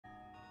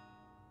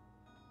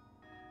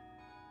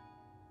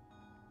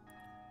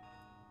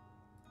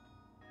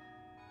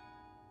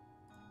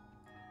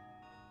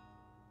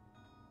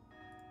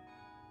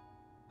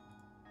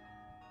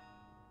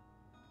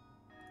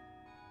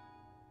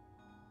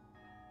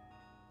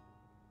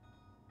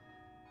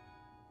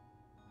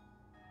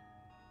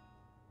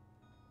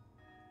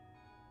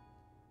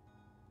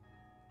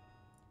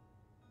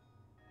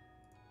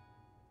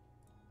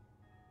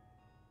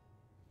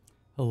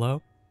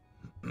Hello?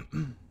 I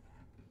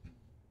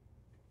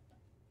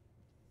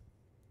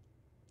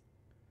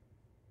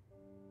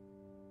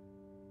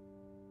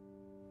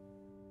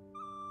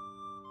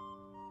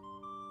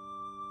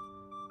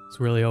was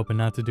really hoping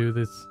not to do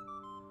this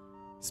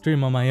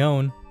stream on my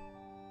own,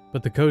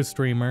 but the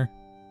co-streamer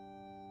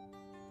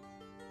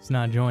is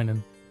not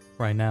joining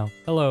right now.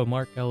 Hello,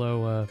 Mark.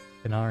 Hello,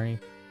 Inari.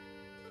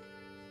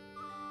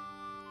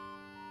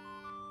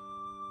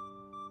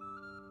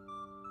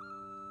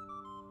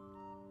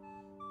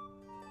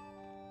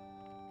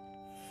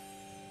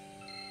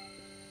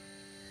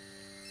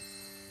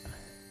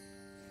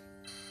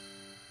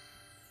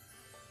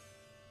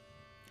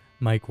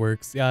 Mic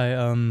works.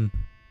 Yeah,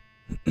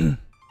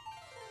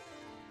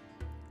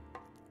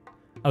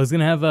 I was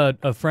gonna have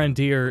a friend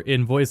here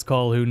in voice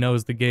call who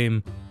knows the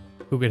game,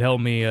 who could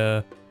help me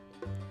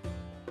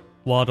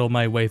waddle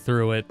my way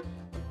through it,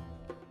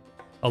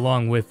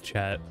 along with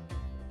chat.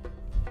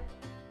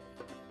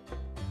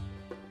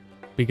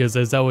 Because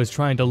as I was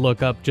trying to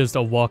look up just a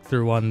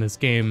walkthrough on this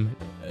game,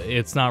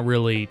 it's not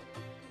really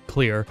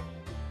clear.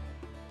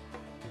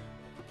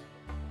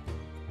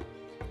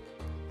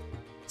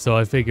 So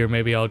I figure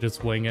maybe I'll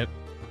just wing it,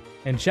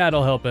 and chat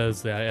will help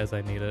as I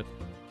need it.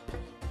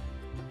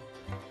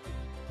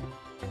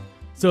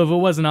 So if it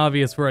wasn't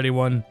obvious for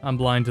anyone, I'm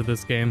blind to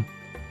this game.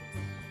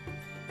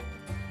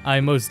 I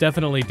most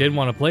definitely did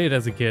want to play it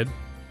as a kid,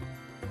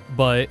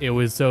 but it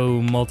was so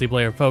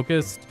multiplayer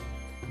focused,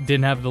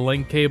 didn't have the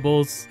link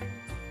cables.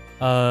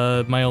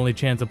 My only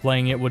chance of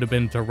playing it would have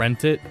been to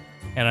rent it,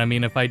 and I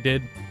mean if I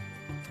did,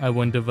 I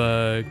wouldn't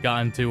have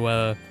gotten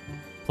to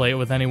play it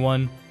with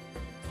anyone.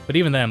 But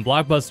even then,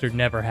 Blockbuster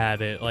never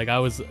had it. Like, I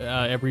was,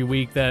 every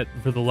week that,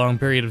 for the long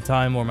period of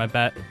time where my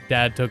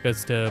dad took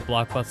us to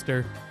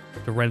Blockbuster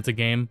to rent a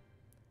game,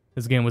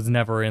 this game was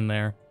never in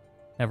there.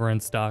 Never in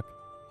stock.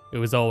 It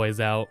was always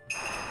out.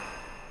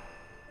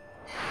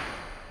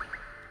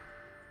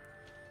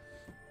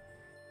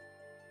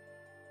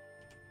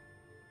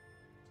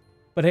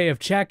 But hey, if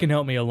chat can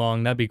help me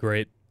along, that'd be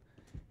great.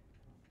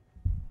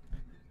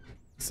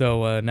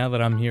 So, now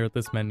that I'm here at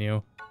this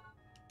menu,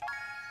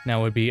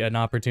 now would be an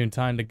opportune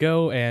time to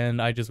go, and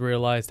I just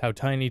realized how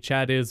tiny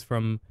chat is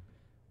from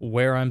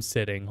where I'm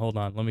sitting. Hold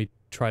on, let me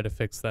try to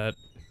fix that.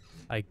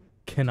 I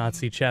cannot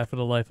see chat for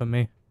the life of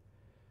me.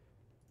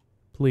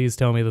 Please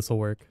tell me this will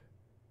work.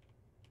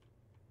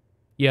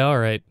 Yeah,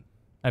 alright.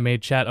 I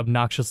made chat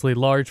obnoxiously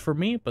large for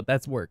me, but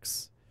that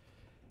works.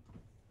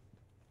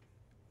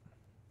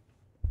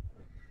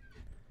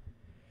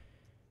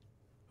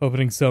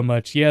 Opening so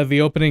much. Yeah, the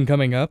opening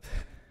coming up.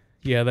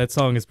 Yeah, that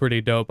song is pretty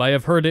dope. I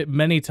have heard it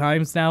many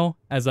times now,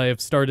 as I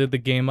have started the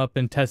game up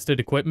and tested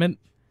equipment.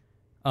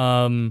 So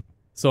I'm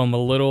a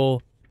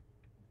little...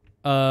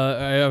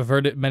 I have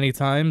heard it many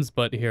times,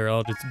 but here,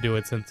 I'll just do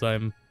it since I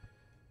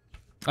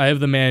have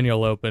the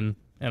manual open,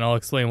 and I'll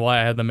explain why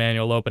I had the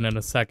manual open in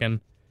a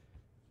second.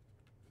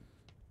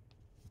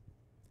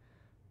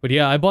 But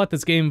yeah, I bought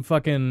this game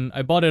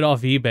I bought it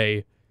off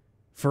eBay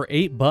for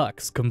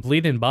 $8,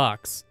 complete in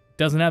box.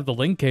 Doesn't have the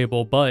link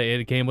cable, but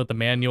it came with the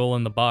manual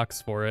and the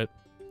box for it.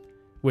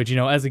 Which, you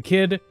know, as a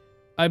kid,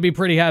 I'd be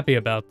pretty happy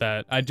about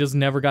that. I just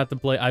never got to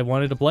play. I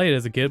wanted to play it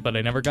as a kid, but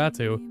I never got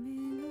to.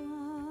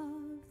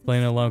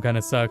 Playing it alone kind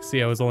of sucks.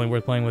 Yeah, it was only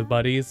worth playing with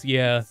buddies.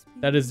 Yeah,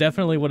 that is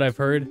definitely what I've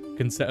heard.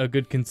 A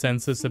good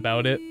consensus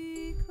about it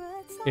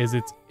is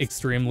it's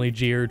extremely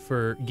geared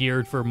for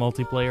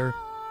multiplayer.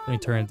 Let me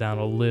turn it down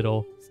a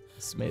little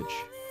smidge.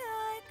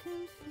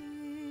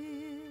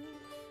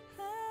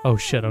 Oh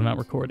shit, I'm not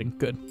recording.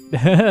 Good.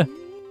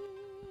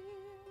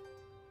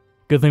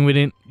 Good thing we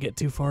didn't get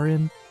too far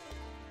in.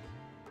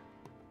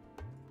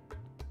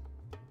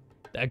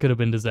 That could have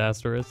been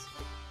disastrous.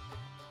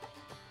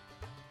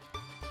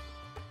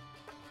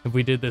 If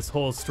we did this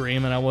whole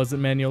stream and I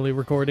wasn't manually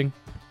recording.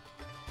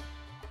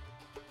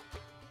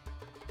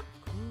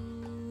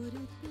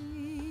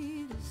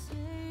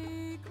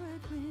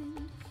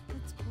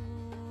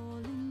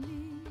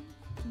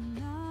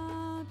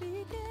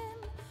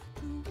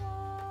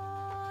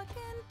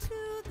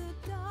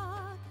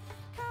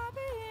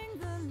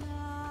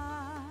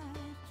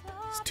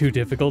 Too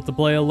difficult to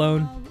play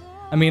alone.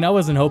 I mean, I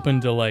wasn't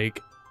hoping to,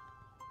 like...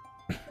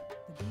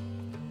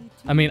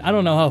 I mean, I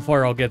don't know how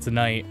far I'll get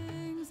tonight.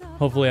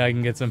 Hopefully I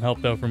can get some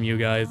help, though, from you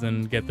guys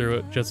and get through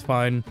it just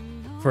fine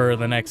for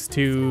the next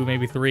 2,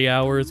 maybe 3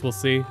 hours. We'll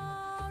see.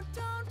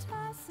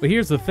 But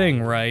here's the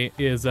thing, right,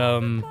 is, this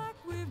will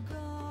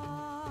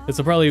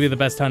probably be the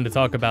best time to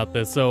talk about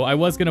this. So, I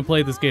was gonna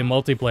play this game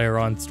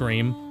multiplayer on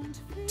stream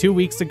 2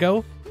 weeks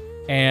ago,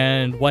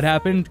 and what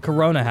happened?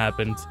 Corona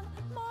happened.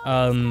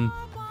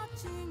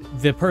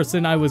 The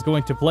person I was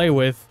going to play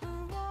with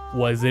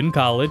was in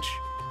college.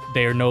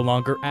 They are no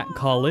longer at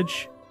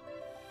college.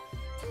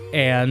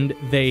 And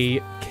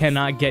they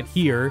cannot get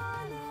here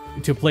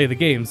to play the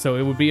game. So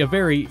it would be a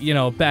very, you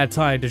know, bad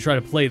time to try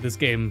to play this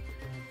game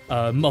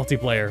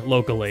multiplayer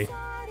locally.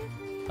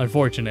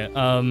 Unfortunate.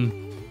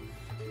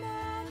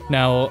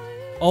 Now,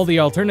 all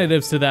the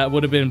alternatives to that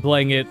would have been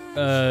playing it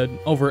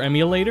over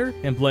emulator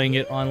and playing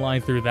it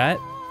online through that.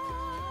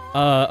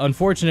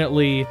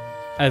 Unfortunately,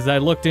 as I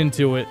looked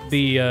into it,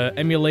 the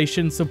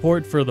emulation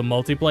support for the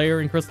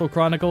multiplayer in Crystal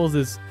Chronicles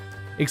is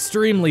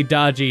extremely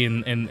dodgy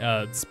and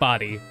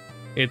spotty.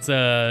 It's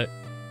it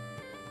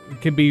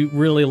can be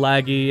really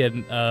laggy,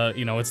 and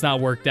you know, it's not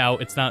worked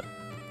out. It's not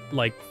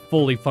like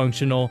fully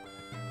functional.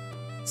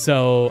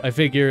 So I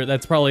figure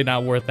that's probably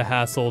not worth the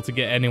hassle to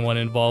get anyone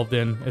involved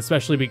in,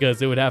 especially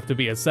because it would have to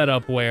be a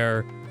setup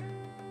where,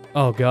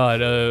 oh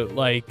god,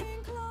 like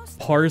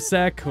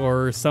Parsec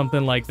or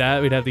something like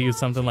that. We'd have to use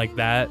something like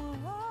that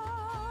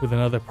with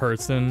another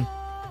person.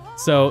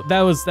 So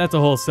that's a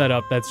whole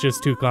setup that's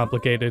just too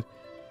complicated.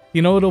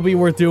 You know, it'll be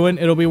worth doing.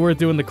 It'll be worth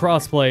doing the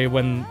crossplay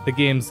when the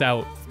game's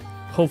out.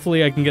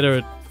 Hopefully I can get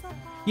a...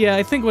 Yeah,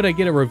 I think when I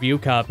get a review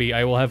copy,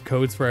 I will have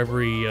codes for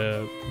every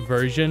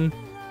version,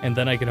 and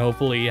then I can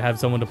hopefully have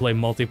someone to play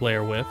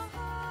multiplayer with.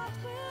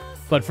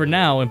 But for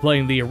now, I'm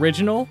playing the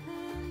original.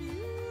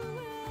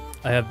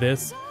 I have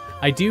this.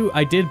 I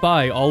did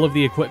buy all of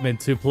the equipment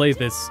to play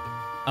this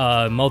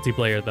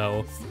multiplayer,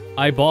 though.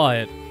 I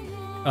bought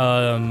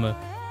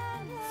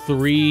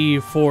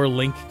 4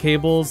 link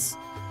cables.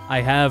 I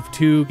have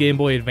 2 Game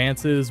Boy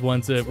Advances.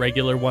 One's a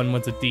regular one,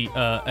 one's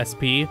a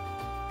SP.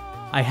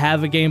 I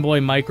have a Game Boy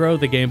Micro.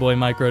 The Game Boy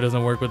Micro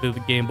doesn't work with the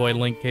Game Boy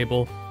Link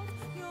cable.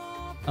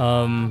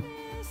 And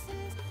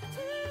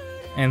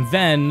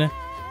then,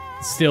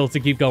 still to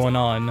keep going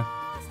on,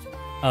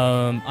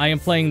 I am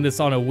playing this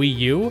on a Wii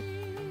U.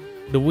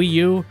 The Wii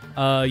U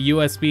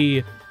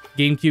GameCube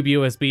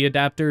USB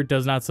adapter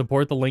does not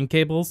support the link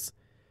cables.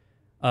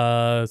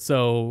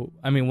 So,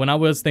 I mean, when I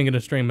was thinking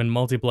of streaming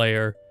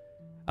multiplayer,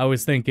 I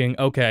was thinking,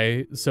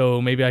 okay,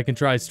 so maybe I can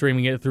try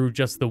streaming it through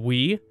just the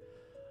Wii.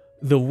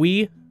 The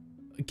Wii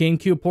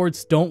GameCube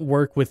ports don't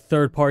work with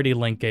third-party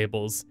link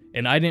cables,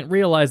 and I didn't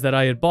realize that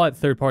I had bought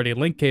third-party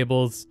link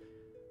cables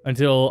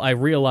until I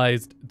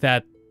realized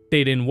that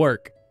they didn't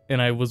work, and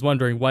I was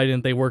wondering why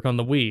didn't they work on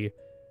the Wii,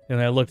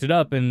 and I looked it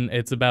up, and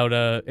it's about,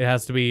 it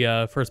has to be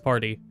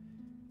first-party.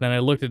 Then I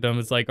looked at them,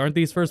 it's like, aren't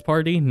these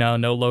first-party? No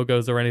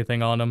logos or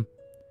anything on them.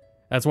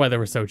 That's why they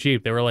were so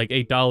cheap. They were like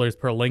 $8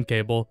 per link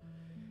cable.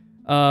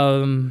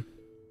 And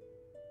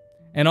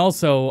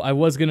also, I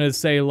was gonna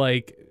say,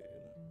 like,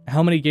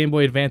 how many Game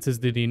Boy Advances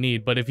did you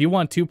need? But if you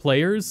want 2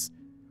 players,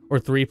 or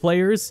 3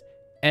 players,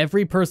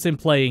 every person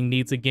playing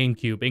needs a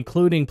GameCube,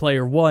 including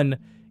player 1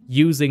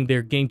 using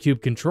their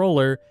GameCube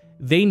controller.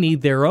 They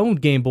need their own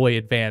Game Boy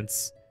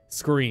Advance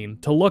screen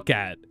to look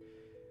at.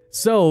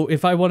 So,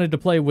 if I wanted to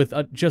play with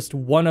just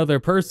one other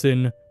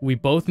person, we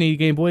both need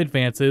Game Boy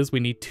Advances, we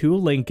need 2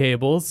 link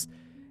cables,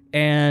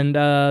 and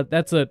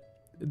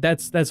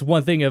that's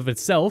one thing of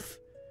itself.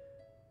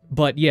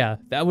 But yeah,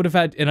 that would have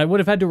had, and I would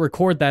have had to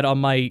record that on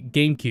my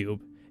GameCube.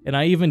 And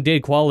I even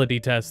did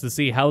quality tests to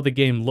see how the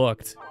game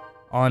looked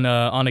on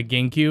a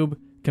GameCube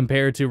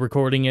compared to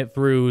recording it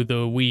through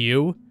the Wii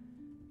U.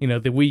 You know,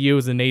 the Wii U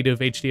is a native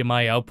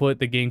HDMI output.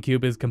 The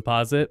GameCube is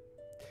composite.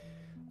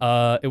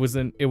 It was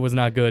not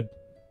good.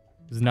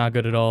 It was not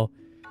good at all.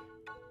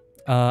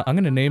 I'm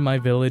gonna name my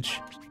village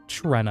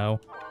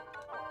Treno.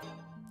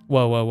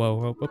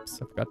 Whoa.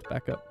 Whoops, I forgot to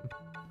back up.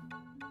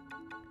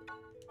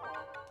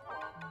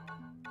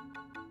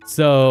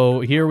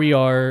 So, here we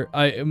are.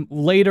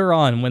 Later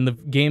on, when the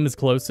game is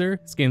closer,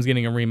 this game's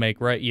getting a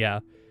remake, right? Yeah.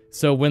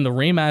 So, when the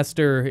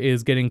remaster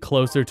is getting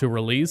closer to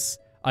release,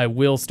 I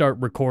will start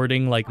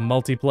recording, like,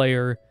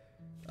 multiplayer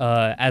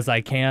as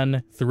I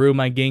can through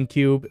my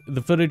GameCube.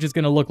 The footage is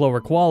going to look lower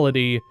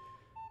quality,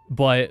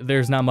 but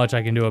there's not much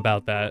I can do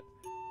about that.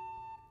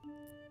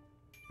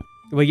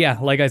 But yeah,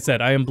 like I said,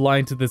 I am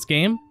blind to this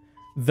game,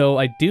 though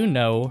I do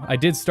know, I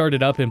did start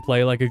it up and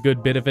play, like, a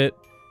good bit of it,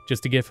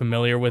 just to get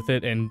familiar with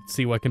it and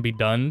see what can be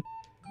done,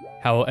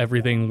 how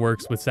everything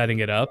works with setting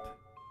it up.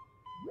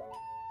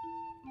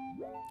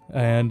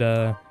 And,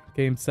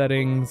 game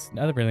settings,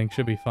 everything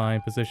should be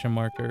fine. Position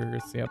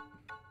markers, yep.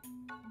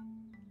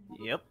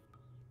 Yep.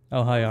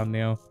 Oh, hi,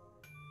 Omnio.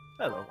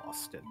 Hello,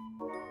 Austin.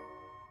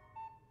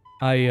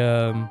 I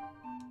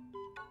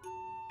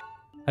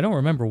don't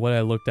remember what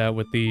I looked at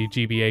with the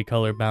GBA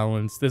color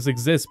balance. This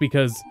exists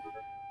because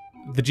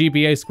the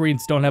GBA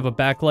screens don't have a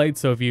backlight,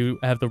 so if you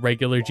have the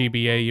regular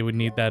GBA, you would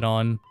need that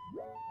on.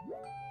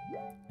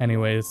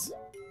 Anyways.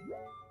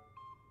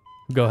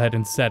 Go ahead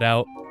and set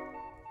out.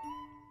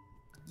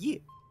 Yeah.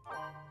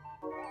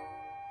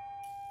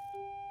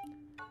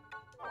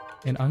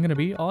 And I'm gonna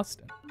be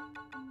Austin.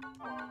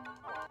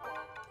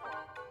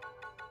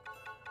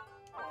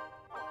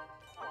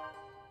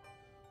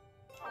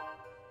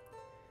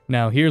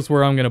 Now, here's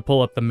where I'm gonna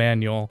pull up the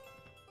manual.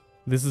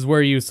 This is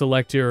where you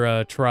select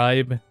your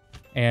tribe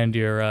and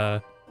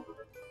your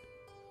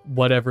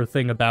whatever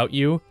thing about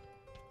you.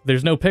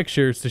 There's no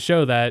pictures to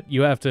show that.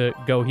 You have to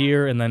go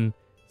here and then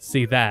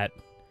see that.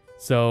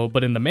 So,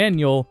 but in the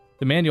manual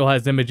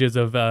has images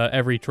of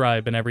every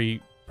tribe and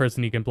every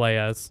person you can play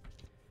as.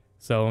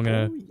 So I'm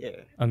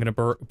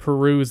gonna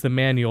peruse the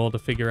manual to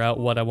figure out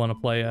what I want to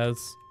play as.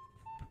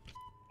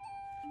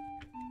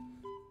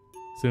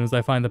 As soon as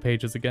I find the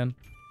pages again.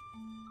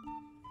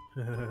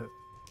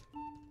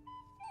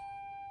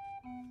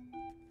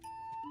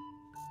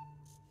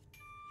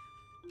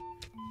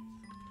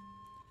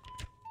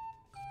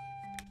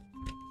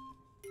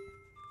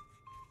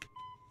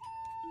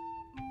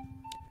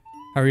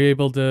 How are you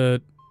able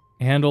to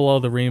handle all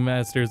the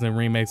remasters and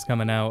remakes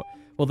coming out?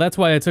 Well, that's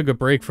why I took a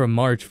break from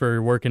March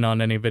for working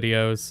on any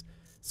videos,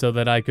 so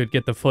that I could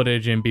get the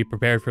footage and be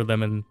prepared for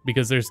them. And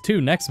because there's 2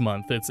 next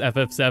month, it's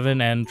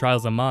FF7 and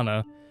Trials of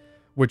Mana,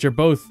 which are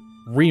both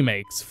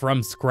remakes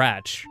from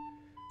scratch.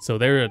 So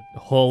they're a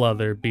whole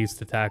other beast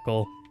to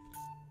tackle.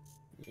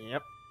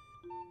 Yep.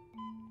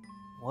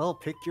 Well,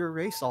 pick your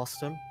race,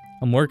 Austin.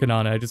 I'm working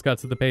on it. I just got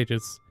to the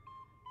pages.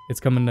 It's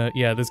coming to...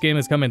 Yeah, this game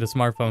is coming to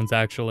smartphones,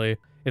 actually.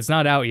 It's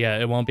not out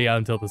yet. It won't be out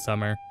until the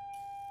summer.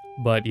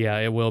 But yeah,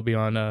 it will be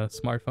on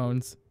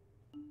smartphones.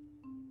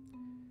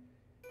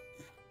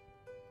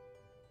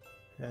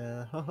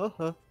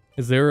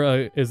 Is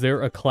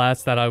there a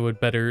class that I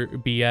would better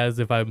be as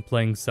if I'm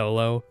playing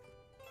solo?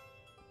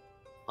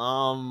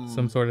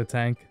 Some sort of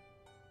tank.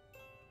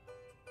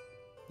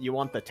 You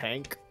want the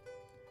tank?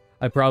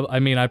 I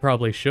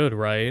probably should,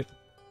 right?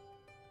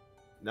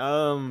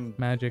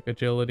 Magic.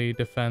 Agility,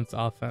 defense,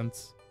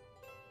 offense.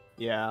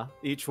 Yeah,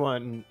 each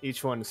one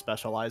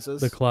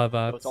specializes. The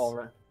clavats. So it's all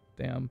right.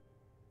 Damn.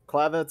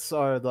 Clavats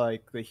are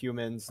like the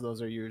humans.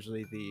 Those are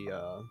usually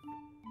the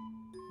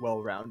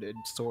well-rounded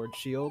sword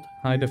shield.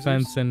 High users.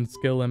 defense and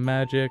skill and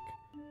magic.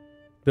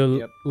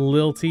 The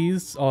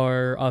lilties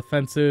are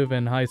offensive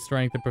and high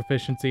strength and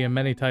proficiency in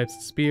many types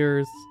of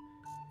spears.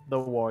 The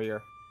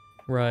warrior.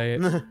 Right.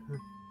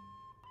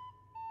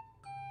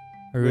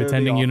 Are you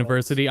attending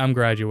university? I'm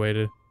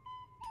graduated.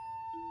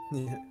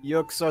 Yeah.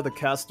 Yooks are the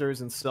casters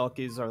and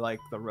Selkies are like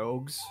the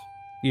rogues.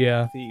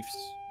 Yeah. Thieves.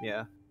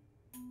 Yeah.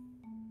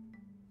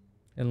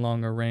 In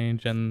longer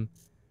range, and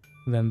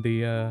then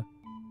the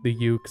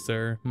Yooks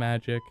are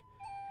magic.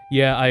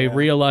 Yeah, I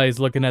realized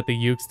looking at the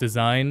Yooks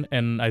design,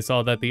 and I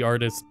saw that the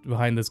artist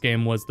behind this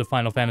game was the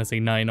Final Fantasy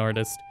IX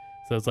artist.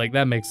 So it's like,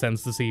 that makes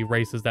sense to see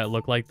races that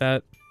look like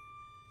that.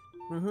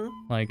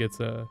 Like, it's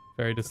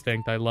very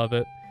distinct. I love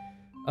it.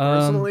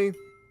 Personally,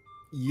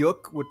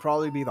 Yook would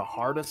probably be the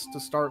hardest to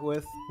start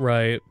with.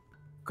 Right.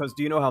 Because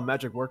do you know how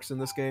magic works in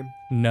this game?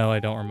 No, I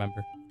don't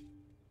remember.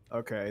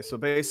 Okay, so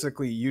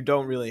basically you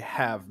don't really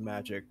have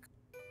magic.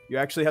 You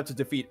actually have to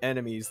defeat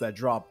enemies that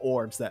drop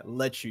orbs that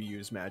let you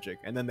use magic,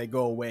 and then they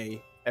go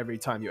away every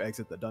time you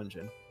exit the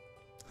dungeon.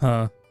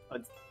 Huh.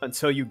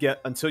 Until you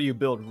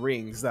build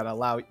rings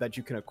that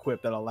you can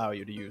equip that allow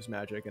you to use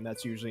magic, and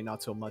that's usually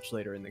not so much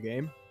later in the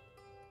game.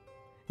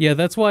 Yeah,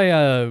 that's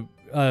why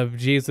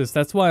Jesus,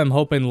 that's why I'm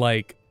hoping,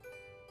 like,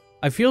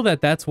 I feel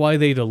that that's why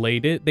they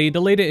delayed it. They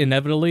delayed it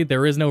inevitably.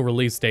 There is no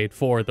release date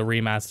for the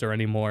remaster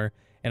anymore.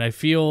 And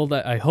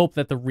I hope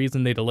that the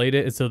reason they delayed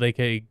it is so they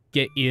could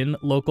get in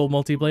local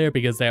multiplayer,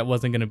 because that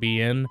wasn't going to be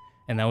in.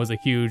 And that was a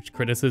huge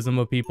criticism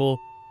of people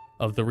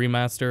of the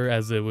remaster,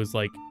 as it was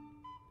like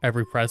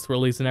every press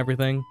release and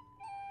everything.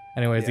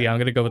 Anyways, yeah I'm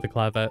going to go with the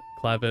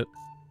clavet.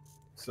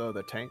 So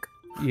the tank?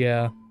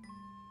 Yeah.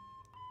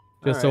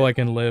 Just so I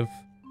can live.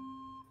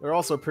 They're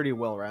also pretty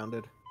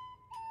well-rounded.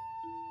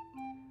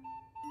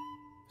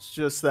 It's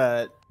just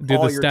that do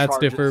the stats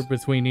differ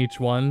between each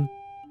one?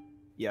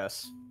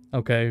 Yes.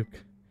 Okay.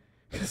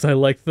 Because I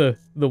like the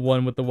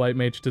one with the white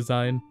mage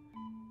design.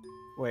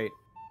 Wait.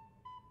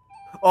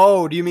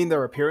 Oh, do you mean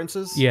their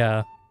appearances?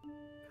 Yeah.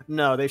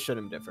 No, they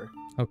shouldn't differ.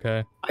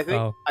 Okay. I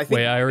think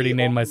wait, I already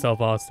named myself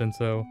Austin,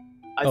 so...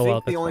 I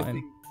think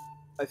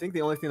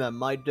the only thing that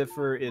might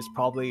differ is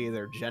probably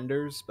their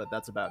genders, but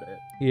that's about it.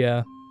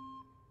 Yeah.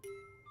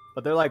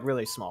 But they're like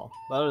really small.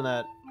 But other than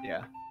that,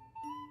 yeah.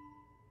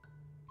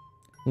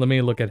 Let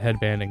me look at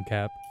headband and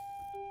cap.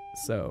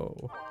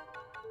 So...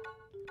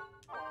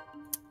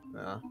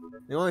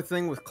 the only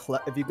thing with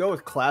if you go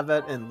with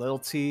Clavet and Lil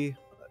T,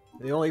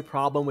 the only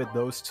problem with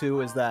those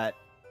two is that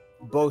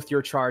both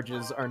your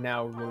charges are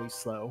now really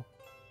slow.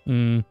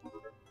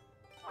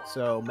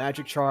 So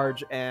Magic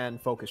Charge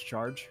and Focus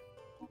Charge.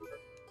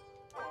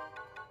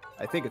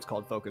 I think it's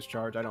called Focus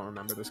Charge. I don't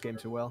remember this game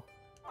too well.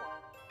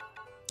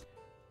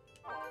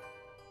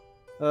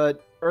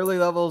 Early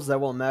levels, that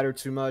won't matter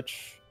too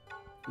much.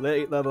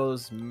 Late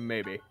levels,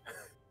 maybe.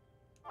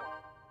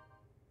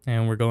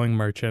 And we're going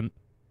merchant.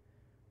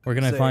 We're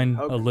gonna find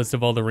a list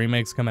of all the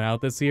remakes coming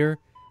out this year.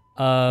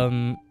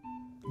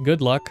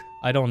 Good luck.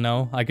 I don't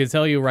know. I could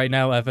tell you right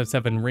now,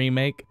 FF7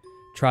 Remake,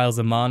 Trials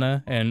of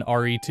Mana, and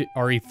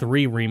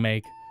RE3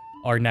 Remake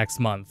are next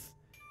month.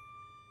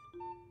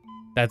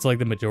 That's like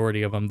the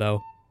majority of them,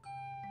 though.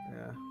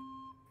 Yeah.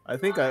 I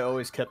think I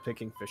always kept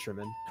picking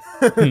Fisherman.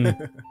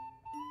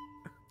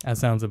 That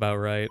sounds about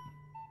right.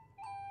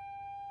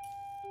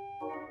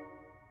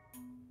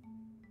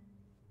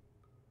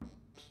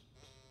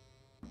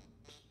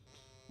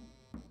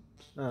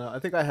 I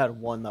think I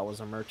had one that was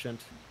a merchant.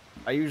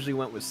 I usually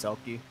went with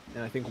Selkie,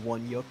 and I think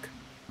one Yook.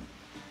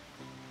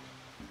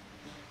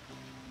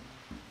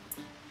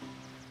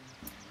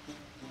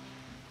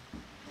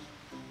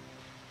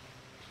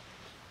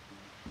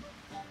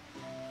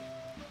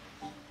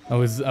 I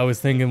was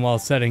thinking while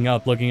setting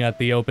up, looking at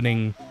the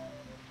opening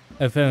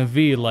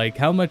FMV, like,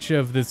 how much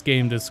of this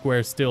game does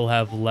Square still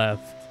have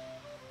left?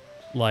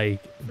 like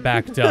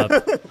backed up.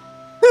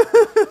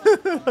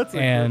 That's a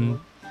And good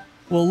one.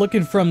 well,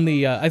 looking from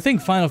the I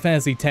think Final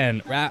Fantasy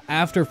X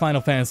after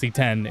Final Fantasy X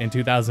in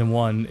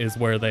 2001 is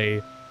where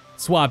they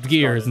swapped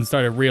gears and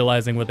started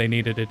realizing what they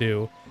needed to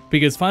do,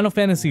 because Final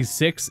Fantasy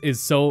VI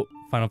is so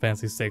Final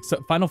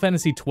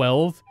Fantasy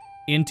 12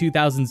 in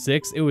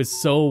 2006, it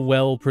was so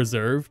well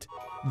preserved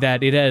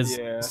that it has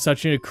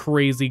such a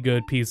crazy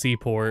good PC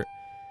port.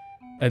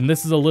 And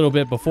this is a little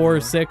bit before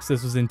 6.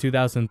 This was in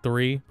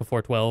 2003,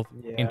 before 12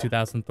 in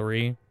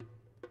 2003.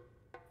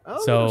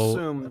 So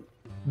assume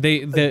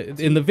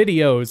in the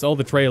videos, all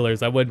the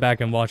trailers, I went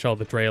back and watched all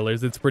the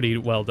trailers. It's pretty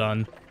well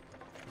done.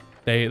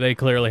 They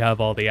clearly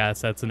have all the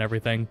assets and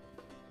everything.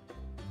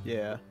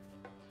 Yeah.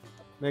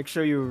 Make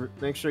sure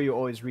you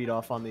always read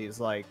off on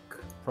these like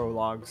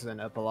prologues and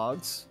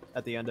epilogues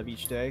at the end of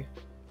each day.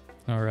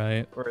 All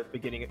right. Or at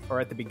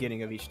the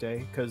beginning of each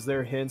day, because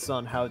they're hints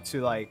on how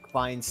to like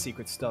find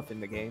secret stuff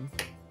in the game.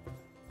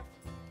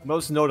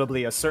 Most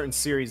notably, a certain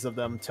series of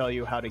them tell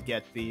you how to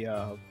get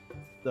the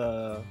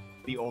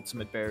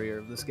ultimate barrier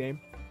of this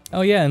game.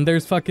 Oh yeah, and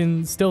there's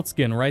fucking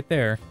Stiltskin right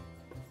there.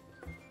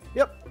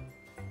 Yep.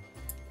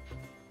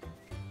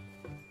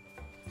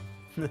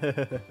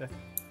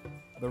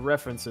 The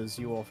references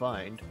you will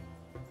find.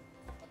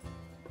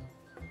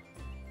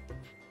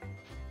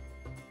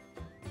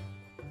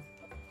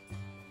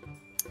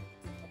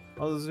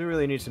 All you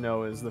really need to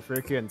know is the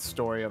freaking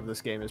story of this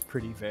game is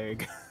pretty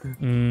vague.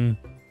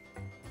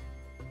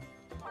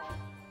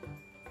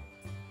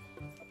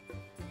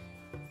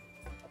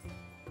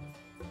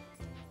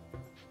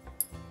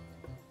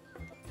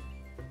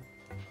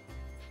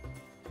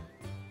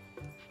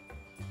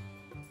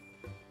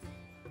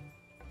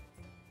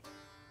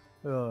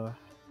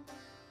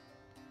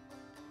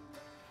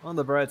 On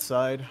the bright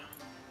side,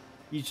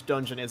 each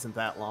dungeon isn't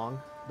that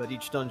long, but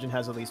each dungeon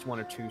has at least 1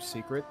 or 2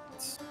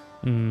 secrets.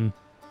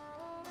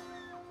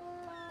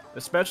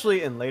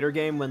 Especially in later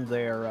game when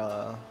they're,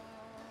 I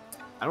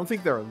don't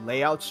think their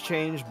layouts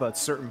change, but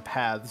certain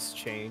paths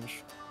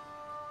change.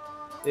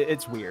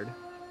 It's weird.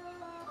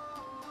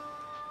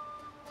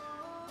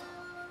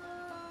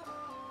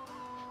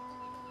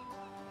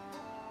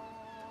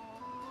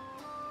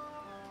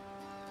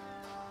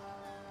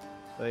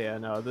 But yeah,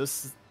 no,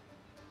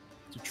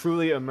 to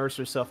truly immerse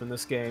yourself in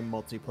this game,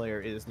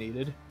 multiplayer is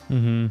needed.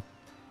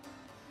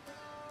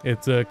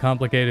 It's a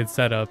complicated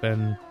setup,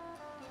 and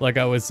like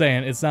I was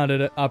saying, it's not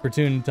an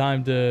opportune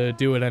time to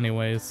do it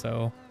anyways,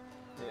 so...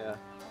 Yeah,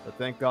 but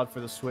thank God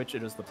for the Switch,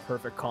 it is the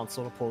perfect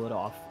console to pull it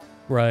off.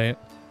 Right.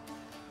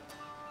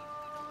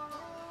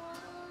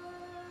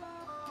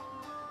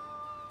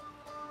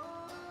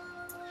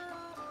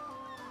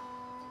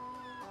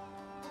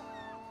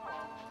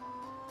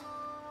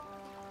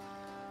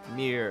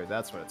 Mirror,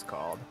 that's what it's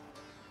called.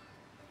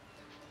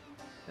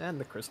 And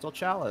the Crystal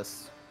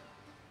Chalice.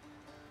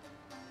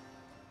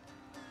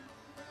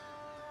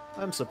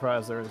 I'm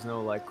surprised there is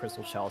no, like,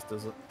 Crystal Chalice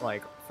does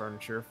like,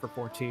 furniture for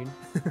 14.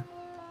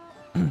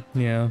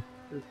 Yeah.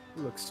 It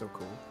looks so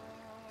cool.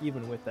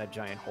 Even with that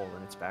giant hole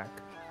in its back.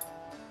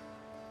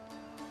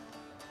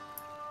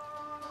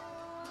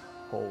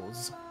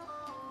 Holes.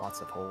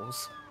 Lots of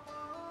holes.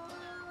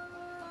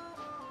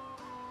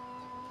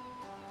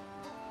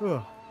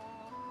 Ugh.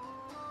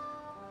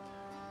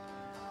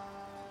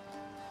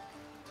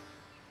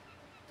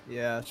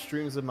 Yeah,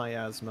 streams of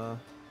miasma.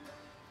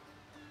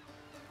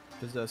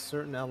 Possess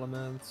certain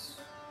elements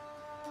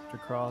to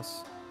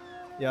cross.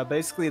 Yeah,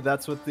 basically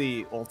that's what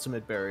the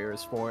ultimate barrier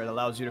is for. It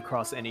allows you to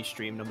cross any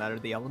stream no matter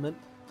the element.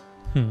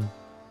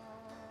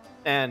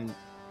 And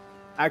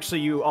actually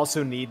you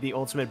also need the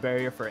ultimate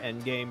barrier for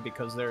endgame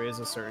because there is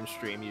a certain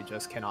stream you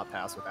just cannot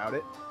pass without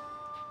it.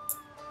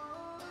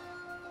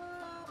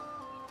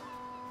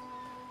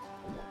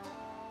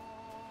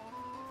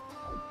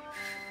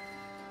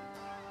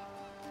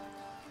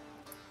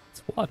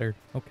 It's water.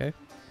 Okay.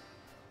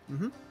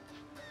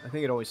 I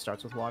think it always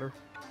starts with water.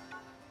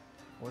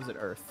 Or is it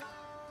earth?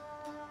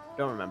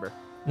 Don't remember.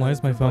 Why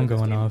is my phone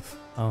going off?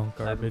 Oh, I haven't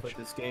garbage. played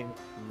this game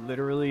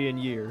literally in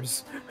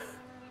years.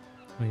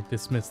 Let me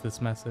dismiss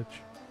this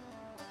message.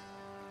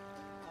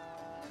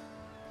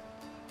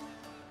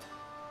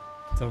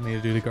 Tell me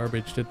to do the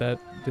garbage. Did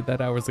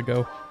that hours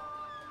ago.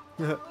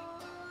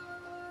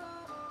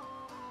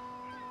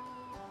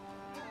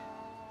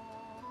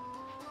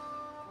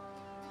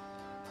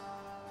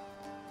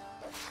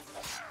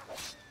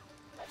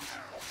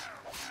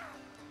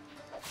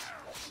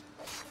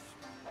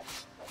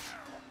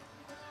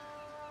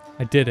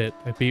 I did it.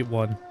 I beat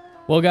one.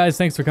 Well, guys,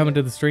 thanks for coming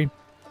to the stream.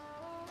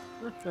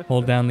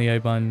 Hold down the A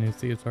button. You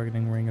see a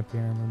targeting ring appear.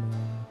 Remember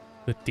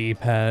the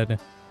D-pad.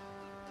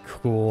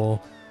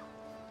 Cool.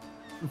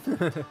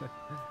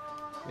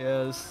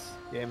 Yeah, this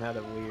game had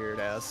a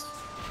weird-ass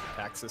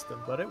attack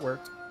system, but it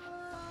worked.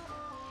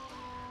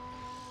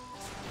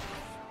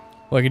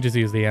 Well, I can just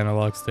use the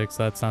analog stick,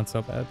 so that's not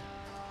so bad.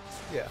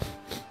 Yeah.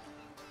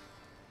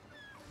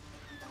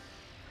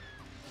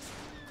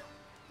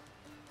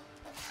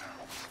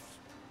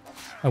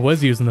 I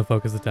was using the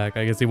focus attack.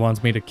 I guess he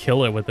wants me to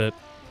kill it with it.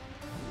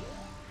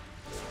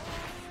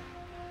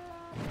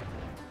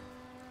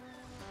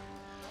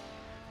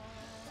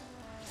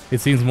 It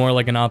seems more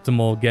like an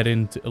optimal get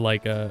into,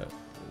 like,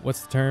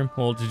 what's the term?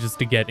 Well, just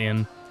to get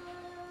in.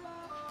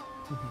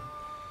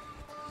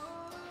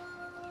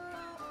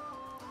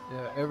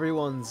 Yeah,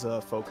 everyone's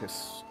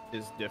focus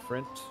is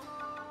different.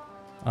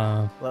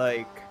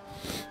 Like,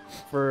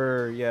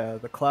 for,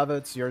 the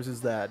Clavets, yours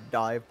is that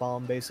dive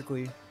bomb,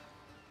 basically.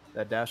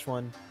 That dash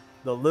one.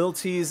 The Lil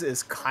T's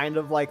is kind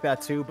of like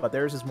that too, but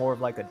theirs is more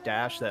of like a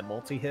dash that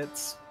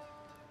multi-hits.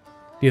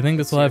 Do you think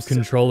this will have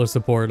controller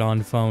support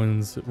on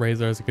phones?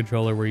 Razer has a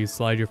controller where you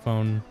slide your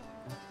phone,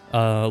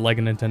 like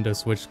a Nintendo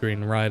Switch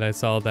screen, right? I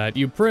saw that.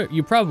 You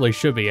probably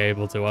should be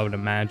able to, I would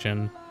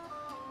imagine.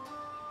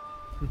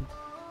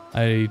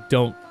 I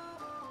don't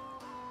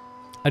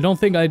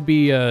think I'd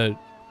be, or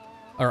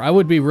I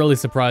would be really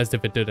surprised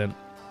if it didn't.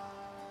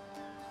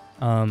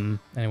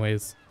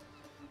 Anyways.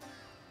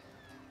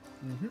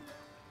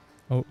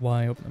 Oh,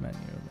 why open the menu?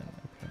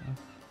 Okay.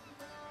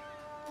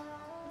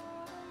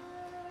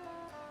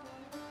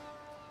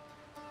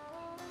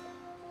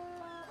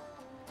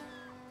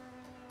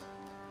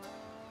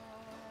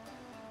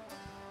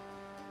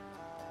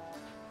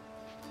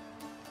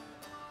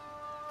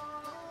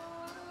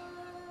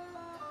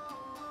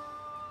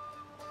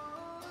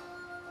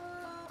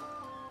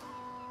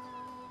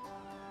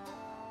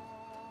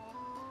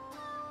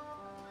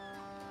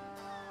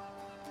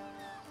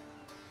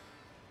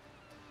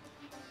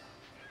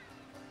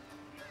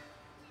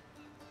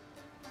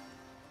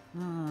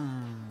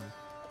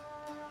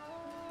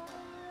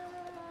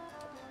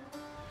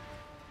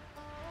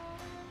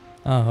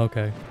 Oh,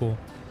 okay, cool.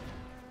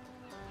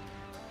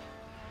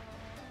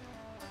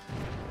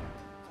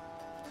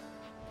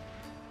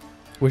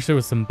 Wish there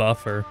was some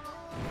buffer.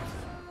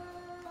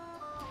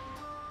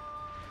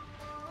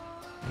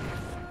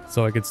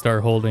 So I could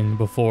start holding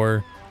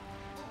before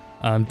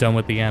I'm done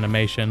with the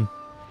animation.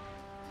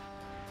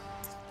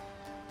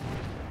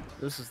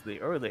 This is the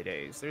early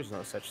days. There's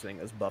no such thing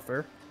as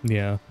buffer.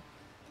 Yeah.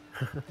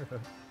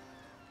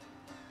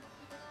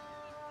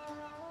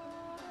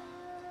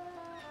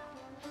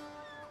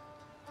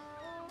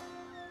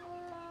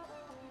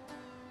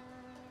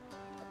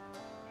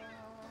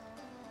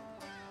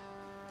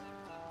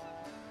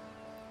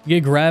 You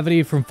get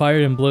gravity from Fire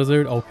and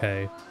Blizzard?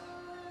 Okay.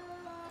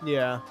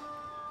 Yeah.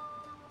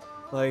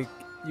 Like,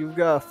 you've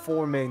got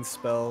 4 main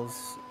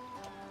spells.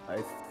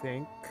 I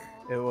think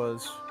it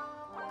was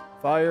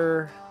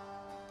Fire,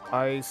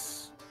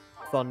 Ice,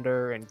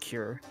 Thunder, and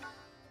Cure.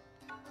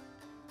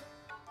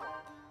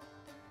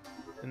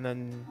 And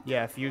then,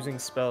 yeah, fusing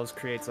spells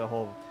creates a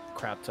whole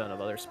crap ton of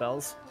other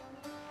spells.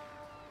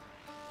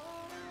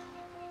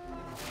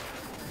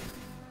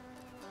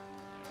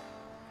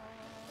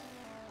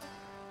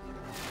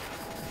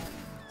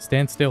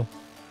 Stand still.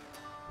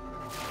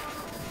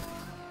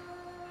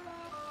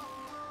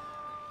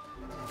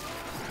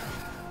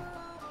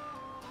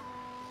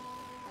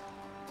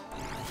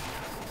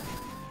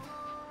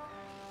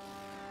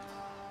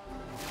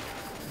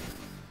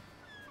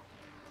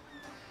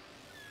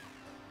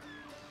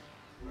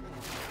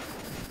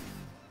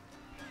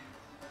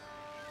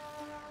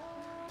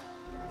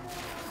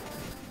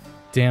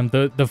 Damn,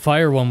 the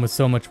fire one was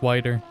so much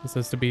wider. This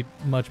has to be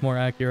much more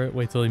accurate.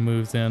 Wait till he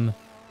moves in.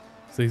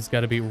 So he's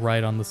got to be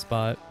right on the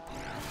spot.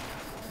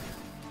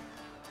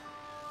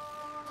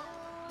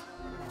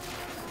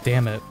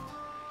 Damn it.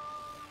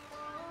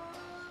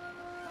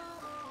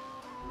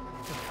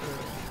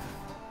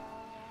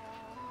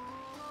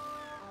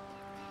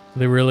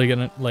 They're really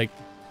gonna, like...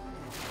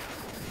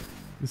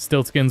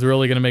 Stiltskin's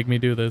really gonna make me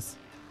do this.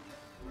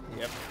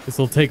 Yep. This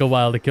will take a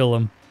while to kill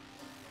him.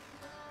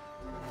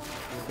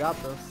 You got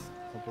this.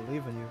 I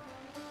believe in you.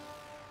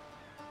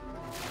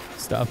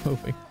 Stop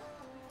moving.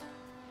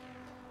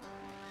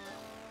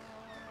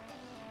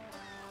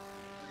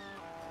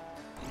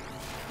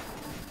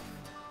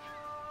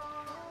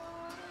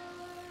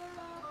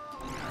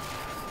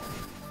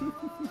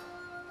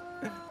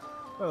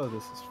 Oh,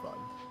 this is fun.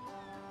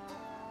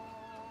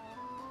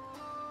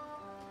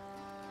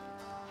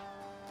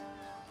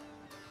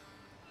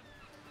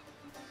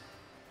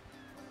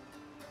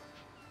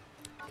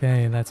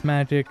 Okay, that's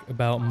magic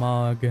about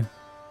Mog.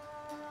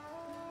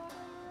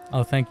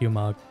 Oh, thank you,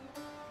 Mog.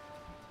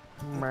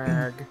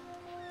 Merg.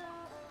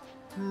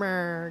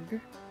 Merg.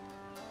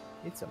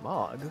 It's a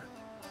Mog.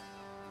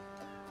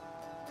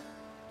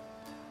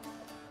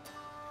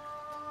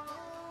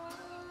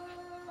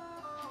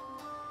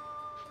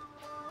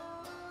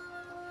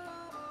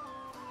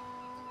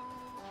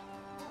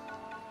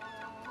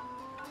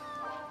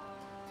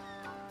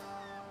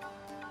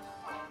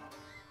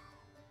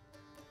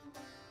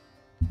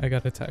 I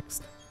got a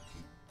text.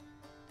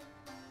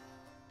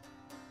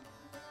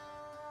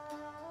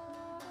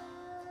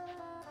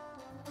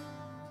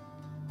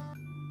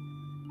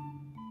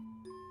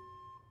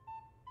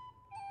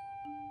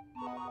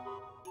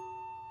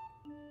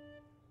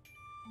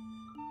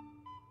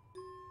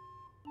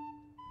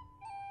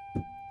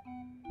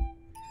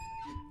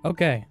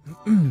 Okay.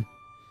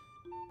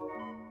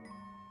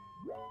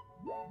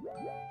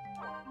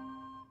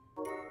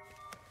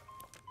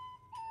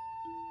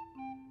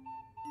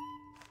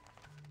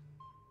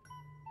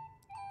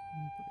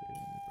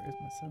 brace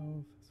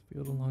myself.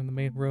 Field along the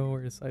main road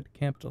or decide to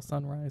camp till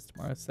sunrise.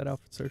 Tomorrow I set out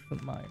for search for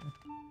the mine.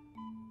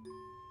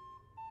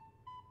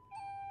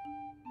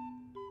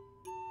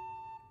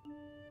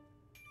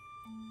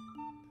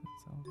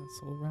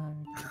 That's all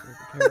right.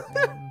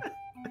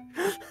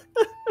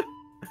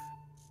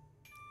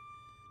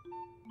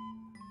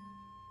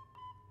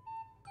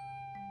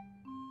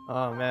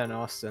 Oh man,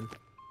 Austin.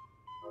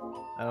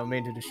 I don't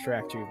mean to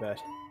distract you, but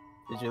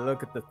did you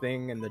look at the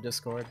thing in the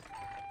Discord?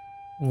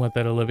 What,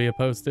 that Olivia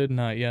posted?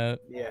 Not yet.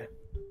 Yeah.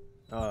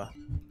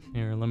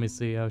 Here, let me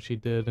see how she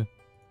did.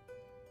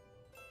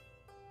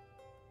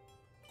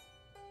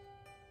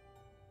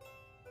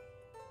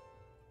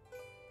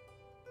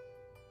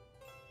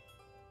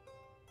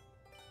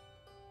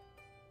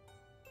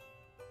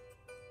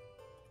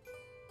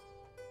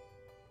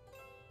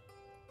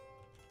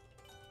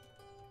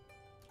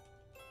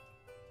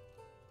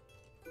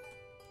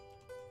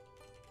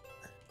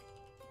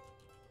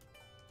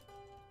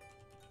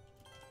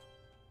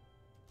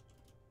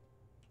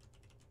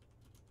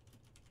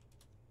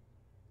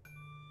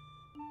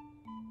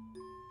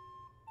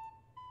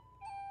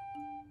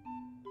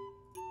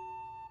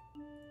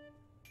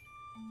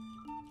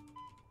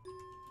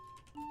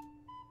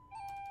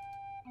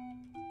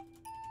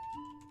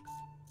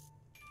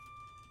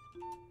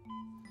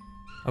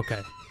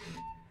 Okay.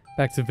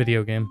 Back to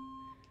video game.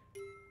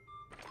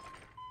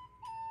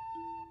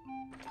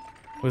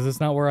 Was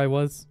this not where I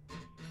was?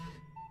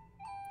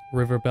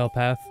 Riverbell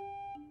Path?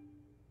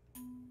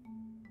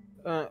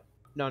 No,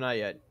 not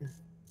yet.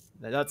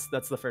 That's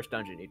the first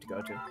dungeon you need to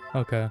go to.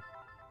 Okay.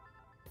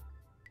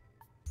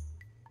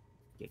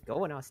 Get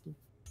going, Austin.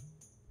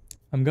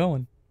 I'm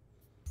going.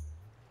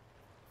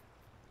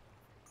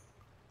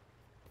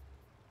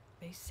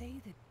 They say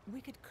that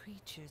wicked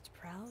creatures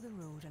prowl the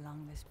road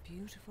along this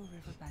beautiful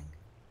riverbank,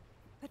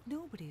 but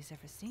nobody's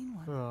ever seen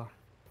one. Oh.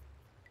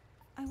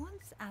 I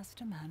once asked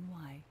a man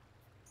why.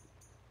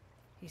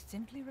 He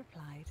simply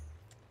replied,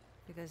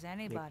 because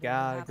anybody who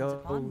happens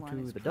upon one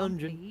is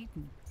promptly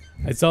eaten.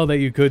 I saw that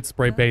you could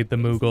spray paint the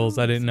Moogles.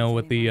 I didn't know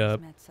what the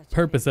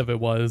purpose of it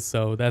was,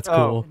 so that's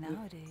cool.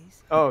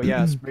 Oh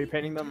yeah, spray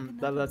painting them.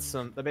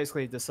 That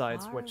basically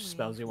decides which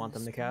spells you want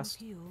them to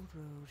cast.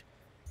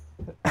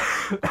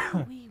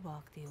 We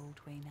walk the old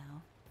way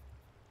now.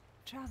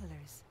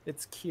 Travelers.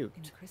 It's cute.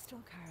 In crystal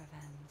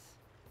caravans.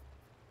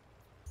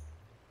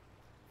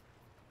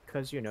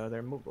 Because, you know,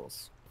 they're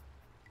Moogles.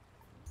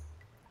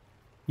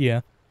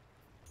 Yeah.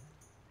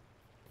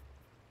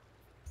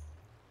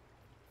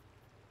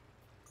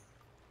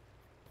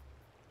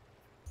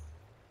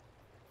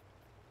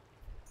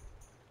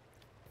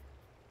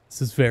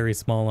 This is very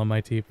small on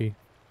my TV.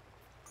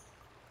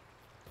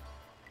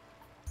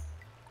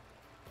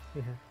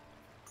 Yeah.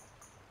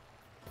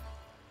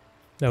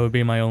 That would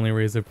be my only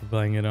reason for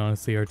playing it on a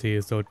CRT,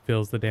 is so it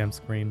fills the damn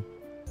screen.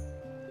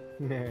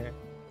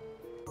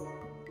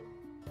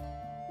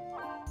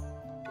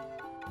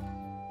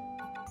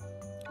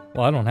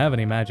 Well, I don't have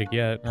any magic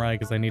yet, right?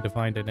 Because I need to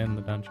find it in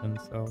the dungeon,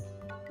 so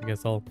I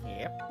guess I'll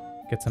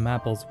get some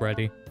apples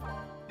ready.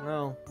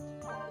 Well,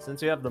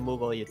 since you have the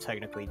Moogle, you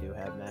technically do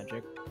have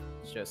magic.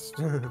 It's just...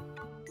 the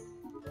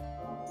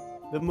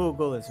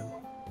Moogleism.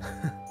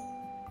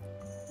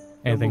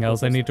 Anything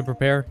else I need to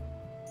prepare?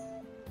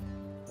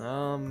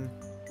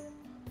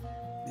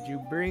 Did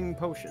you bring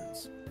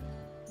potions?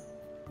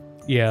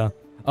 Yeah.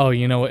 Oh,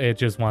 you know what? It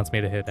just wants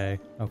me to hit A.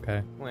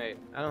 Okay. Wait,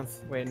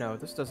 wait, no,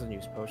 this doesn't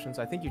use potions.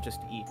 I think you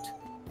just eat.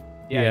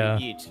 Yeah.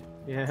 You eat.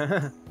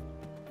 Yeah.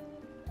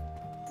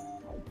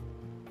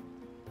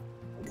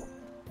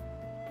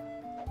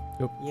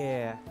 Yep.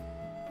 Yeah.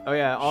 Oh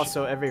yeah,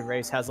 also every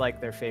race has like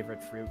their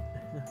favorite fruit.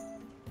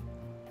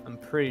 I'm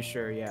pretty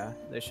sure, yeah.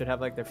 They should have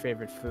like their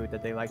favorite food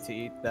that they like to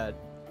eat that...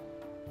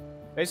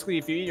 Basically,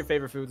 if you eat your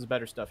favorite foods, the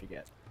better stuff you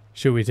get.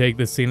 Should we take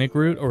the scenic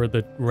route or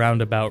the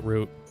roundabout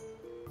route?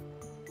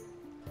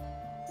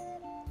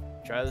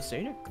 Try the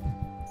scenic.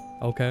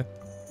 Okay.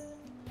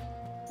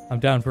 I'm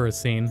down for a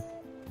scene.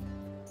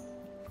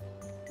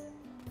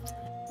 Just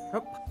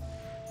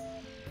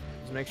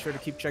make sure to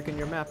keep checking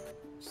your map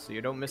so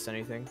you don't miss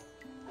anything.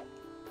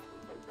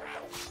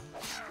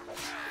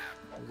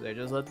 They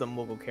just let the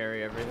Moogle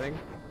carry everything.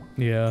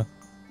 Yeah.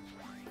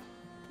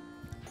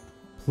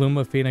 Plume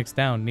of Phoenix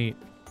down. Neat.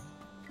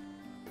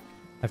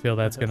 I feel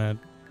that's gonna...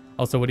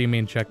 Also, what do you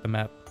mean check the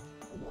map?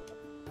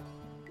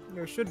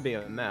 There should be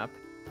a map.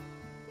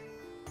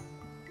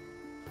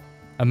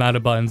 I'm out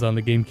of buttons on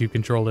the GameCube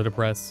controller to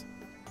press.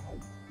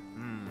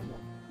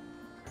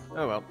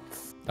 Oh well.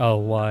 Oh,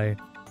 why?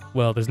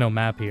 Well, there's no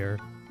map here.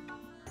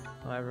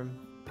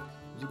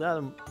 Is that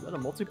a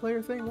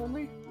multiplayer thing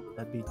only?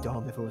 That'd be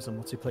dumb if it was a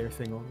multiplayer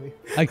thing only.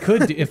 I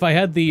could, if I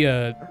had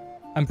the,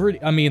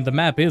 I mean, the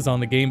map is on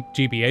the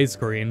GBA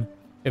screen.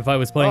 If I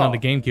was playing on the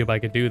GameCube, I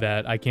could do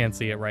that. I can't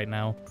see it right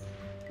now.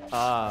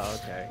 Ah,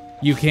 okay.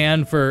 You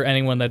can, for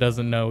anyone that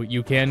doesn't know,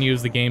 you can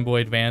use the Game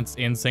Boy Advance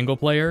in single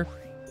player,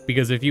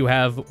 because if you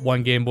have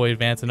one Game Boy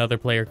Advance, another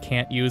player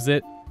can't use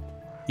it.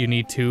 You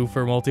need two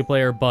for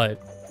multiplayer,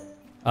 but,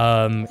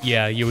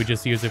 yeah, you would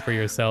just use it for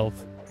yourself.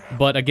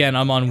 But again,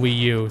 I'm on Wii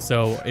U,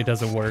 so it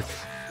doesn't work.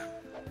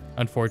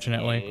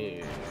 Unfortunately.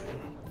 Ew,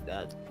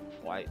 that's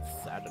quite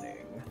saddening.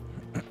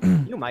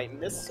 You might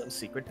miss some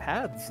secret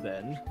paths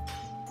then.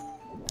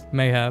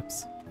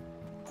 Mayhaps.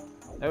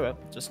 Oh well,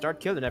 just start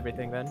killing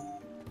everything then.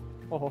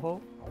 Ho ho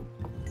ho.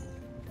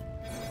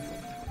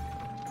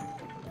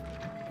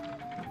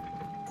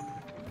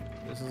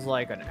 This is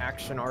like an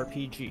action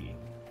RPG,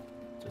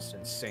 just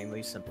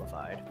insanely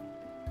simplified.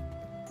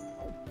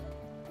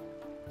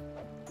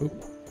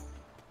 Oop.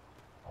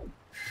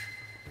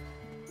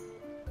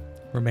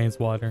 Remains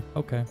water.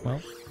 Okay,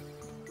 well.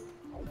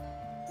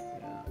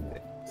 Yeah.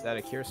 Is that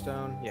a cure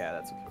stone? Yeah,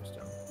 that's a cure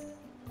stone.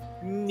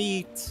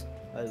 Neat.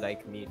 I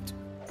like meat.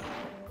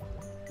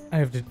 I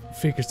have to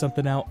figure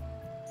something out.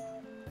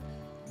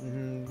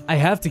 I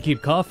have to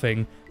keep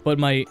coughing, but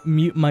my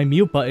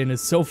mute button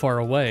is so far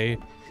away.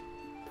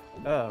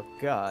 Oh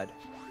god.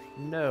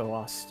 No,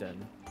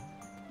 Austin.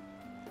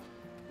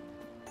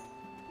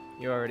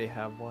 You already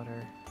have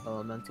water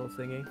elemental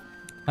thingy?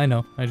 I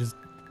know. I just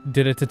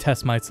did it to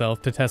test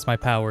myself, to test my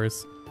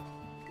powers.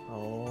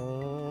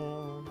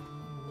 Oh.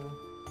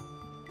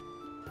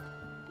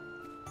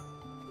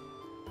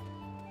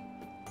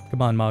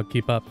 Come on, Mog,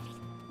 keep up.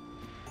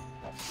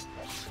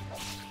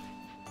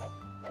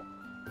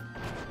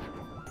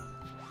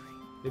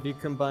 If you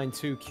combine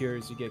 2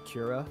 cures, you get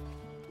Cura.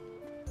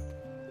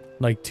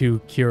 Like 2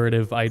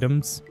 curative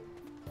items?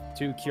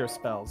 2 cure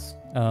spells.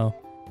 Oh.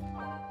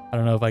 I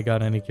don't know if I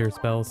got any cure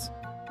spells.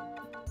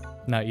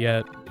 Not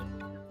yet.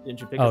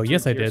 Didn't you pick Oh, up 2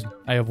 yes I cures? did.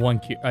 I have 1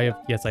 cure.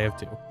 Yes, I have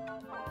 2.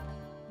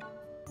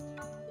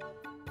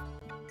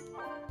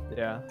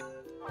 Yeah.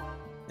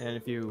 And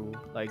if you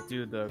like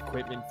do the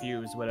equipment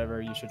fuse,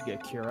 whatever, you should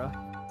get Cura.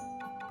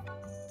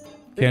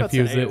 Can't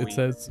fuse it, it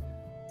says.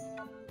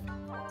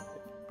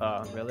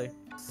 Really?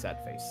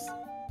 Sad face.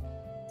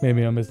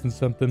 Maybe I'm missing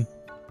something.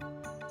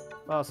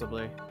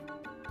 Possibly.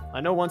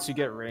 I know once you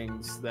get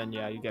rings, then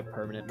yeah, you get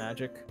permanent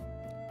magic.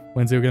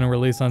 When's it gonna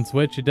release on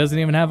Switch? It doesn't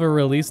even have a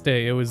release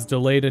date. It was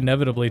delayed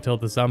inevitably till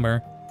the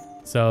summer.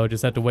 So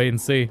just have to wait and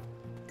see.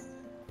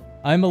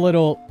 I'm a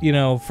little, you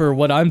know, for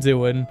what I'm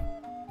doing,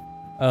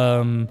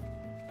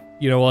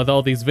 you know, with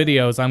all these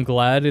videos, I'm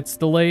glad it's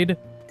delayed.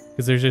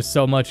 Because there's just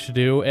so much to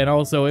do. And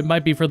also, it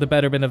might be for the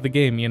betterment of the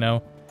game, you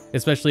know?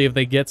 Especially if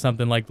they get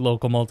something like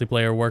local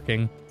multiplayer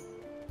working.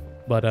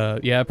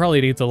 But, yeah, it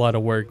probably needs a lot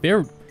of work.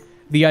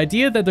 The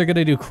idea that they're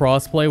gonna do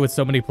crossplay with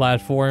so many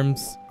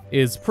platforms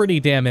is pretty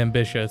damn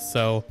ambitious,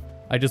 so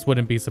I just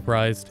wouldn't be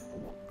surprised.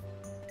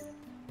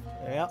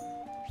 Yeah.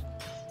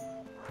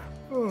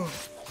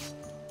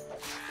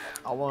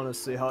 I want to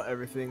see how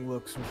everything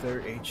looks with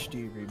their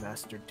HD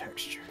remastered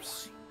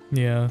textures.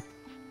 Yeah.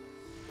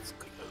 It's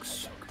gonna look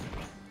so good.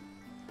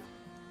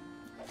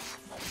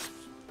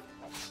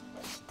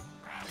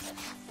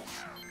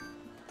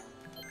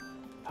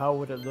 How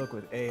would it look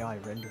with AI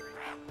rendering?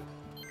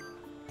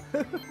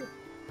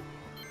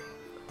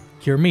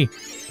 Cure me.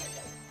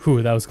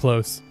 Whew, that was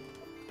close.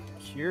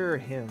 Cure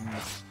him.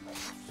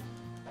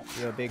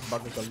 You a big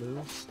bugagaloo?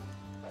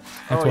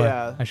 That's oh why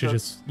yeah. I should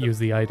just use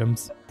the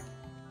items.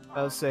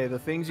 I would say the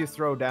things you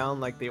throw down,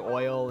 like the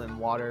oil and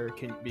water,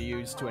 can be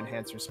used to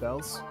enhance your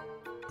spells.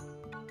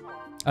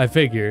 I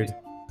figured.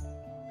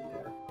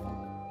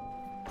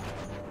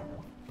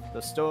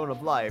 The Stone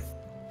of Life.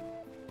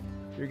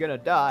 You're gonna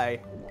die.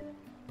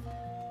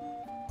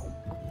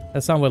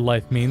 That's not what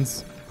life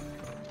means.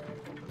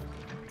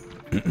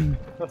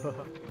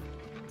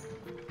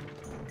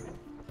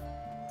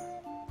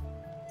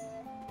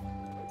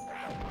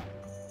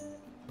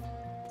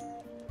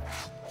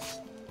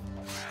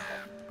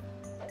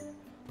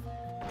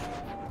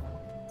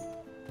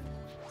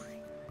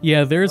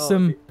 Yeah, there's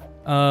some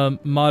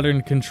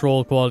modern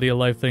control quality of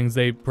life things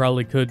they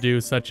probably could do,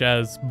 such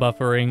as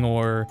buffering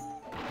or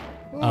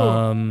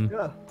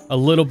a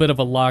little bit of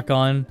a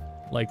lock-on,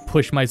 like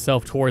push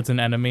myself towards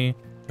an enemy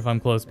if I'm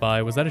close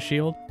by. Was that a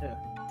shield? Yeah.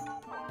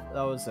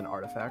 That was an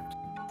artifact.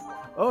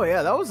 Oh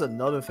yeah, that was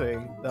another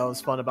thing that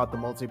was fun about the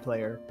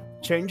multiplayer.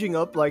 Changing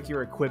up like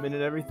your equipment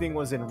and everything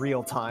was in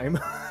real time.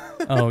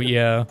 Oh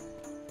yeah.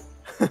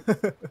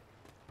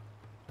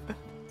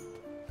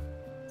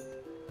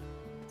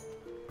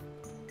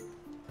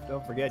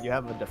 Don't forget you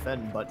have a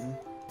defend button.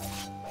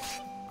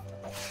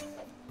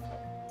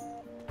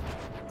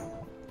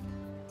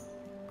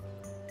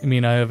 I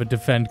mean, I have a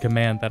defend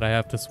command that I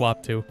have to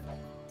swap to.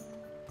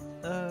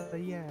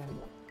 Yeah.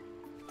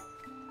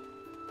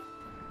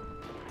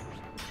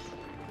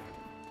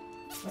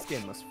 This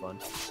game was fun.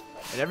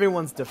 And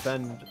everyone's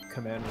defend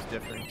command was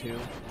different too.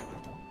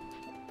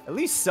 At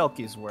least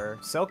Selkies were.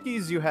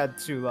 Selkies you had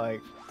to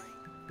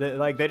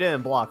they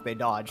didn't block, they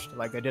dodged.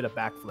 Like they did a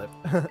backflip.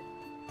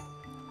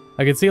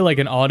 I could see like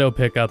an auto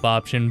pickup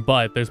option,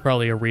 but there's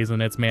probably a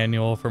reason it's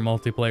manual for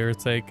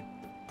multiplayer's sake.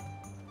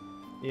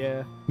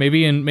 Yeah.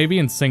 Maybe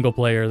in single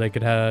player they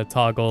could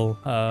toggle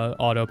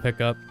auto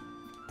pickup.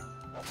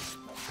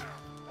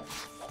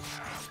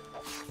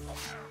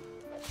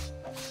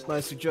 My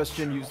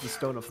suggestion: use the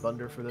Stone of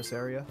Thunder for this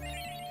area.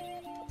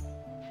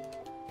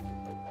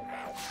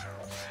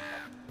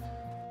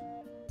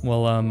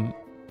 Well,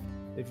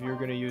 if you're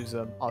gonna use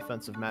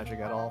offensive magic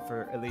at all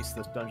for at least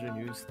this dungeon,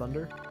 use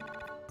thunder.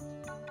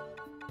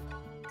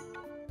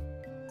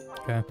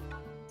 Okay.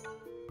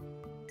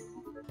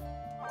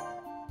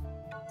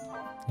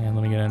 And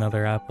let me get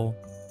another apple.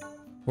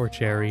 Or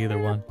cherry, either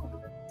one.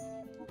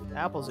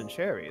 Apples and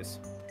cherries.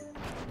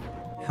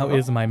 How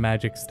is my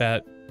magic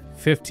stat?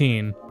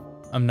 15.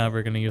 I'm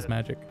never gonna use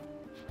magic.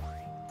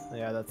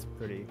 Yeah, that's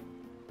pretty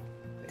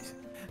basic.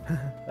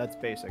 That's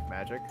basic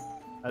magic.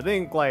 I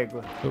think, like,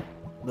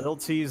 little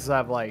T's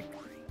have, like,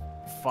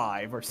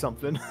 5 or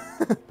something.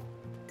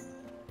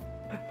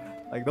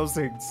 Like, those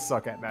things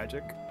suck at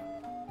magic.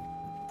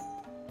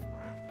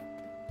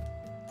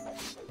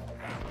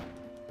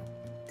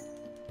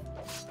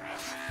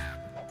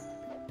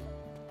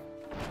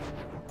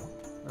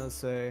 Let's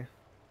say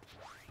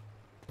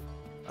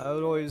I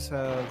would always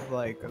have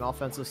like an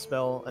offensive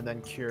spell and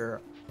then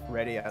cure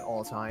ready at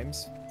all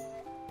times.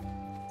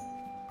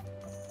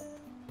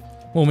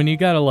 Well, when you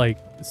gotta like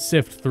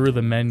sift through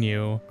the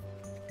menu,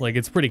 like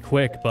it's pretty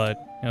quick, but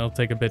it'll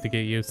take a bit to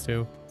get used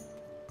to.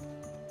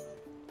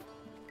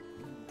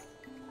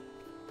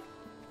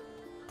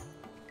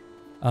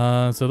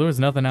 So there was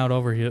nothing out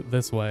over here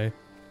this way.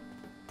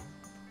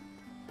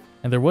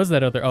 And there was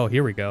that other... Oh,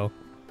 here we go.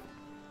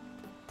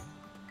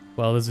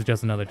 Well, this is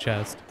just another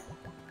chest.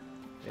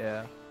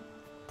 Yeah.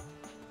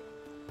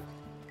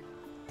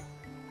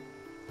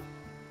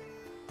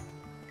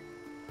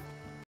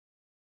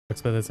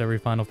 Expect this every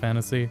Final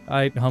Fantasy.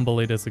 I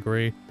humbly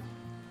disagree.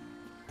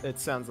 It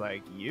sounds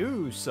like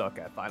you suck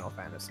at Final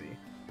Fantasy.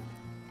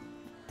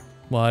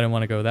 Well, I didn't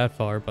want to go that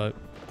far, but...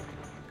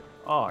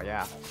 Oh,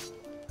 yeah.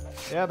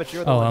 Yeah, but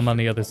you're the one... Oh, I'm on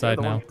the other side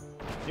now.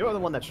 You're the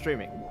one that's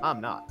streaming.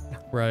 I'm not.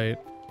 Right.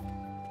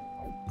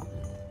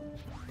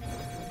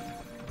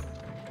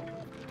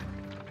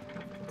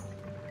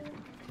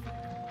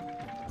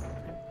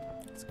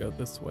 Let's go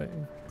this way.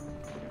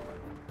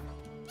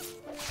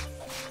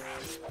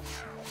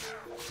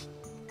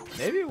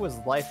 Maybe it was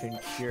Life and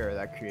Cure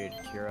that created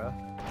Kira.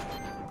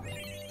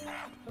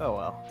 Oh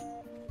well.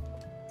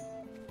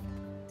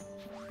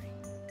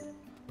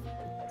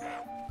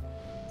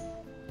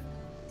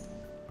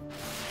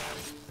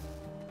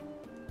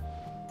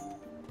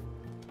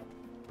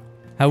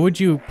 How would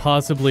you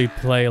possibly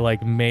play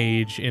like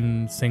mage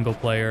in single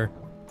player?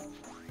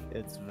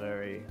 It's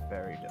very,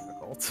 very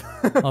difficult.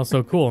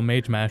 Also cool,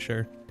 mage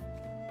masher.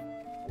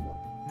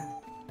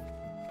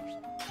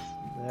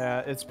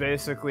 Yeah, it's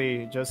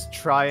basically just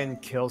try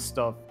and kill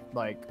stuff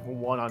like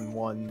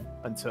one-on-one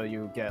until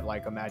you get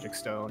like a magic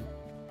stone.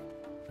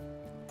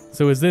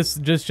 So is this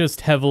just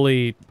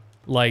heavily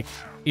like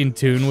in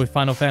tune with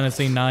Final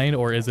Fantasy IX,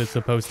 or is it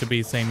supposed to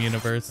be same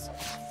universe?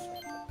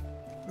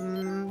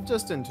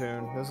 Just in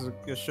tune.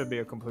 This should be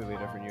a completely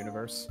different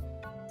universe.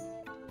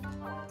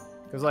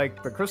 Because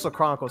like the Crystal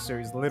Chronicles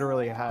series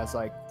literally has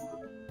like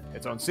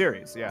its own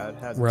series. Yeah, it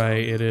has.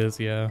 Right, it is.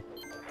 Yeah.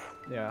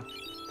 Yeah.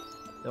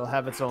 It'll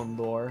have its own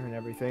lore and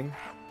everything.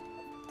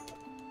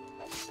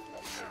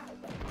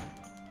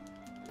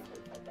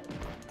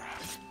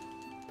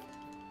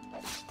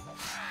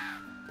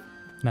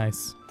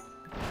 Nice.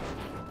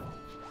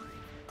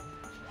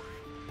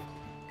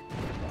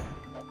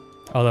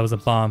 Oh, that was a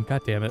bomb.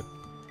 God damn it.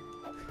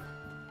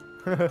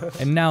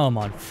 And now I'm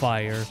on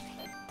fire.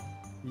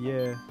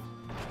 Yeah.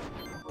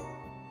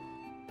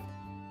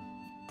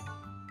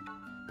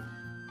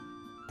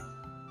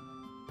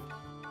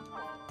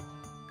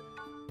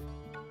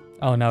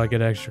 Oh, now I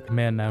get extra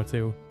command now,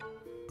 too.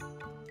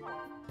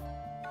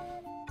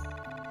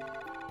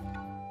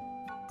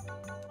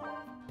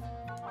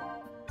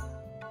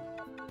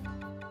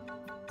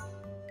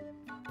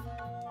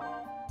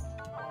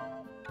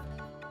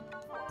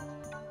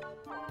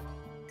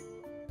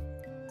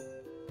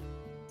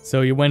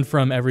 So you went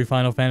from every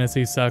Final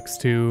Fantasy sucks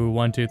to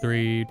 1, 2,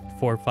 3,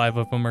 4, 5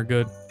 of them are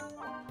good?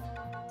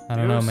 I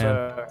don't know,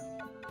 man.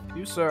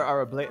 You, sir, are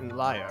a blatant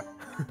liar.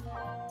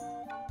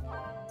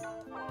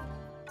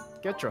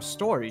 Get your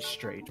story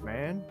straight,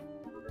 man.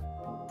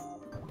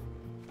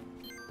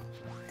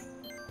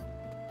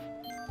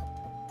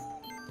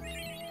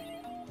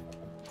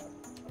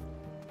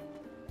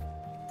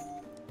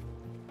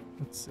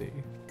 Let's see.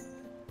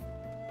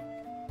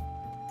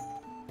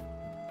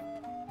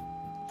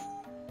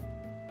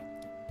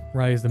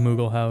 Rise the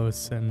Moogle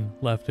house and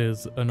left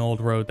is an old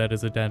road that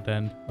is a dead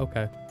end.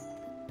 Okay.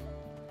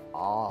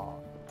 Ah.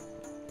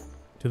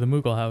 To the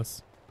Moogle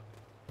house.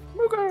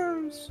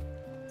 Moogers!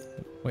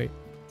 Wait.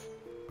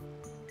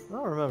 I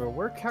don't remember.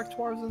 Were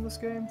cactuars in this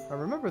game? I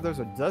remember there's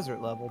a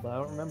desert level, but I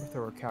don't remember if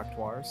there were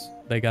cactuars.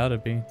 They gotta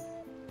be.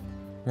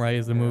 Right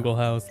is the Moogle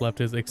house,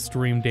 left is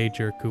extreme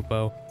danger,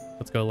 Kupo.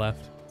 Let's go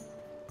left.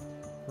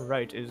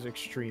 Right is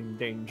extreme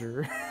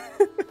danger.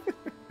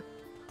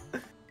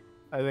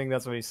 I think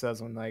that's what he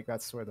says when, like,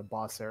 that's where the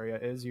boss area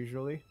is,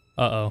 usually.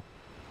 Uh-oh.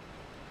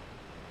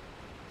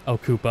 Oh,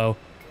 Kupo.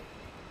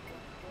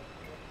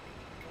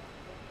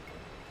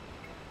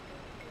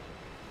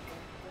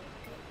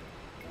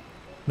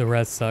 The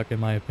rest suck,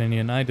 in my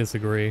opinion. I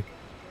disagree.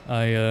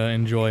 I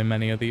enjoy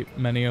many of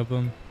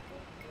them.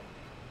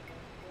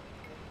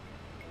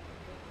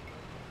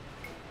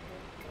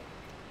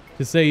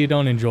 To say you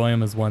don't enjoy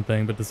them is one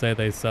thing, but to say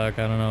they suck,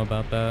 I don't know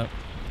about that.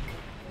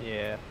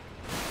 Yeah.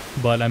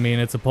 But, I mean,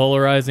 it's a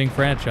polarizing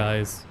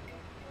franchise.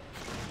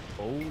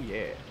 Oh,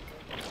 yeah.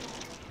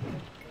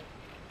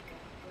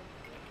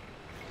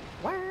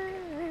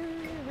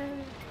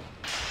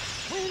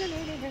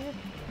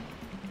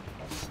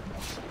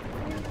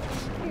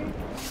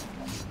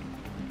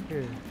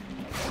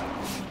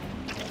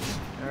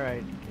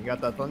 Alright, you got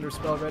that thunder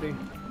spell ready?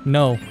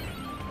 No.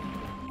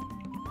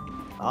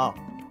 Oh.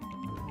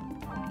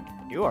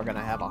 You are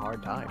gonna have a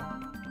hard time.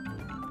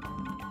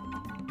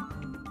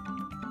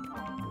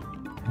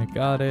 I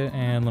got it,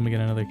 and let me get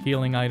another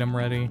healing item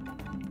ready.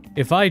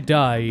 If I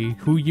die,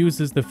 who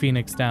uses the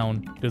Phoenix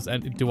down? Does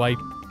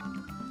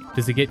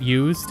it get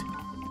used?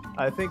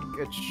 I think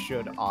it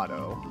should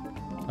auto.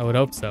 I would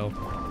hope so.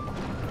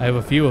 I have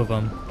a few of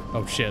them.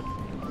 Oh shit.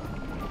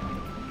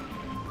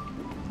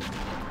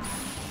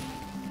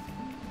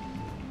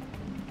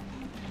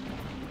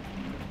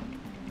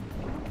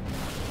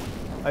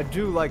 I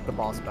do like the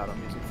boss battle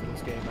music for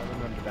this game. I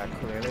remember that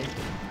clearly.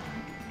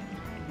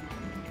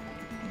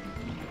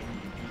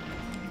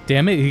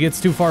 Damn it, he gets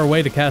too far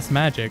away to cast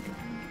magic.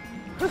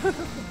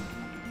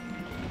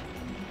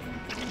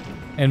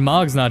 And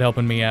Mog's not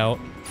helping me out.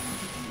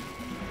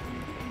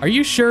 Are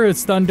you sure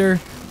it's thunder?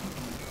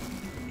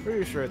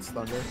 Pretty sure it's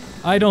thunder.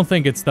 I don't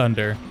think it's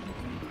thunder.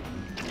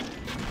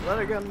 Then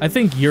again, I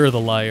think you're the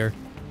liar.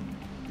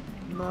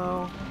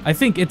 no. I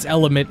think its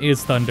element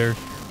is thunder.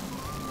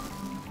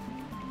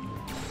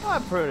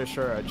 I'm pretty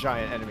sure a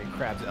giant enemy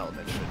crab's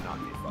element should not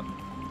be thunder.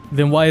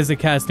 Then why is it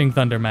casting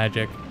thunder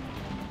magic?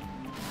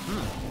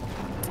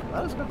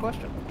 That is a good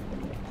question.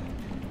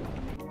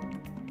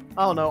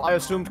 I don't know. I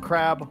assumed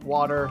crab,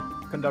 water,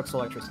 conducts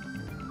electricity.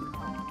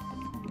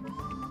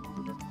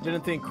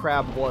 Didn't think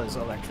crab was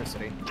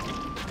electricity.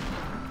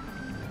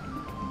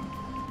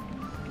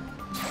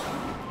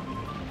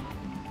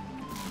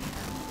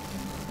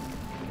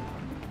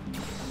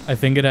 I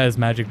think it has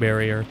magic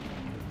barrier.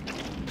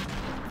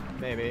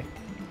 Maybe.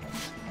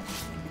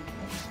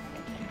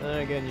 Then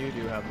again, you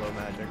do have low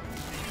magic.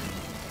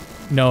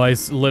 No, I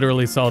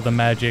literally saw the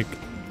magic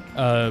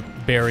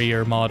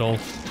barrier model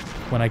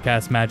when I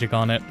cast magic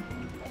on it.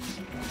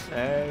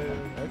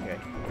 Okay.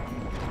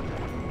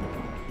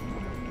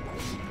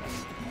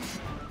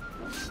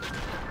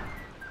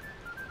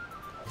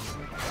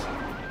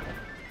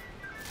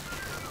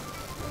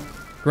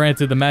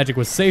 Granted, the magic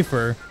was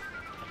safer.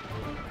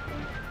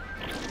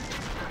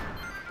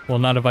 Well,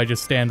 not if I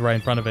just stand right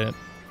in front of it.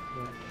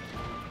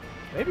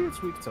 Maybe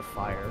it's weak to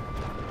fire.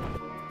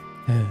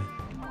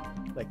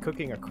 Like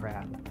cooking a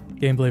crab.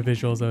 Gameplay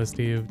visuals OST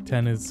of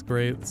 10 is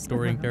great. The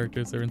story and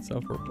characters are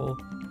insufferable.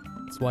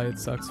 That's why it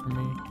sucks for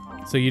me.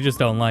 So you just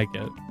don't like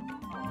it.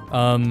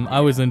 I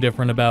was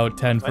indifferent about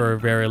 10 for a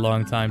very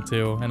long time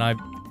too, and I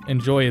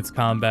enjoy its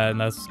combat,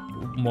 and that's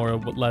more or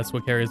less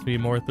what carries me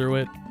more through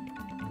it.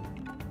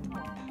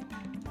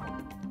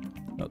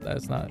 No,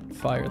 that's not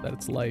fire,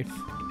 that's life.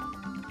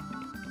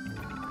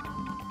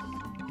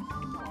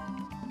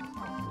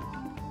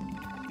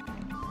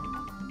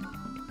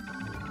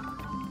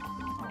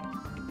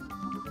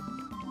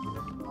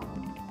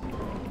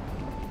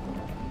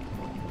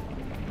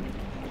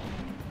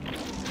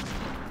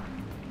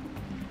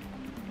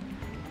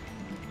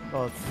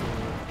 Well, let's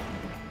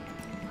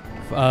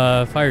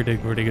see. Fire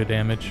did pretty good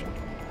damage.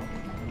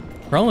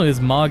 Problem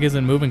is Mog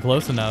isn't moving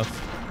close enough.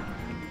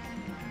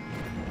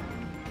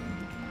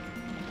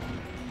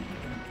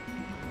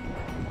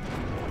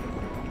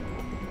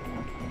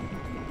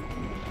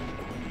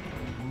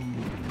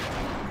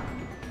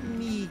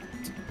 Meat.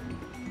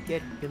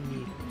 Get the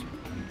meat.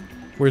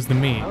 Where's the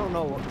meat? I don't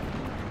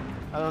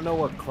know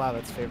what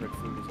Clavet's favorite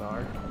foods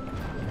are.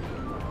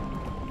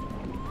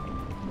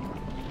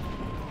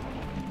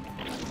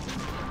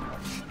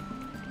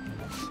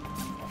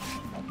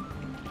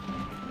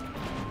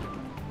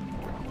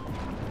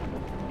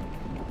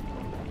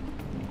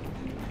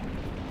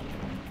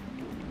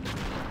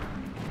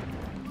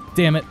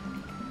 Damn it.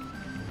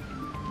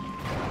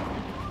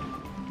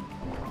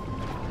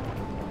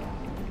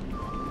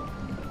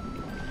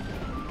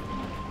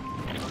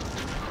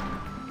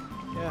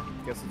 Yeah,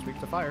 guess it's weak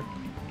to fire.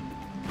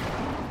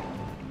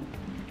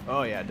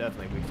 Oh yeah,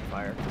 definitely weak to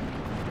fire.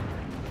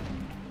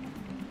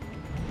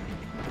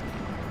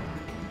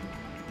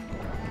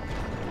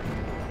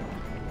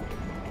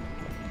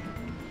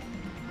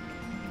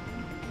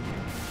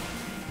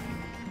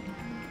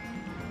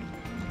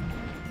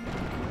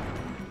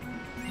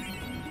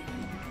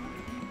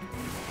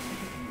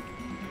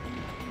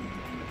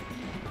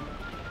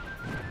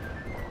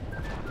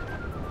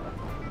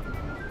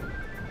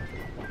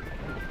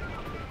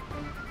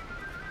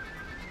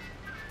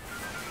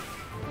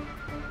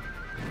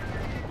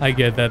 I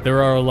get that.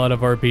 There are a lot of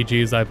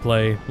RPGs I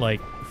play,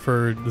 like,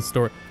 for the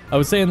story. I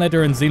was saying that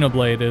during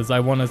Xenoblade is I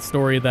want a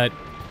story that,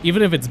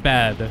 even if it's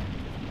bad,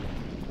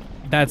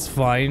 that's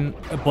fine,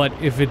 but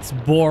if it's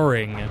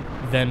boring,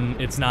 then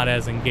it's not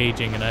as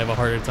engaging and I have a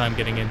harder time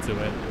getting into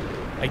it.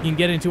 I can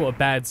get into a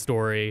bad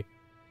story,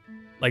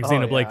 like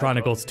Xenoblade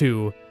Chronicles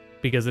 2,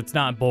 because it's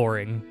not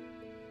boring.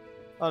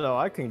 Oh no,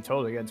 I can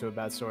totally get into a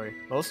bad story.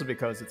 Mostly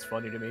because it's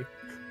funny to me.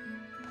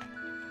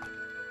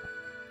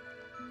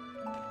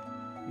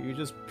 You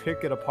just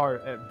pick it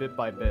apart at bit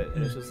by bit,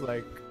 and it's just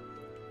like,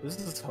 this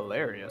is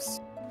hilarious.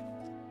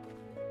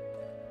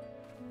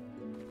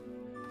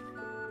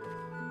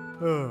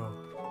 Oh.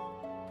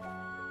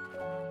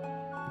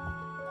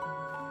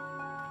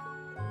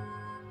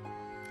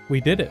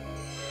 We did it.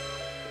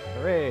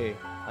 Hooray!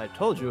 I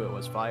told you it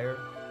was fire.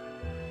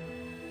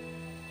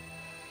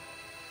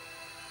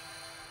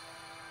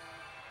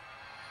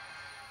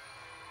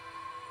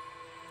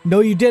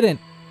 No, you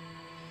didn't.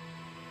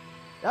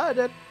 Yeah, I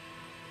did.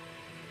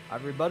 I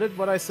rebutted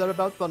what I said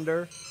about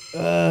thunder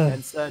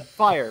and said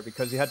fire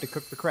because you had to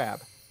cook the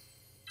crab.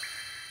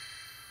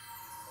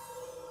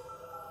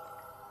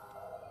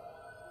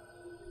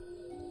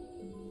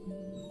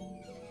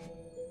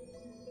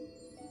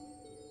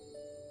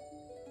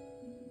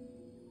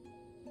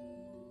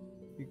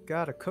 You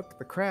gotta cook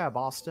the crab,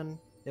 Austin.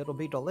 It'll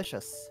be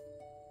delicious.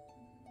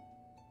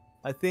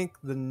 I think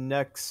the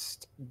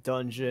next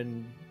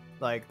dungeon,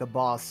 like, the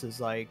boss is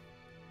like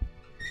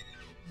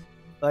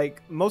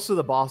most of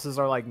the bosses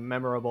are like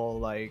memorable,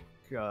 like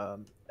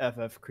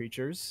FF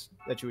creatures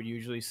that you would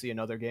usually see in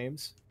other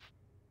games.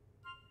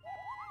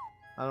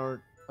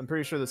 I'm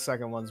pretty sure the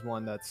second one's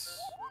one that's...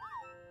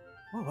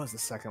 What was the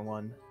second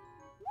one?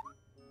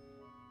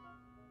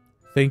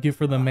 Thank you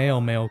for the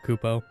mail,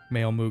 Kupo.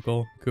 Mail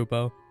Moogle,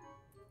 Kupo.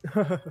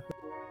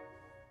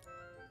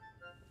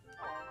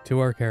 To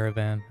our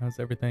caravan. How's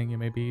everything? You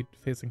may be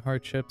facing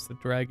hardships that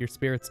drag your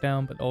spirits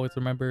down, but always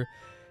remember,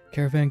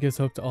 caravan gives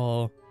hope to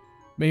all.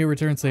 May you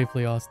return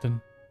safely,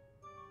 Austin.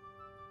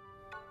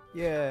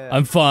 Yeah.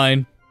 I'm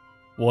fine.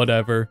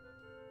 Whatever.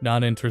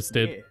 Not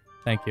interested. Yeah.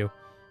 Thank you.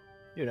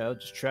 You know,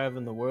 just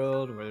traveling the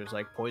world where there's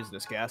like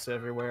poisonous gas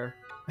everywhere.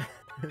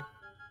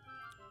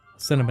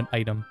 Send him an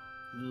item.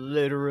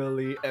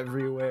 Literally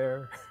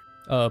everywhere.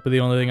 But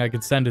the only thing I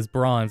could send is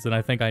bronze, and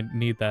I think I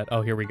need that.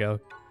 Oh, here we go.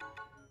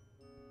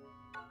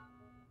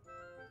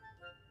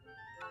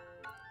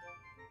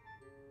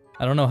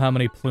 I don't know how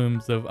many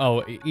plumes of...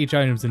 Oh, each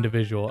item's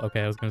individual.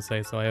 Okay, I was gonna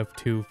say, so I have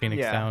 2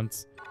 Phoenix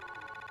Downs.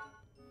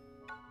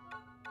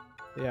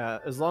 Yeah,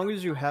 as long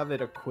as you have it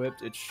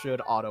equipped, it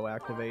should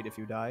auto-activate if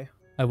you die.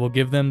 I will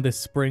give them the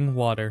spring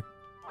water.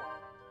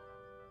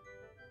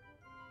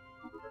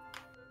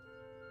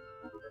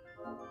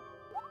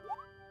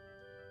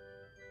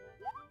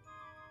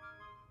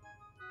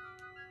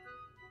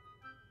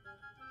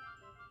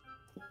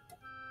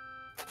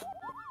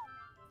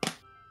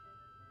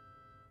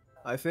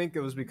 I think it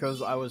was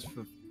because I was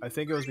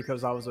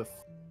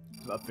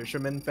a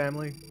fisherman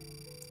family.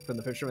 From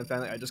the fisherman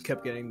family, I just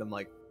kept getting them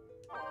like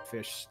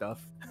fish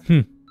stuff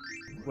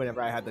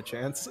whenever I had the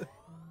chance.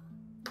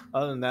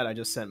 Other than that, I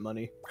just sent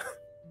money.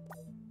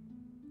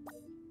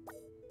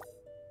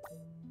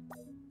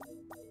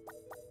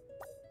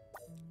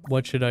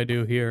 What should I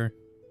do here?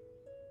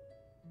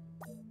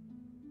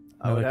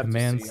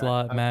 Command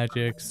slot,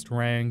 magic,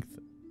 strength.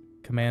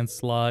 Command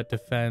slot,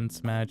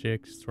 defense,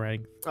 magic,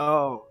 strength.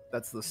 Oh,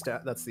 that's the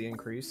stat. That's the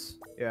increase.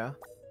 Yeah.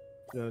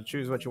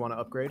 Choose what you want to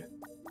upgrade.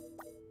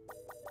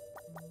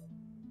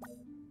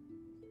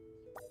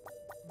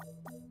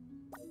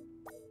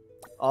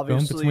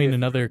 Obviously, going between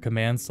another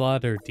command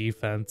slot or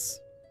defense.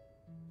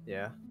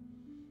 Yeah.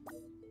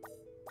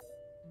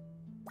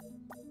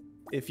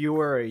 If you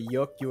were a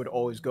Yook, you would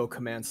always go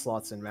command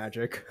slots and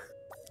magic.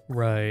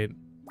 Right.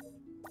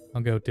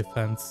 I'll go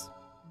defense.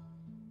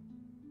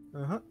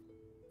 Uh-huh.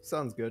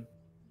 Sounds good.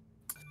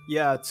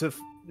 Yeah, to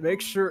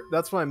make sure...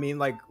 That's what I mean,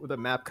 like, the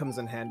map comes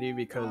in handy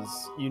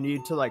because you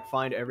need to, like,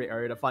 find every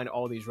area to find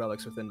all these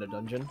relics within the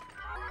dungeon.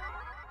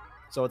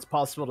 So it's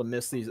possible to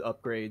miss these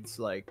upgrades,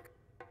 like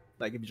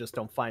if you just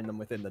don't find them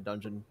within the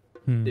dungeon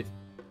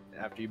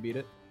after you beat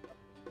it.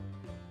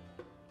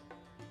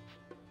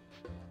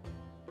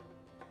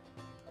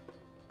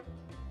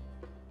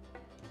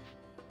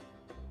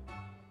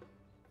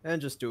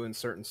 And just doing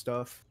certain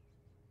stuff.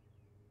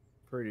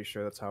 Pretty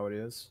sure that's how it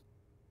is.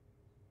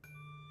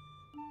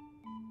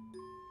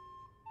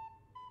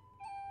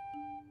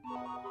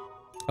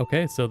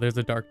 Okay, so there's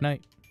a Dark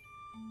Knight.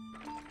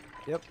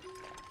 Yep.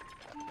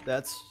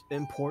 That's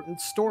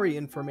important story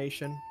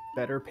information.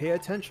 Better pay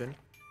attention.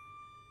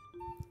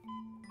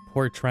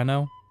 Port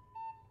Treno.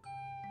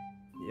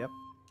 Yep.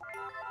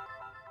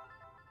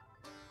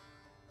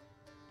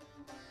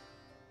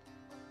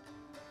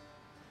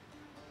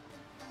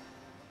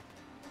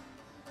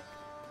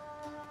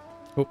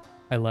 Oh,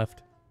 I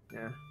left.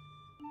 Yeah.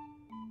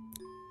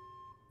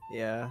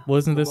 Yeah.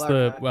 Wasn't this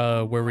the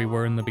where we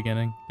were in the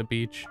beginning? The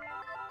beach?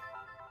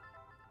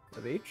 The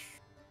beach?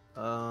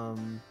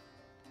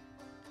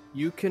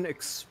 You can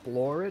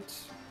explore it.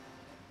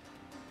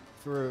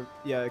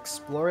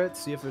 Explore it,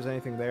 see if there's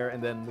anything there,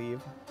 and then leave.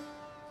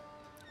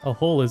 A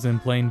hole is in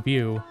plain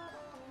view.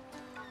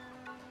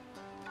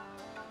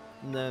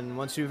 And then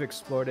once you've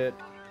explored it,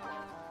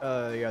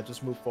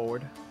 just move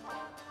forward.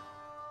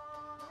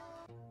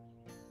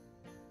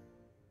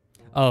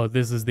 Oh,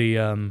 this is the,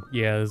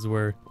 this is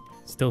where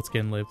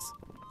Stiltskin lives.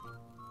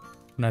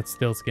 Not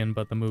Stillskin,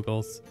 but the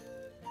Moogles.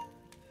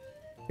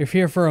 You're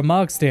here for a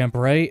Mog Stamp,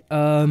 right?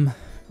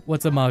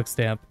 What's a Mog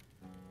Stamp?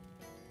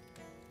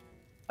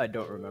 I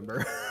don't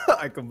remember.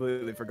 I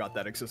completely forgot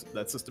that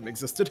that system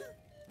existed.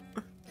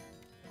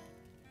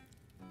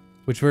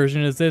 Which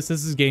version is this?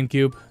 This is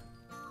GameCube.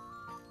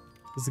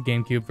 This is a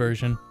GameCube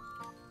version.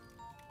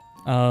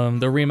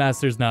 The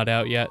remaster's not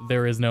out yet.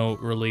 There is no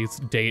release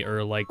date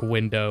or, like,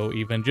 window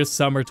even. Just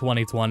summer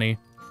 2020.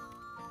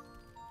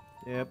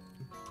 Yep.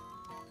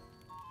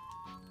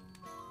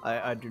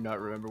 I do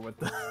not remember what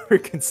the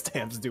freaking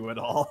stamps do at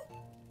all.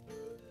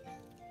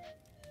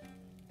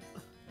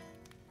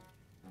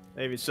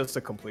 Maybe it's just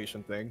a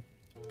completion thing.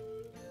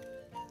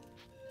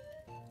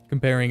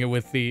 Comparing it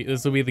with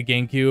this will be the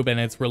GameCube, and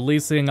it's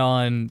releasing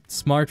on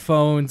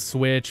smartphone,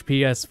 Switch,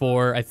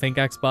 PS4, I think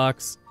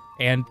Xbox,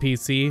 and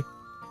PC.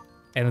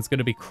 And it's going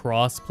to be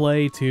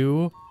cross-play,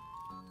 too.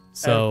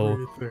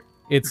 So,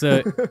 it's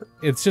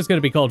just going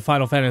to be called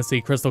Final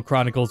Fantasy Crystal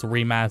Chronicles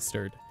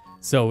Remastered.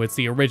 So, it's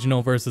the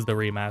original versus the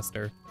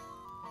remaster.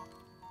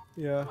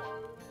 Yeah.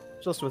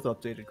 Just with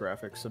updated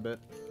graphics a bit.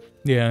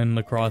 Yeah, and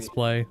the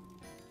cross-play.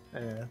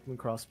 Yeah, and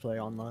cross-play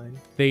online.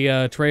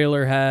 The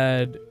trailer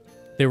had...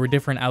 There were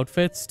different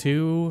outfits,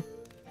 too.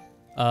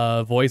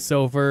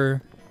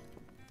 Voiceover.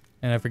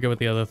 And I forget what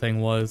the other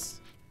thing was.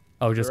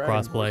 Oh, just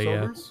crossplay,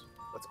 yeah.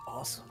 That's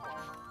awesome.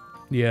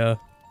 Yeah.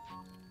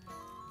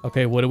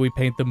 Okay, what do we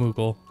paint the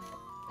Moogle?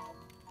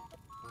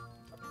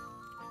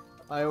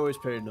 I always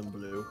painted them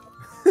blue.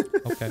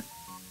 Okay.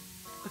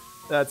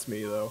 That's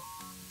me, though.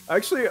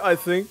 Actually, I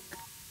think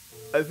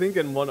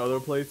in one other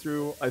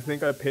playthrough, I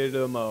think I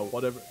painted him,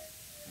 whatever.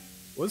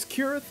 Was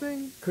Cure a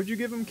thing? Could you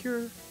give him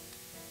Cure?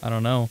 I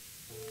don't know.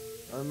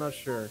 I'm not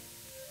sure.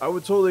 I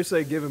would totally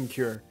say give him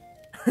Cure.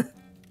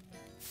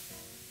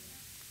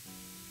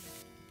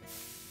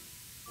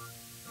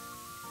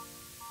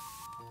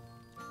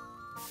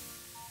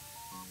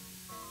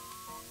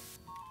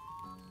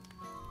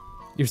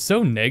 You're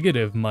so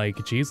negative,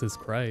 Mike. Jesus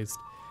Christ.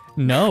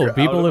 No,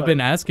 people have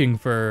been asking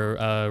for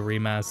a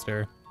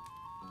remaster.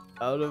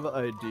 Out of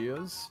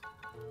ideas?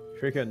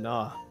 Freaking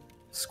nah.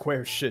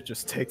 Square shit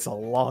just takes a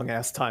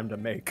long-ass time to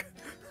make.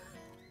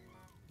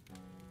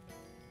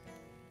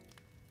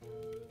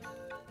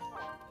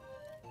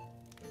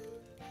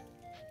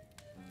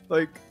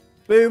 Like,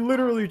 they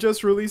literally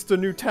just released a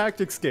new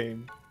tactics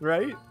game,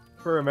 right?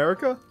 For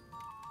America?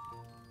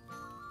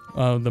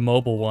 Oh, the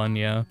mobile one,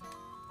 yeah.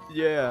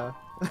 Yeah.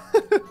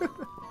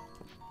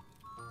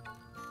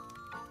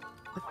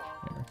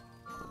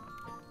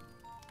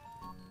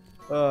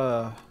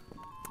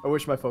 I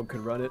wish my phone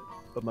could run it,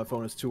 but my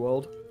phone is too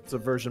old. It's a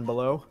version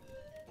below.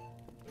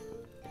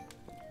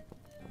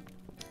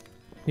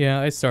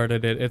 Yeah, I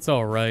started it. It's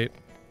alright.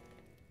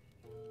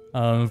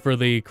 For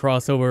the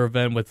crossover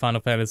event with Final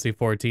Fantasy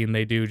XIV,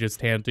 they do just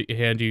hand you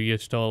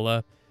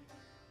Y'shtola.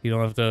 You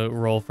don't have to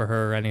roll for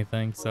her or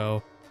anything,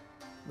 so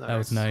nice. That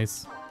was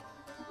nice.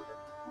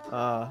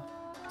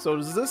 So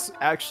does this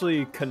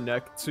actually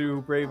connect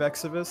to Brave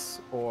Exvius,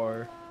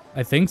 or?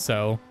 I think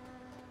so.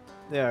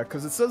 Yeah,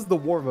 because it says the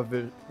War of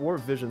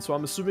Vision, so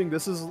I'm assuming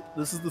this is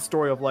the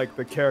story of like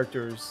the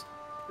characters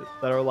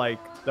that were like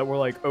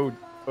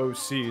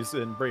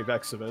OCs in Brave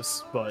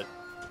Exvius, but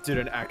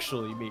didn't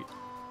actually meet.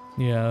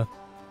 Yeah.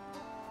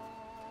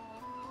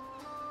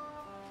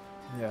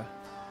 Yeah.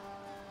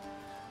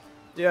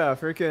 Yeah,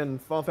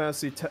 freaking Final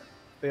Fantasy.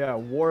 Yeah,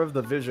 War of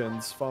the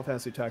Visions, Final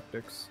Fantasy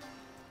Tactics.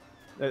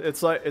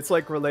 It's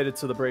like related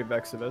to the Brave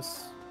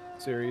Exvius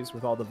series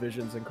with all the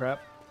visions and crap.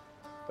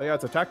 But yeah,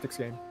 it's a tactics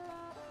game.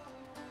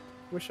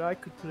 Wish I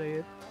could play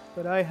it,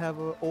 but I have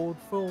an old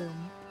phone.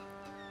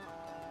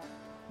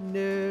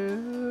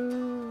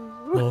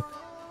 No. Well,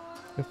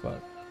 good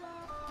fuck.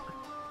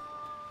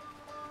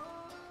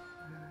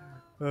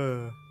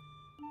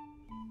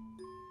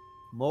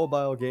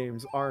 Mobile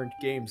games aren't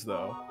games,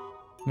 though.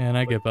 Man,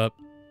 I give up.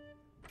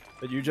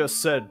 But you just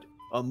said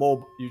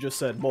You just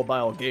said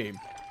mobile game.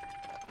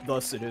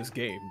 Thus, it is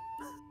game.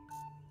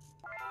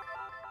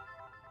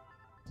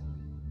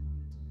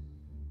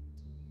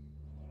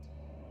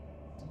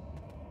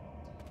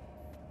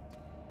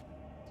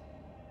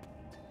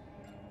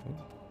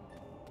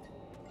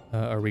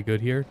 Are we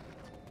good here?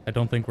 I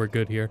don't think we're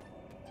good here.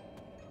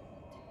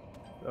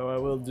 Though I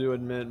will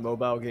admit,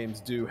 mobile games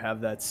do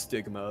have that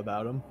stigma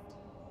about them.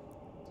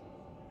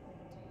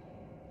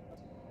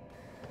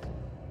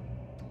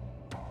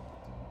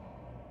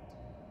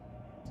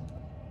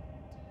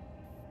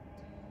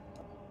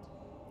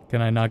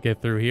 Can I not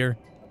get through here?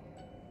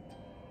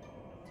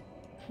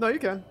 No, you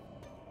can.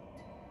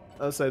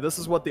 I'll say, this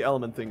is what the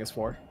element thing is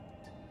for.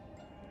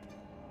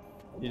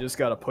 You just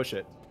gotta push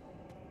it.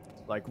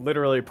 Like,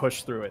 literally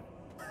push through it.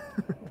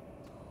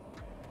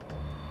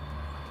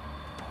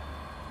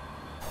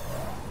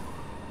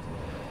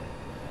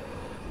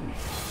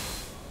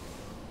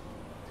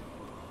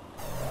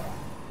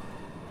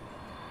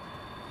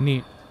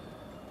 Neat.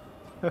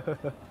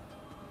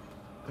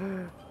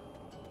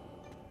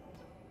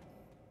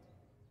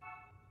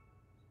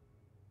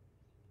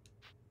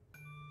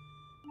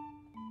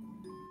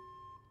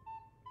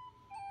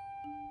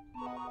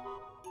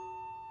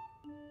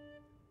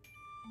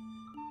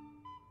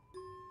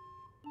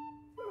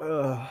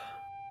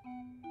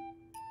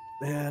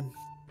 Man.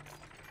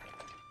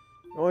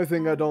 The only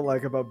thing I don't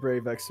like about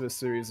Brave Exvius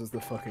series is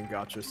the fucking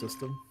gacha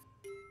system.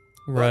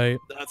 Right.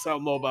 But that's how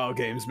mobile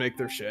games make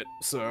their shit,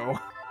 so...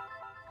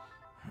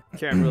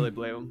 Can't really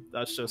blame them.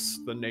 That's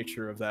just the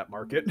nature of that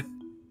market.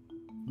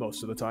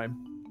 Most of the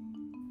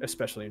time.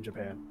 Especially in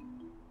Japan.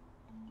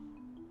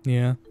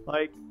 Yeah.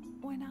 Like,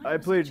 I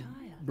played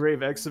Brave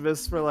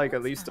Exvius for like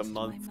at least a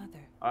month.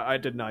 I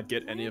did not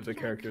get any of the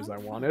characters I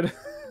wanted.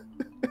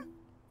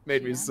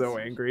 Made me so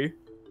angry.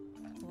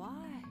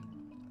 Why?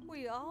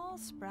 We all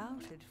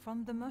sprouted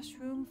from the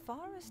mushroom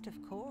forest, of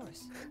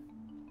course.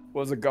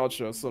 Was a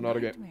gacha, so not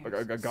a game. Like,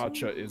 a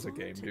gacha is a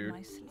game, dude.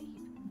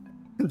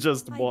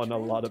 Just one a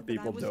lot of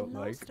people don't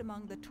like.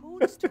 Among the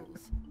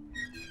toadstools.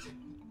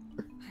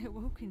 I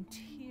awoke in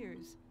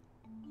tears,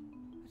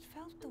 but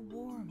felt the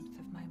warmth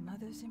of my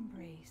mother's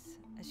embrace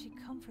as she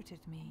comforted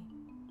me.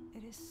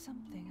 It is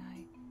something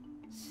I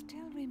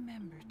still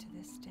remember to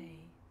this day.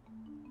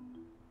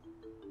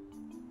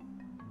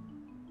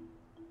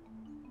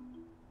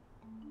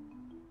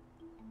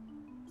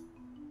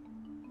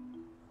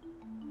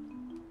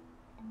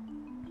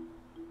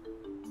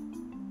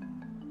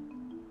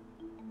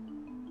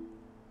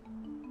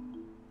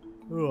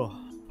 Ugh.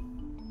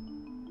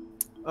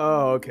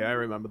 Oh, okay, I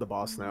remember the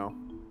boss now.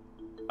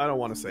 I don't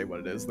want to say what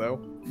it is,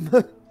 though.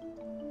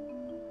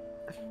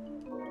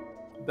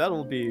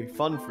 That'll be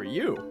fun for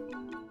you.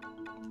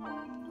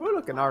 Oh,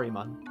 look, an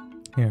Ariman.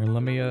 Here,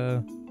 let me,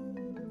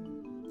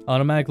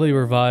 automatically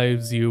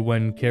revives you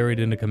when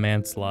carried into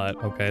command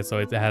slot. Okay, so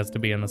it has to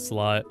be in a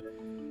slot.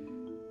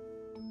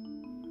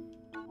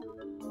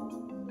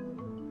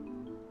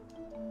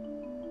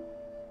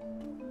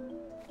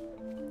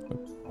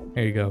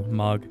 Here you go,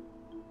 Mog.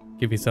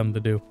 Give you something to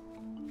do.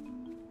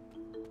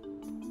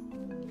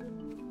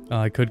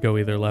 I could go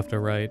either left or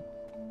right.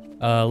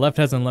 Left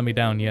hasn't let me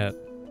down yet.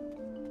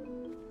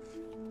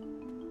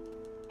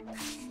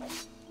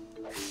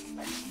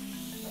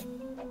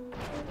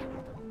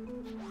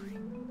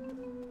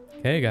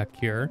 Okay, got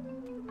cure.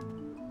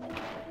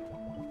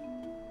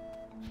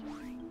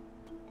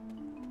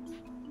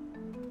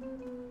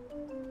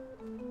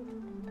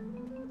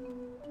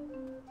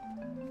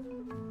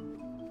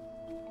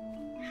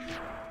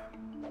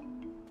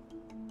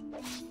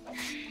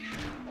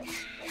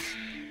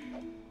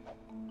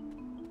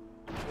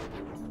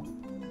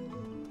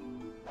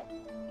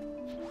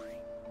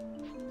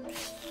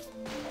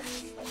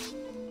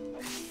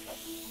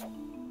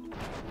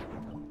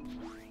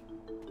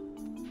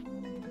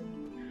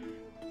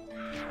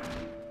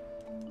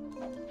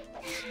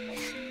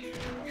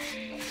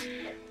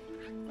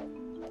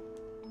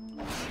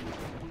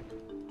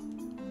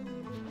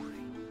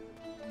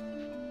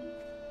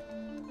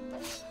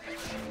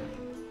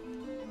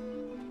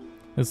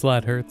 This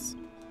lad hurts.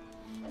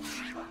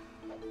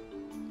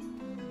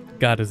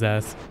 Got his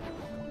ass.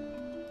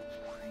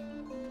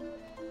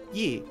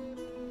 Yeah.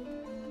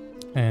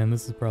 And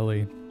this is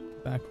probably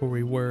back where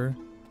we were.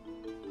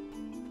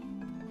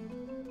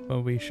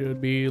 But we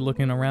should be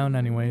looking around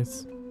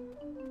anyways.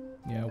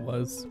 Yeah, it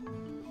was.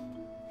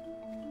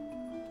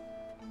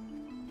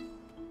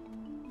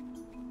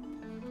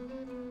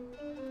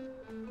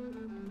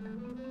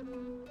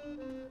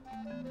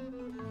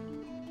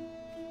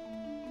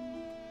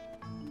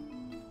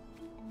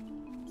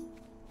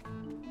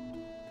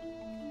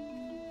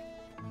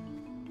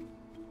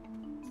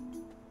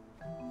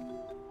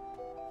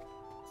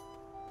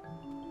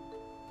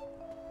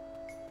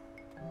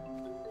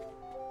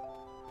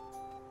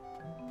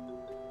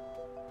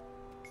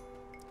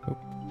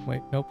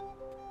 Wait, nope.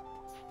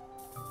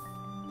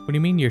 What do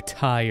you mean you're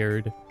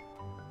tired?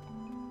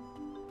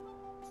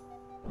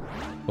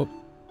 Oh.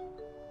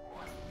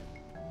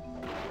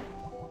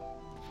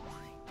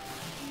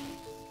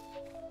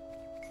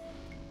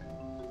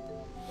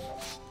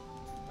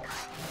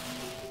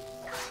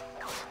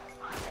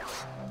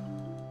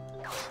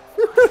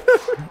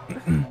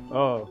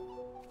 Oh.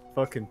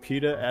 Fucking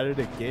PETA at it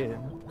again.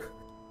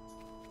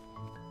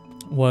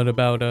 What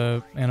about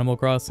Animal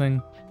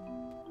Crossing?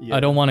 Yeah. I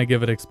don't want to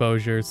give it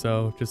exposure,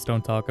 so just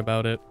don't talk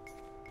about it.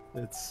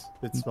 It's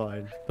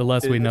fine. The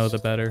less we know, the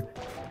better.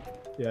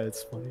 Yeah,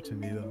 it's funny to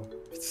me though.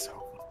 It's so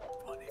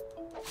funny.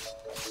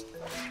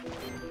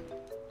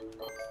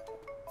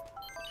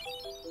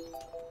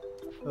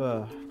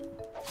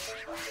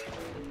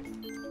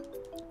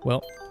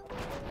 Well.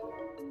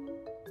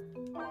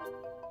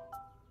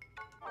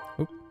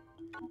 Oop.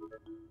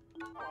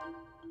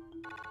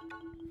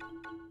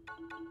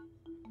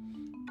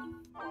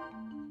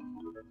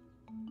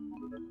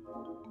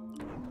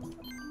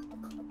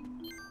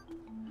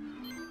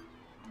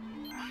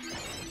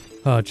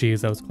 Oh, geez,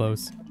 that was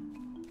close.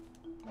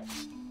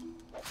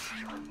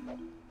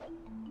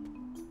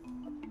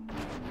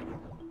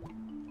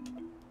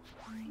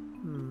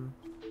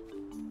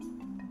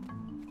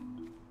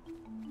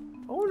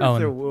 I wonder if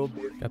there will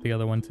be. Got the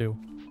other one too.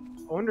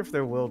 I wonder if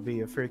there will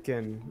be a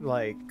freaking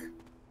like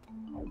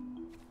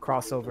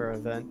crossover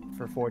event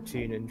for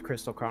 14 in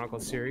Crystal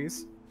Chronicles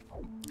series.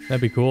 That'd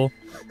be cool.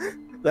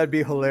 That'd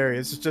be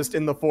hilarious. It's just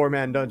in the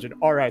 4-man dungeon.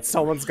 All right,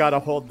 someone's got to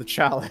hold the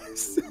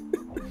chalice.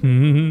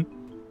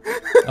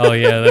 Oh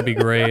yeah, that'd be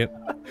great.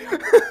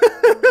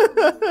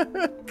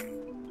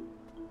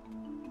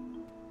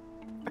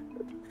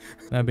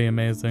 That'd be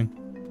amazing.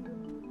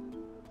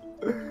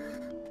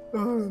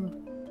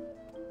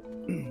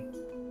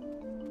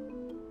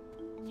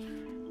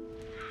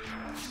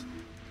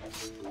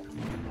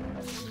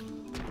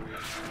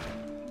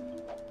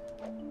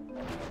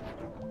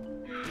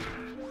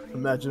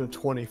 Imagine a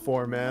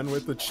 24-man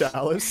with the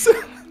chalice.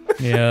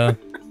 Yeah.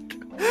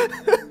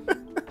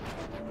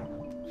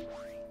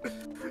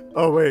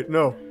 Oh wait,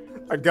 no.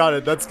 I got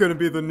it. That's gonna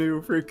be the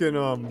new freaking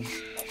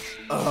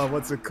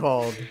what's it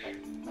called?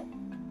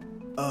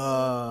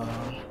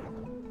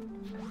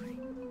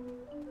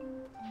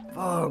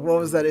 Oh, what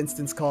was that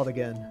instance called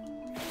again?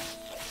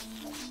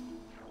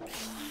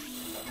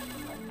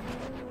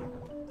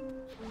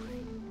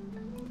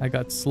 I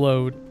got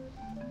slowed.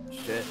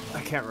 Shit,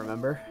 I can't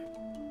remember.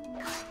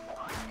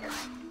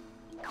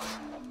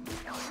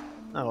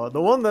 Oh, well,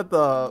 the one that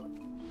the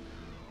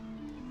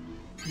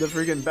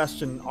freaking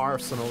Bastion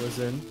Arsenal is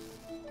in.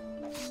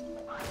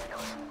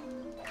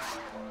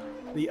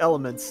 The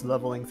elements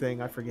leveling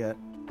thing, I forget.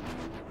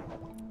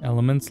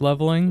 Elements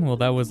leveling? Well,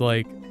 that was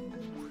like...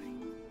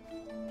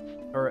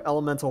 Or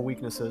elemental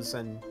weaknesses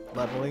and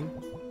leveling.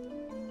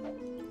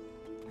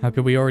 How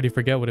could we already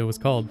forget what it was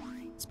called?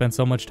 Spent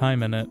so much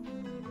time in it.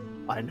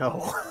 I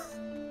know.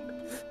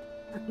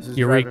 This is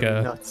Eureka. driving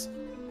me nuts.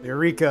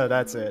 Eureka,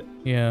 that's it.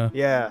 Yeah.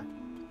 Yeah.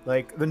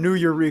 Like, the new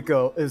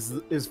Eureka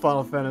is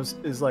Final Fantasy,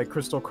 is like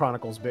Crystal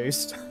Chronicles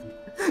based.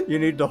 You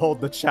need to hold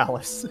the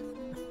chalice.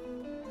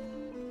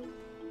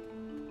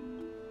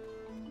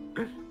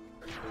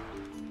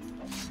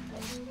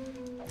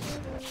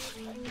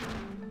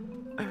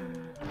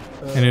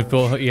 And it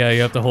will, yeah,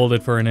 you have to hold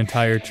it for an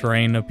entire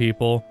train of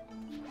people.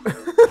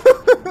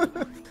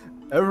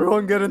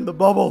 Everyone get in the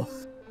bubble.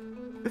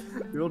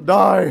 You'll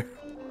die.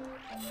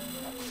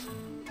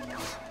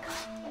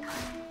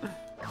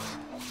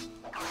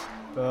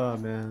 Oh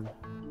man.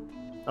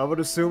 I would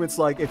assume it's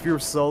like if you're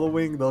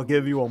soloing, they'll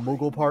give you a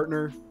Moogle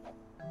partner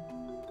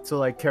to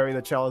like carry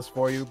the chalice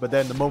for you, but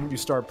then the moment you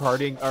start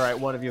partying, alright,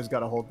 one of you has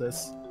got to hold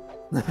this.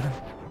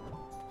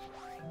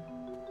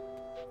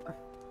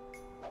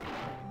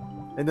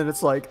 And then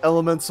it's like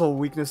elemental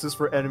weaknesses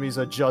for enemies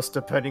adjust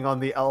depending on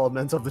the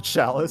element of the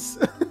chalice.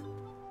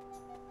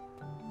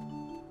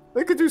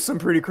 They could do some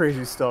pretty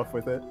crazy stuff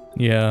with it.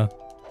 Yeah.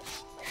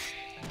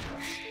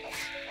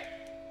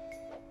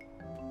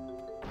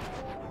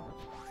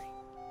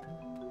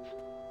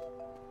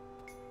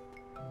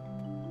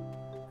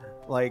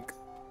 Like,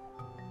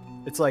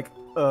 it's like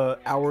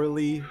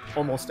hourly,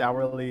 almost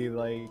hourly,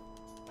 like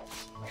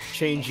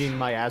changing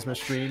miasma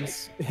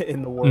streams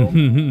in the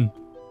world.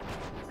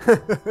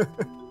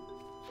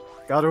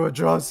 Gotta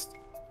adjust.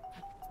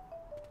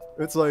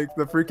 It's like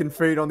the freaking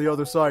fate on the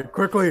other side.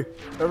 Quickly,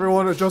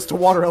 everyone adjust to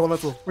water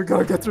elemental. We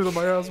gotta get through the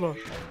miasma.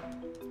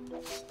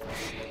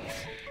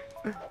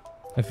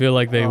 I feel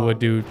like they would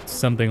do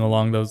something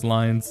along those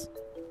lines.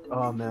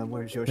 Oh man,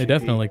 where's Yoshi? They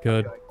definitely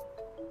could.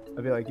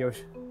 I'd be like,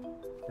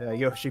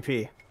 Yoshi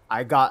P,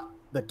 I got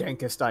the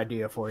dankest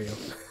idea for you.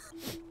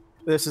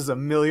 This is $1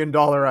 million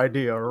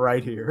idea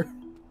right here.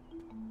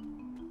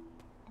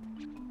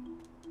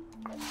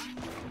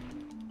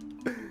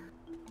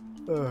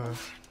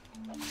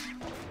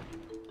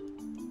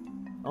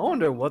 I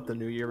wonder what the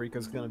new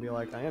Eureka's gonna be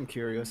like. I am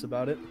curious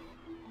about it.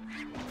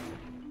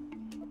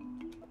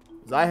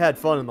 'Cause I had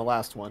fun in the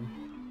last one.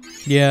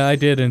 Yeah, I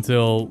did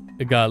until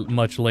it got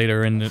much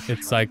later in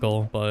its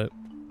cycle, but...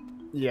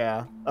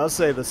 Yeah, I'll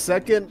say the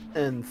second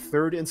and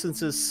third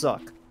instances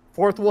suck.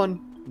 Fourth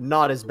one,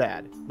 not as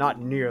bad.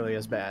 Not nearly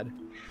as bad.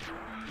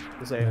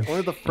 I'll say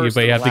only the first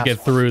but you have to get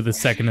one. through the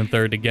second and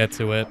third to get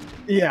to it.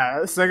 Yeah,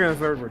 the second and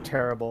third were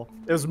terrible.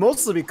 It was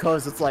mostly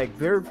because it's like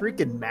their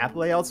freaking map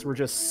layouts were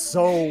just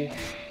so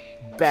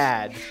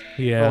bad.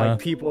 Yeah. For, like,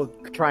 people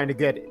trying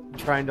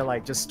to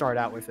like just start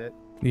out with it.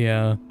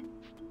 Yeah.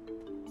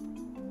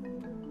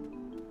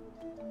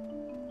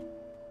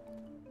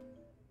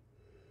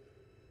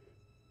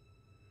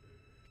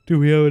 Do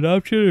we have an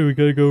option, or we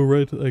gotta go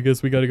right? I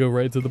guess we gotta go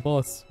right to the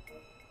boss.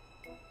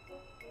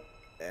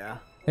 Yeah.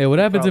 Hey, what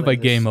happens if I Probably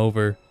game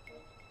over?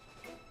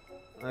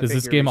 I Does think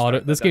this you game auto?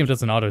 restart This the game dungeon.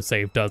 doesn't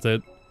auto-save, does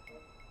it?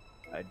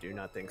 I do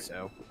not think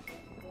so.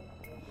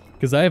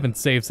 Because I haven't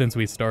saved since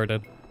we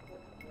started.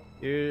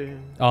 Yeah.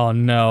 Oh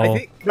no! I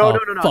think, no, oh, no,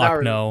 no, no.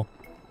 Fuck no!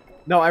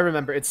 No, I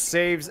remember. It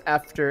saves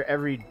after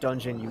every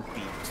dungeon you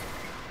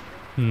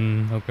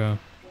beat. Okay.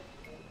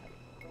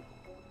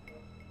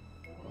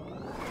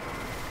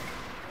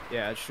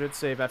 Yeah, it should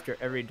save after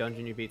every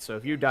dungeon you beat. So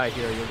if you die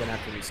here, you're gonna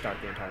have to restart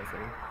the entire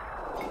thing.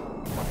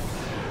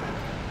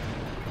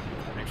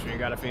 Make sure you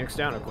got a Phoenix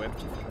Down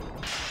equipped.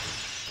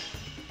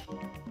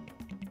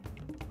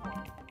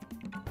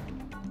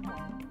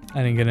 I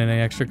didn't get any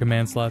extra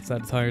command slots that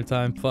entire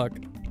time. Fuck.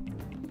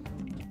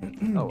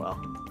 Oh well.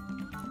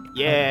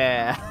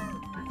 Yeah.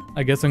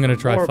 I guess I'm gonna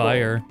try Horrible.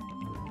 fire.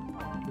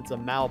 It's a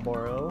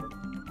Malboro.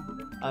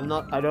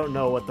 I don't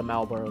know what the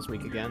Malboro's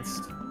weak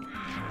against.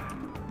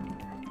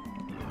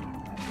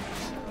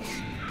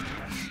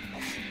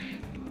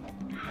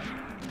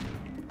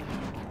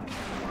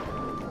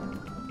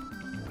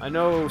 I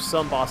know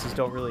some bosses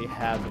don't really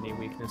have any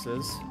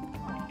weaknesses.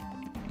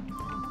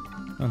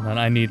 And then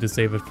I need to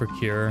save it for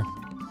Cure.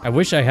 I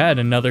wish I had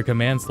another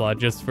command slot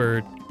just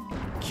for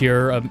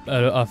Cure, a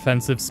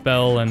offensive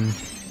spell, and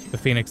the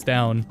Phoenix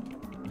down.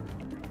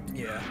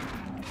 Yeah.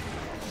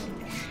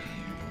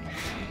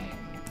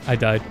 I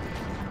died.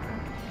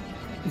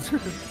 Did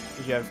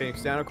you have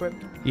Phoenix down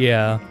equipped?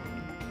 Yeah.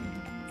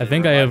 I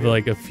think I have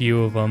like a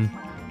few of them.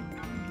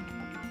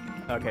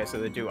 Okay, so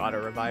they do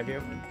auto-revive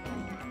you?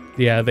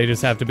 Yeah, they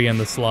just have to be in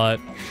the slot.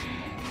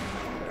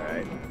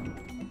 Alright.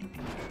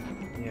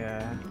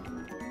 Yeah.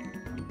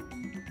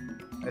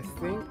 I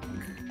think...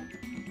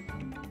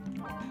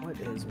 What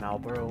is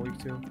Malboro weak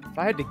to? If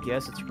I had to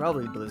guess, it's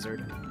probably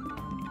Blizzard.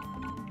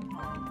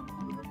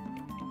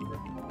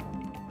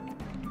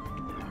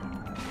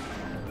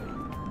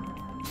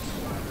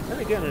 Then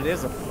again, it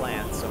is a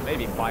plant, so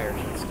maybe fire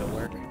should still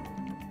work.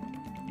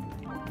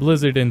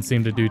 Blizzard didn't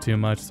seem to do too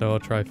much, so I'll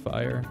try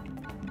fire.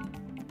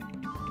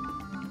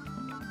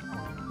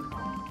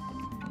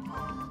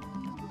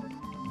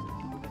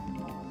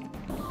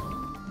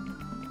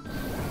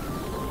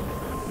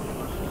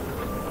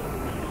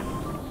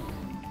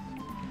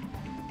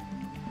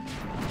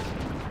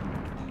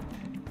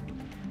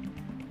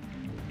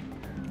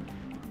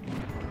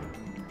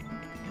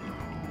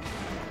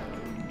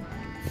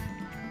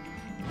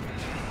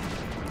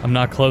 I'm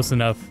not close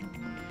enough.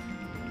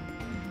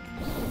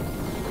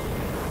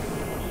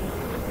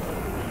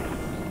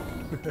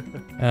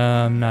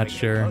 I'm not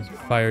sure.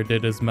 Fire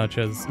did as much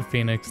as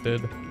Phoenix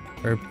did.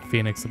 Or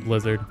Phoenix and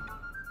Blizzard.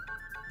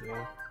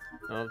 Yeah.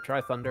 Oh, try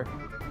Thunder.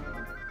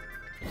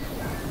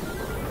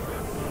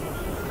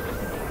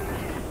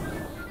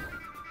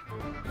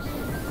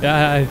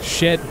 Ah,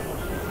 shit.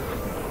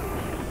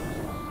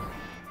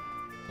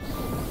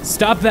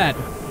 Stop that!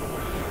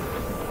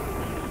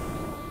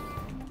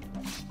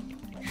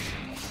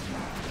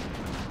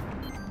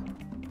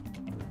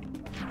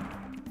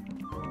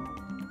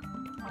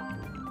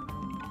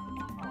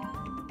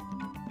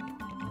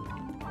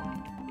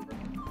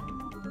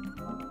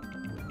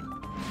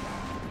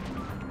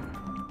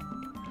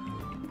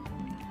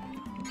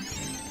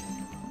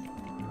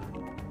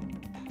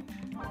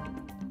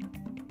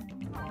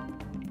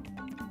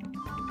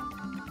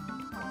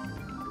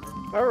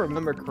 If I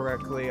remember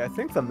correctly, I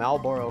think the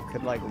Malboro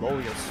could like lower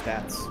your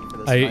stats for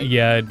this fight.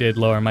 Yeah, it did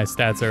lower my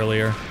stats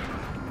earlier.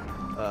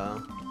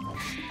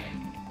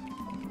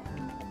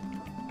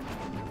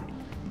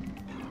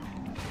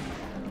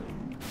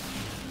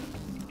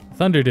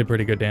 Thunder did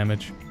pretty good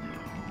damage.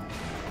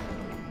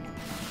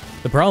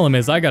 The problem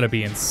is I gotta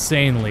be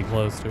insanely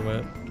close to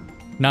it.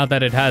 Not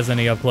that it has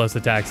any up-close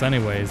attacks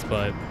anyways,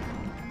 but...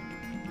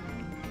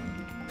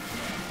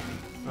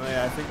 Oh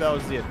yeah, I think that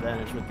was the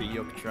advantage with the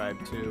Yoke tribe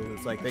too.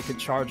 It's like they could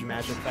charge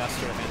magic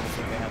faster and I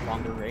think they had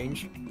longer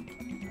range.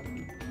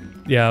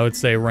 Yeah, I would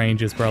say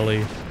range is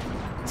probably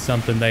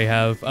something they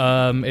have.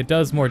 It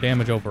does more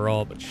damage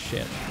overall, but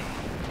shit.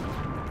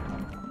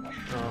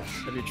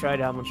 Have you tried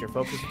how much your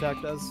focus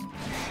attack does?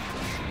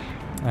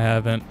 I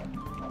haven't.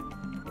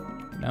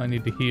 Now I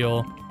need to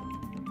heal.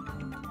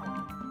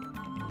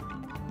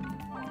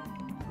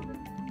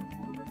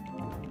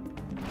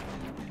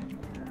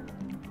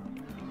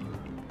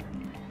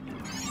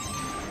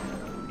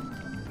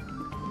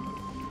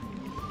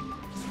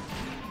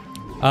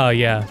 Oh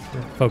yeah,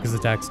 focus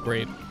attack's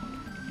great.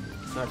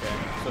 Okay,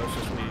 so it's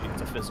just me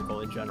to physical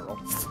in general.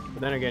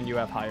 But then again, you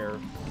have higher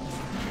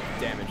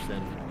damage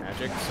than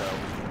magic, so...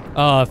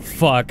 Oh,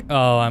 fuck.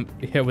 Oh, I'm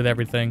hit with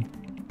everything.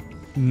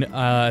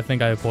 I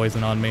think I have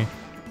poison on me.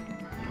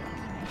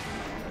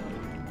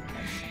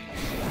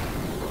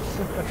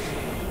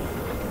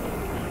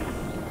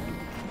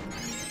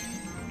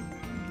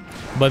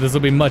 But this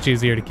will be much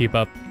easier to keep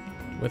up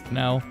with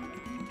now.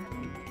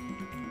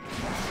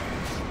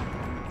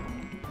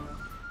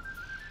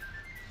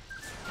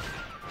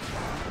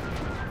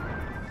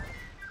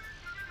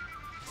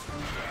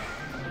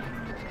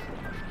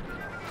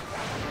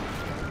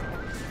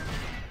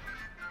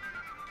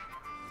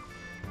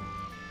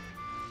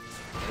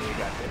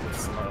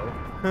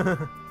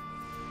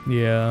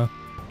 Yeah.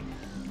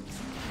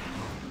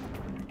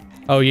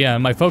 Oh yeah,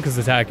 my focus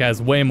attack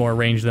has way more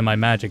range than my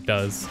magic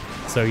does.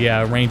 So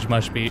yeah, range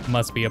must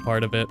be a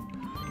part of it.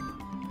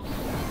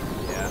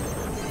 Yeah.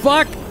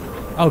 Fuck!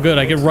 Oh good,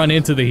 I can run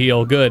into the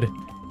heal. Good.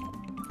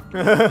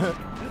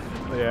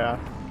 Yeah.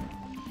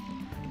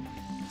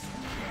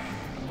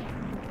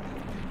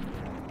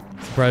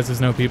 Surprised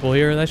there's no people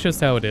here. That's just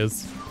how it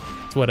is.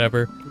 It's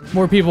whatever.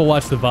 More people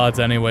watch the VODs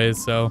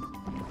anyways, so.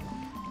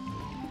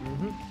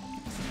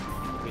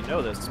 We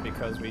know this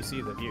because we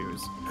see the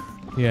views.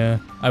 Yeah,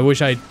 I wish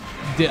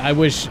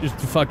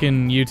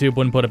fucking YouTube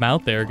wouldn't put them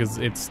out there because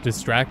it's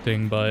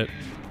distracting, but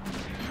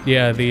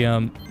yeah,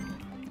 that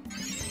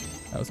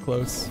was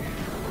close.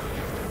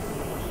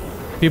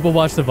 People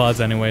watch the VODs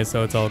anyway,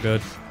 so it's all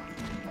good.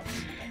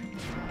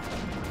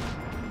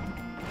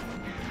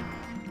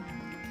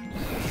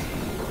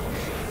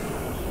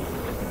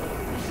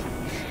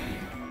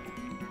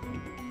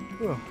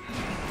 Ugh.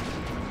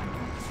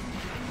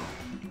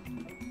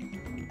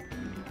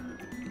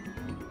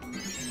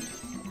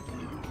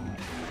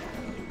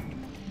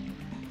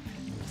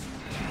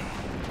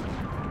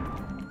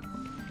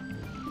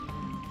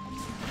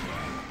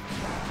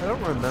 I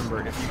don't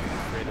remember if you can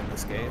upgrade in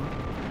this game.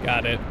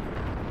 Got it.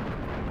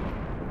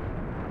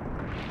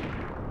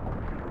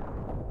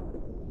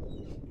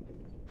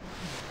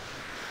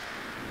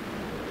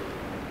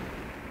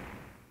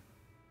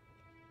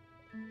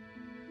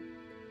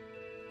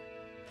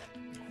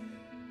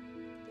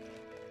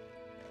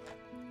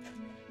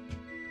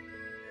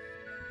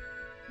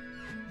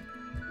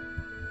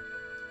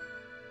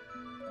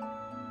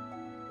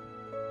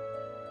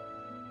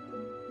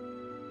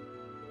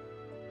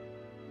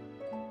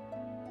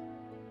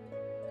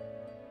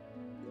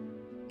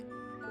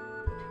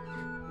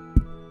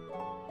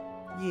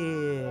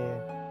 Yeah.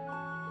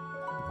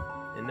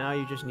 And now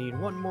you just need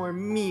one more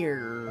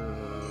mirror.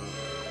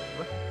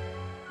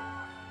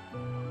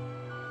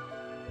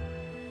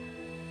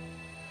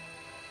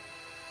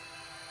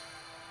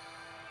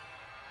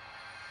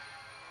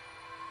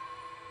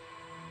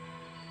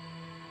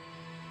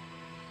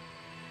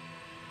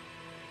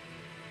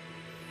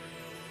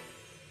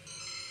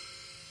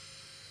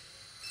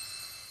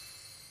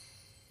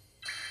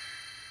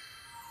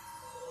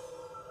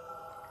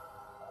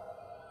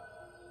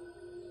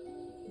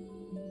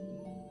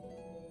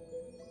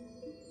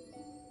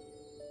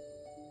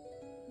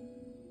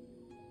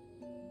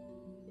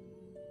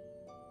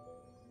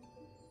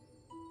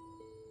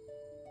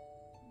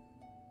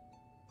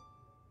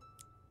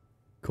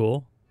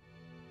 Cool.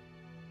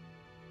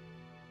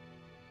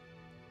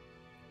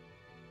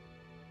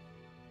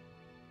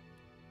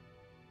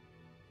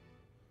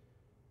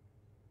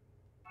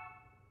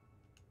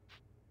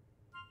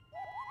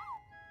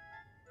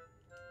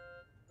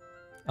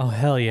 Oh,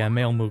 hell yeah,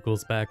 Male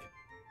Moogle's back.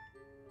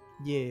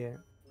 Yeah.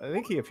 I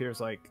think he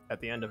appears, like, at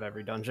the end of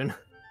every dungeon.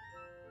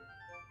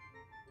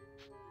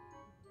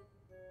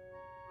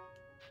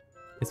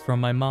 It's from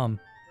my mom.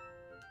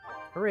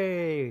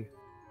 Hooray!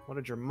 What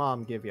did your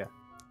mom give you?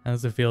 How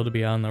does it feel to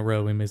be on the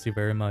road? We miss you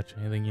very much.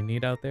 Anything you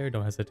need out there,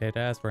 don't hesitate to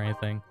ask for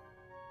anything.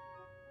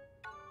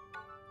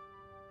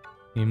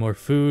 Need more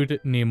food,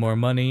 need more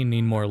money,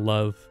 need more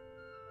love.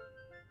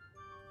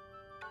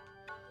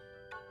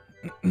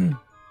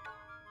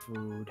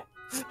 Food.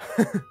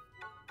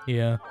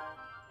 Yeah.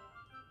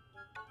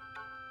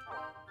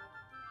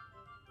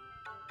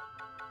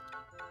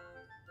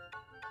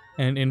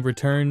 And in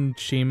return,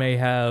 she may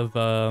have,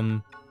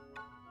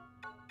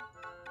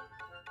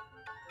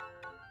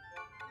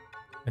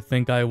 I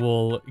think I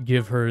will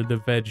give her the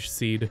veg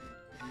seed.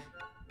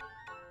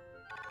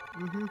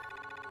 Mm-hmm.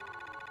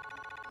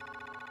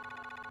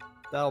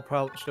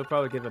 She'll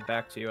probably give it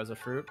back to you as a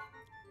fruit.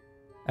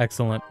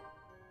 Excellent.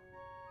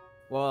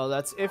 Well,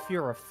 that's if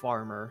you're a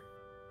farmer.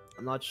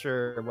 I'm not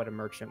sure what a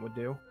merchant would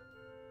do.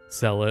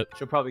 Sell it.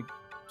 She'll probably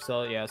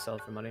sell it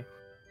for money.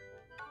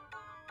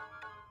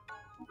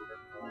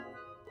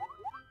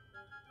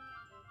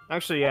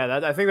 Actually, yeah,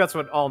 I think that's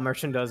what all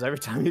merchant does. Every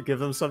time you give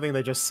them something,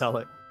 they just sell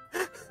it.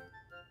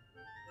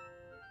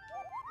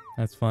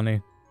 That's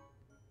funny.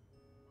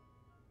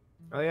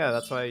 Oh yeah,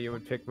 that's why you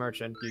would pick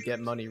merchant. You get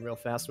money real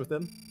fast with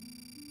him.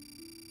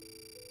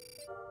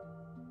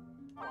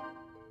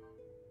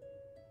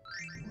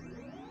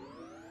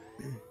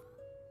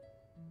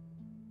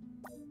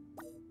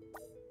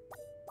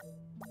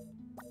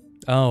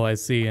 Oh, I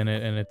see, and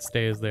it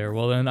stays there.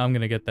 Well, then I'm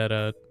gonna get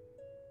that.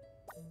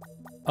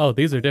 Oh,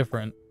 these are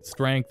different.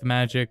 Strength,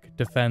 magic,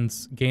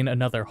 defense, gain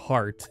another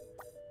heart.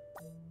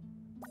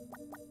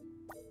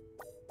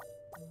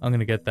 I'm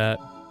gonna get that.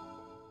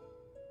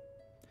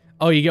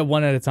 Oh, you get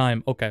one at a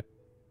time. Okay.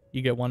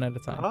 You get one at a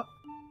time. Uh-huh.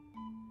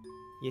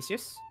 Yes,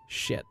 yes.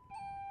 Shit.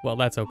 Well,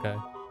 that's okay.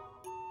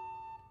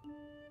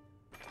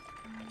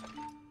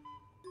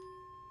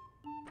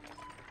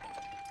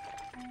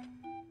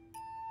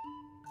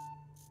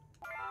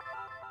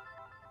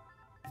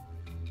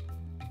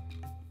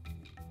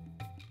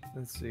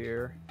 Let's see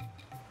here.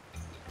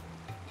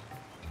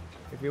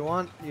 If you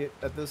want,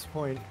 at this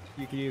point,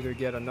 you can either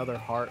get another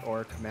heart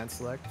or command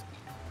select.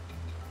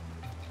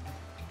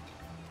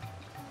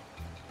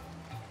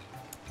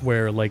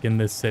 Where, like, in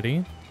this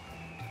city?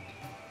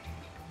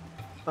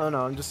 Oh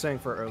no, I'm just saying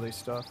for early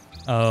stuff.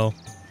 Oh.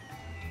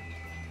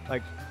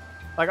 Like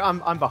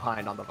I'm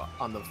behind on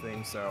the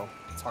thing, so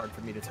it's hard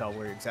for me to tell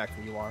where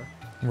exactly you are.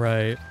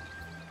 Right.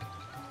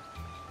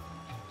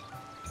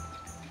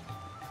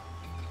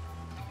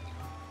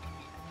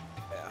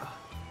 Yeah.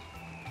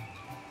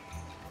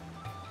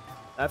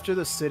 After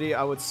the city,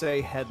 I would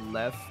say head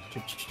left to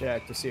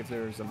check to see if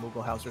there's a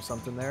Moogle house or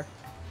something there.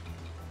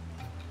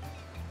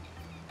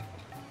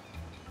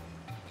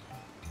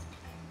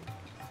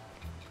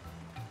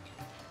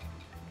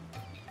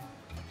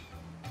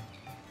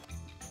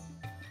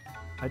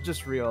 I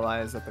just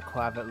realized that the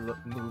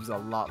clavet moves a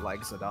lot like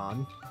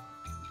Zidane.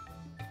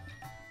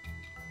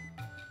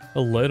 A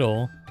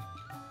little.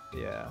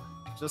 Yeah,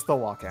 just the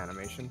walk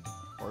animation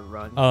or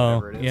run. Oh,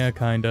 whatever it is. yeah,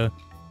 kinda.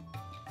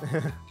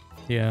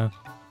 Yeah.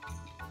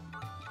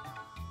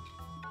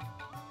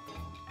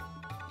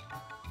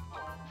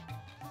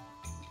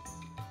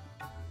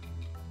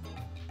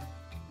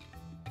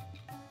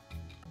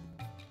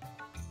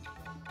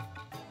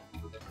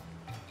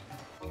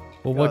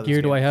 Well, what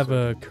gear do I have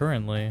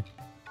currently?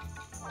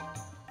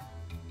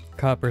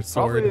 Copper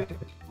sword.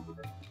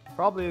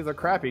 Probably the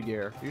crappy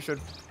gear. You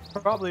should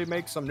probably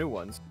make some new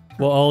ones.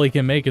 Well, all he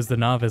can make is the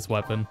novice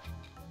weapon.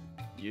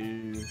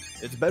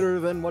 It's better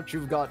than what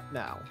you've got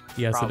now.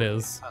 Yes, probably. it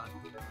is.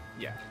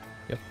 Yeah.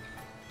 Yep.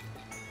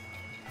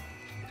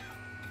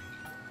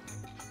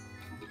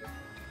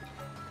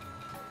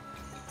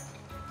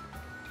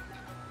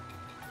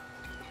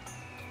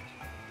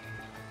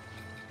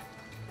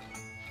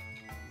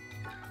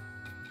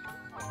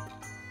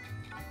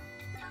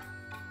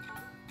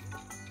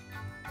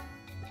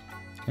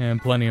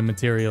 And plenty of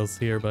materials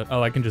here, but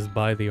oh, I can just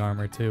buy the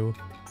armor too.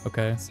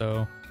 Okay,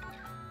 so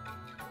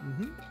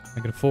I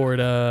can afford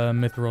a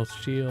mithril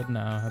shield.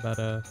 No, how about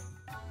a?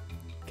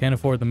 Can't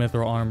afford the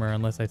mithril armor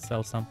unless I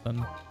sell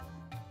something.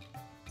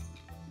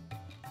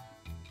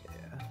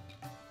 Yeah.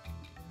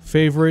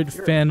 Favorite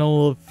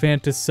Final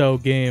Fantasy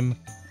game?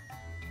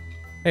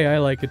 Hey, I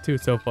like it too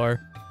so far.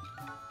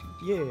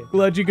 Yeah.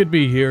 Glad you could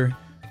be here.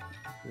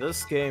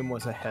 This game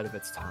was ahead of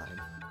its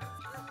time.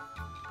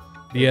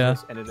 Yeah.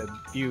 And it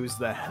abused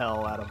the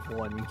hell out of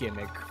one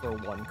gimmick for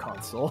one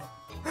console.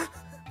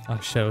 Oh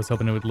shit, I was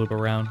hoping it would loop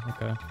around.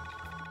 Okay.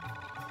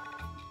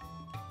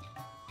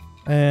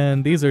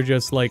 And these are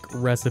just like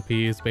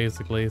recipes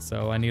basically,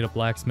 so I need a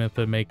blacksmith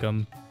to make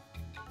them.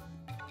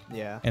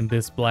 Yeah. And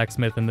this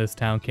blacksmith in this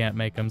town can't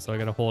make them, so I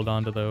gotta hold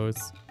on to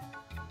those.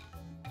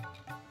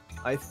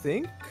 I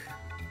think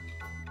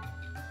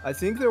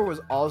there was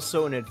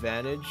also an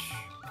advantage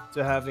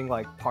to having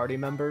like party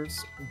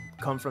members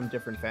come from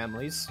different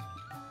families.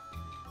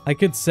 I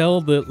could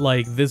sell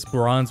this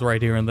bronze right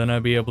here, and then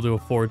I'd be able to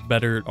afford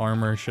better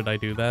armor. Should I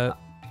do that?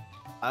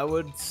 I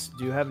would.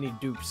 Do you have any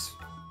dupes?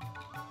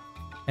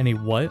 Any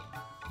what?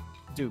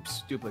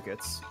 Dupes,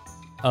 duplicates.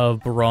 Of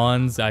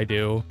bronze, I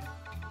do.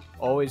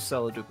 Always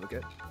sell a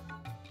duplicate.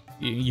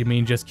 You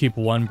mean just keep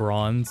one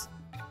bronze?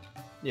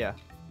 Yeah.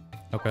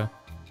 Okay.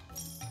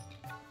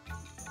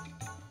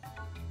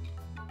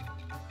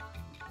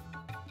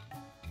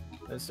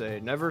 Let's say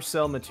never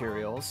sell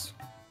materials.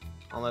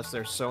 Unless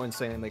they're so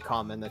insanely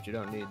common that you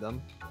don't need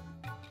them.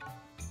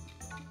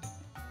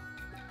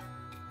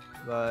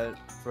 But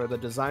for the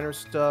designer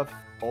stuff,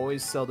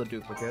 always sell the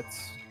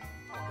duplicates.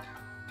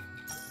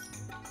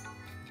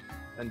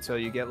 Until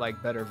you get,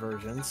 like, better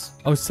versions.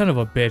 Oh, son of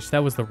a bitch.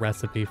 That was the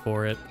recipe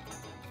for it.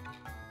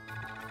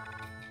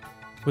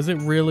 Was it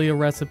really a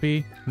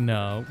recipe?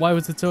 No. Why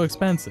was it so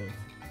expensive?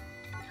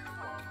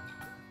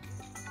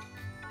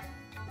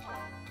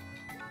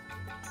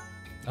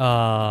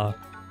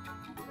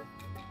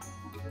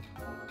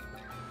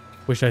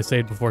 Wish I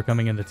saved before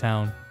coming into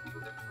town.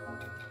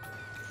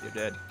 You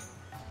did.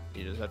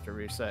 You just have to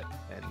reset,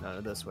 and none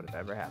of this would have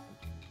ever happened.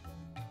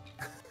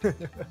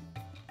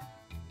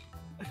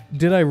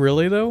 Did I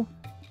really, though?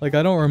 Like,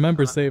 I don't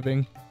remember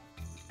saving.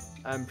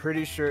 I'm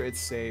pretty sure it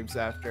saves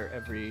after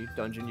every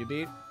dungeon you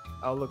beat.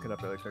 I'll look it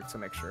up really quick to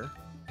make sure.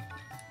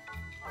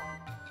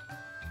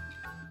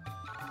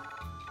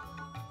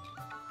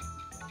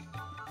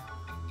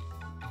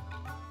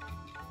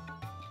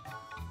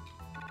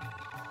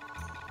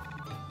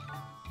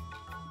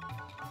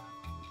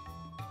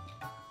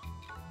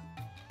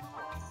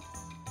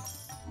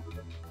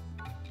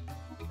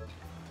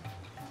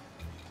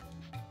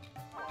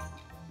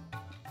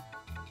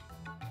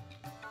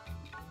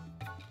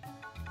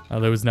 Oh,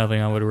 there was nothing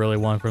I would really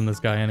want from this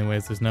guy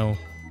anyways. There's no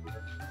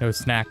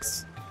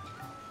snacks.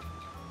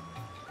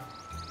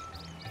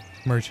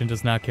 Merchant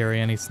does not carry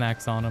any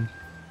snacks on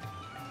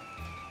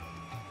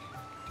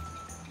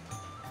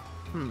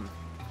him.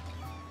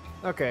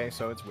 Okay,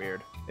 so it's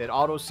weird. It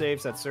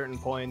auto-saves at certain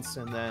points,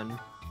 and then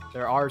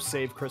there are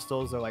save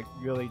crystals. They're like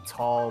really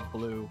tall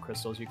blue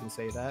crystals, you can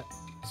say that.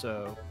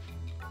 So...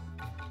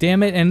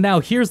 Damn it, and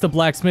now here's the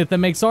blacksmith that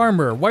makes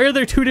armor. Why are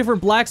there two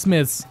different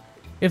blacksmiths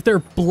if they're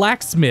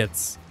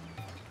blacksmiths?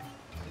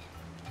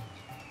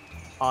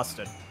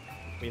 Austin,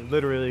 we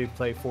literally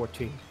play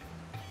 14.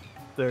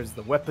 There's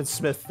the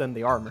weaponsmith and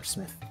the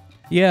armorsmith.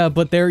 Yeah,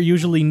 but they're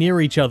usually near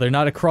each other,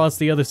 not across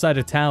the other side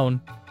of town.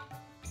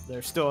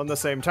 They're still in the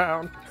same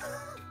town.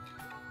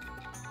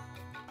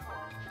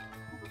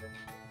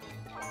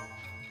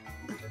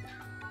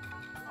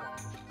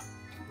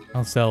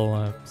 I'll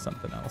sell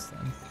something else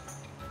then.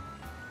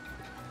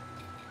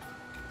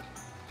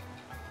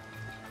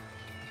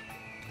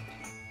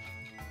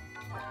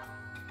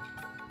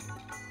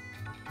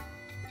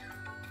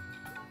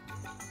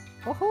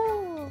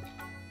 Woohoo!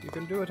 You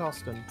can do it,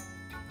 Austin.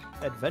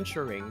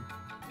 Adventuring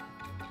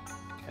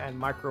and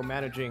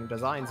micromanaging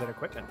designs and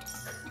equipment.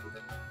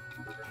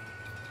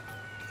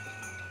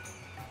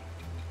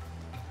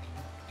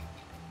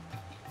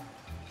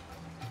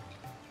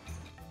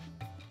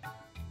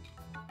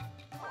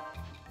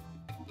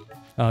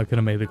 Oh, I could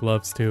have made the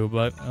gloves too,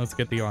 but let's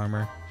get the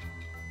armor.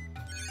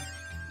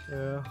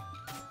 Yeah.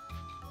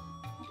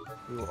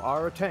 You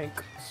are a tank,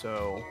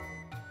 so...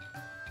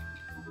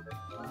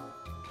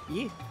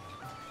 Yeah.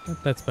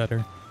 That's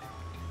better.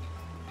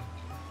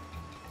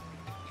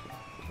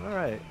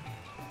 Alright.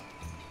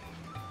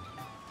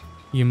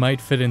 You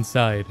might fit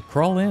inside.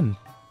 Crawl in.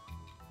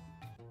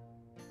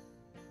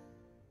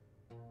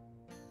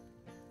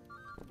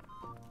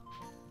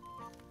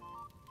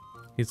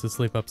 He's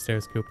asleep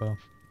upstairs, Kupo.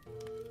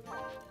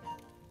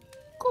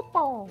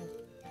 Kupo.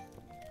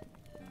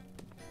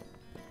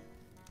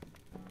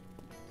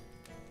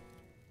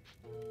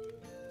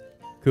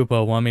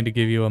 Kupo, want me to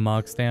give you a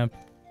mock stamp?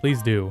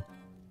 Please do.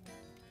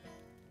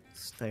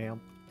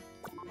 Stamp.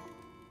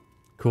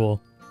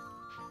 Cool.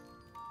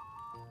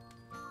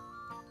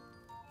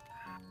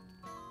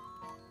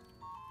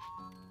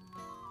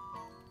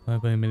 I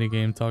play a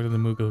minigame, talk to the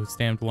Mooga who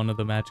stamped one of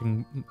the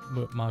matching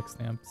mock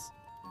stamps.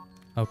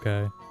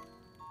 Okay.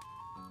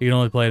 You can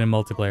only play it in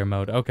multiplayer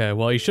mode. Okay,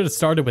 well, you should have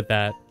started with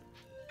that.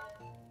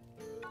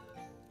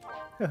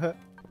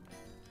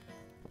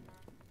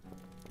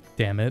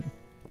 Damn it.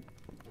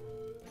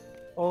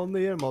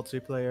 Only in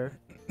multiplayer.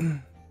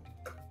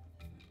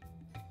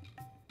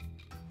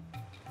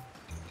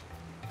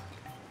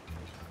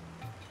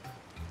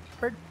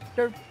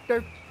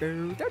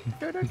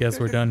 Guess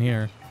we're done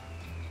here.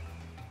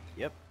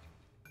 Yep.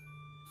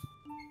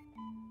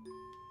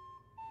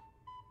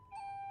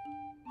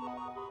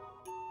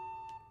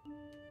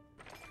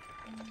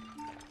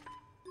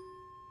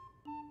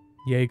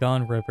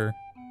 Yegon River.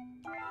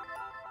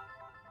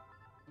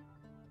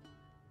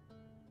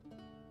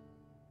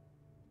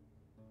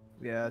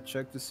 Yeah,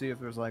 check to see if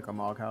there's like a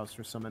mog house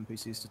or some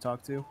NPCs to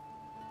talk to.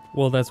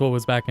 Well, that's what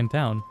was back in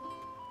town.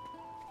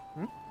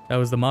 Hmm? That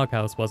was the mog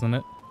house, wasn't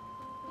it?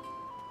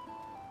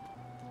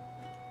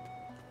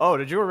 Oh,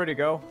 did you already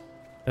go?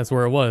 That's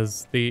where it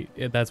was.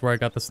 That's where I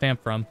got the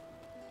stamp from.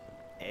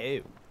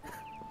 Ew.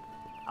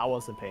 I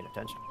wasn't paying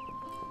attention.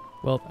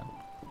 Well then.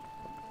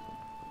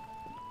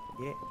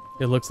 Yeah.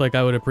 It looks like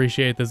I would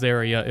appreciate this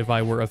area if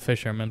I were a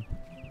fisherman.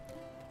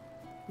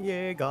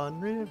 Yegon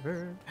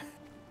River.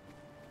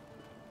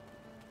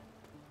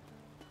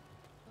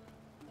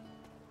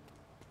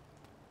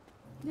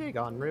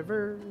 Yegon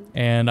River.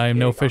 And I am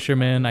no Yegon.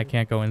 fisherman. I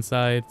can't go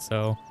inside,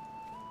 so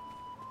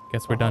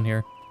guess we're done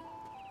here.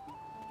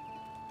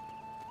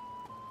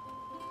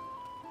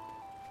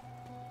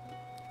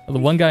 The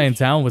one guy in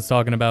town was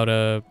talking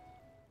about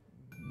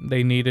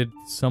they needed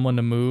someone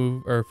to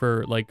move or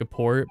for like a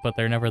port, but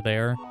they're never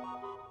there.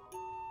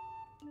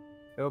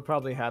 It will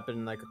probably happen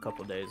in like a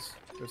couple days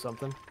or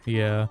something.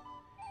 Yeah.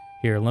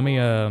 Here, let me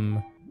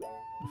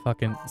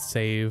fucking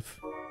save.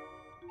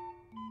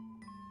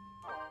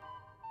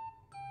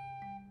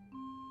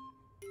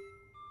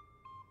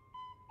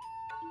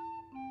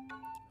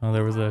 Oh,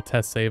 there was a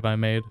test save I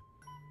made.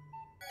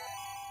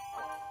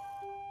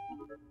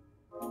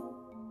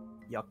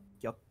 Yuck,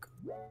 yuck.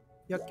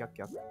 Yuck, yuck,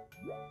 yuck.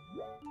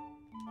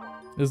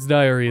 This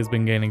diary has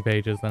been gaining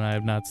pages, and I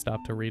have not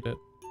stopped to read it.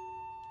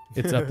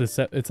 It's up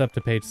to it's up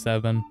to page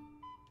 7.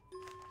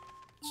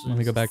 Let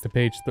me go back to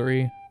page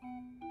 3.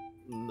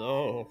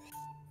 No,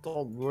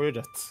 don't read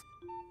it.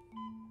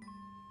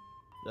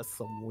 That's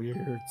some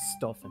weird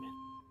stuff in it.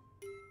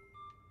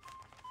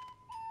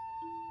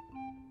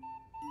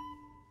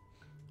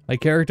 My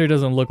character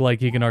doesn't look like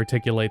he can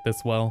articulate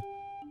this well.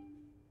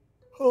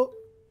 Oh.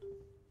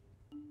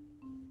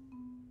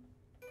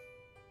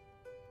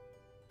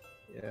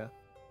 Yeah.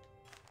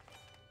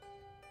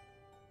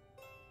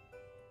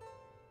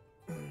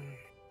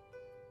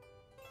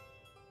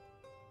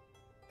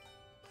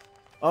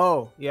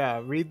 Oh,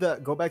 yeah, read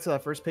that. Go back to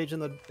that first page in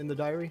the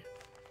diary.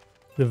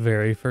 The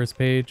very first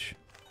page.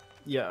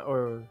 Yeah,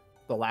 or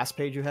the last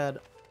page you had.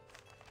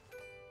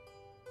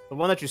 The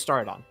one that you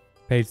started on.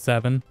 Page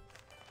 7.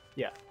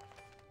 Yeah.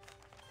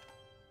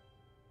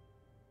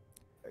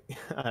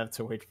 I have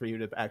to wait for you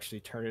to actually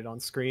turn it on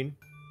screen.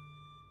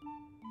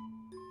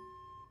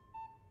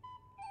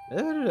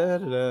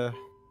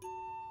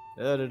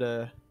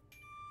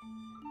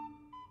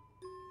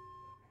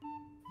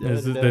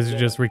 This is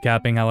just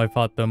recapping how I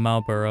fought the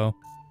Malboro.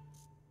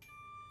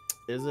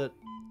 Is it?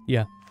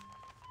 Yeah.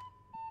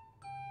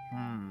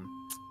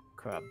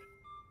 Crap.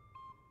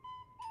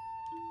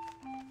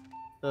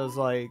 It was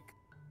like...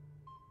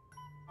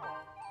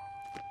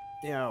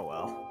 Yeah,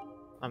 well.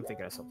 I'm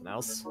thinking of something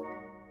else.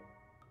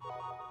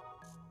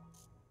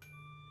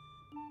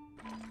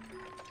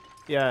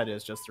 Yeah, it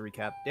is just a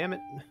recap. Damn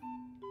it.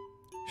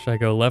 Should I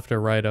go left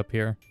or right up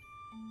here?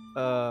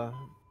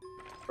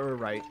 Or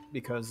right,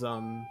 because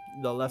the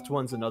left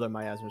one's another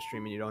miasma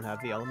stream and you don't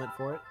have the element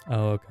for it.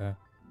 Oh, okay.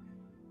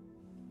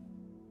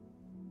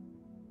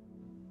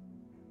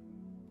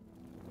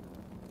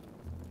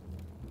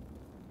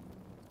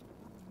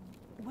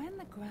 When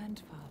the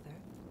grandfather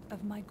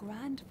of my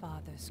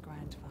grandfather's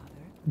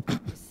grandfather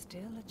was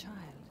still a child,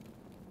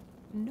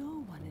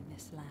 no one in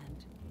this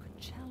land could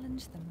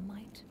challenge the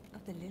might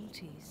of the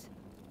Lilties.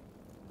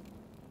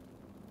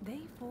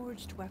 They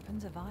forged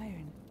weapons of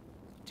iron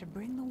to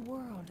bring the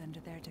world under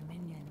their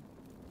dominion.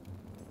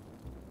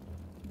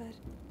 But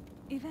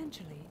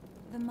eventually,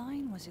 the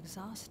mine was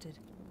exhausted,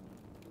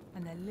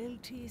 and the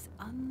Lilties'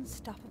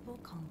 unstoppable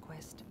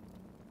conquest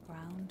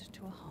ground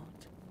to a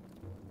halt.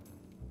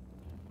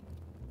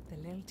 The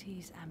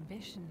Lilties'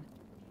 ambition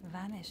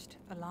vanished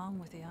along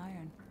with the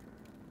iron,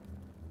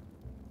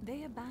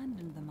 They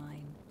abandoned the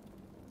mine,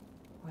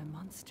 where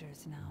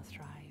monsters now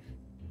thrive.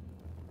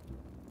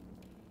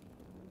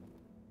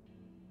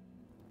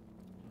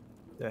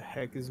 The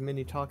heck is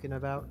Minnie talking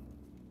about?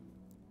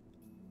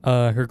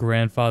 Her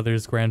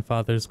grandfather's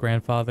grandfather's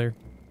grandfather.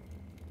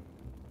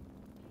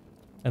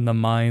 And the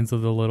mines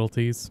of the Little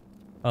T's.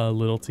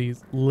 Little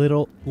T's.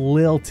 Lil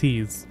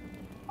T's.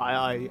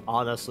 I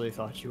honestly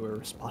thought you were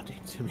responding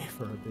to me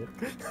for a bit.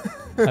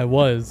 I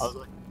was. I was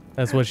like,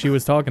 that's what she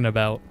was talking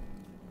about.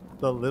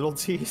 The Little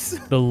T's?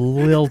 The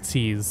Lil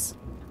T's.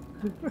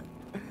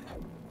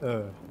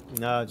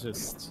 Nah,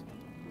 just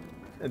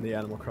in the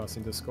Animal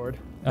Crossing Discord.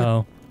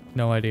 Oh,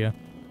 no idea.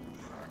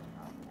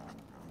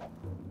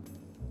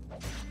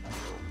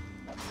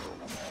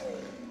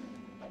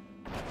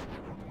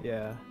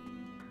 Yeah.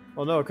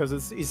 Well, no,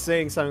 because he's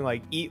saying something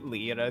like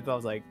 "eatly," and I thought I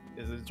was like,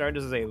 is it trying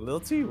to say "Lil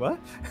T"? What?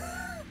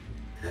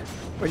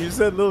 When you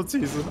said "Lil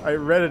T," I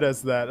read it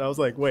as that. I was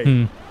like,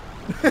 wait.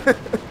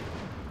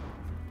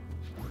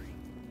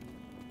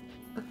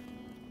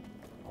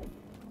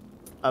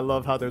 I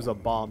love how there's a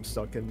bomb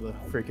stuck in the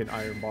freaking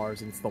iron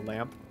bars, and it's the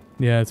lamp.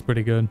 Yeah, it's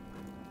pretty good.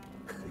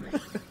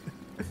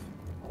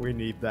 We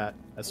need that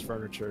as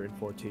furniture in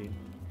 14.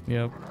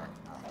 Yep.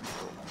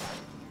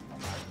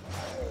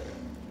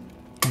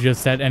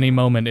 Just at any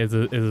moment it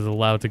is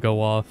allowed to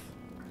go off.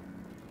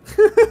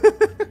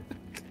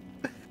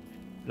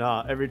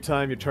 Nah, every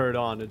time you turn it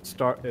on, it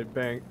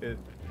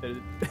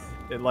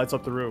lights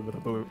up the room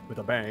with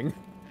a bang.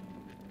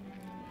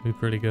 Be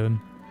pretty good.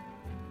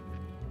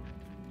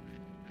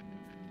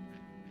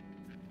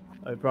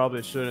 I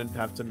probably shouldn't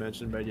have to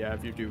mention, but yeah,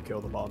 if you do kill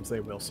the bombs,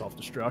 they will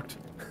self-destruct.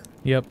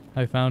 Yep,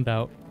 I found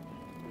out.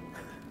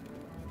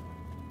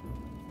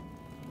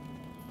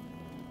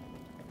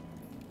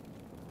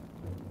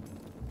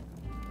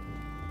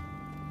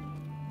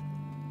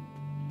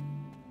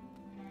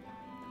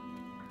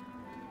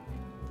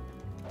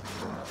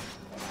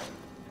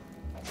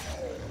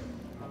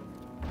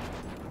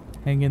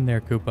 Hang in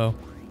there, Kupo.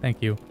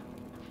 Thank you.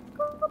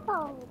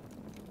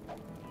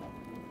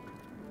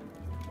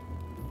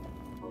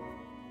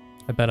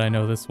 I bet I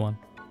know this one.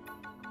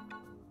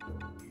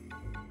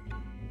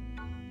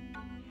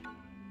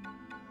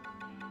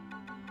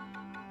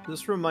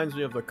 This reminds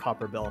me of the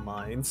Copper Bell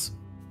mines.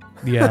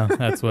 Yeah,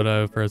 that's what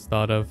I first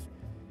thought of.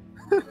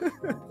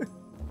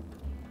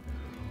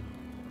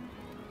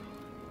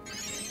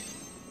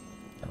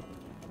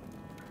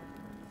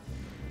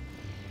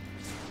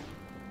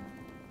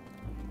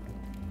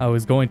 I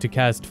was going to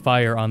cast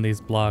fire on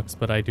these blocks,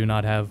 but I do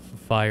not have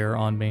fire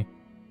on me.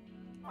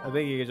 I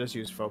think you could just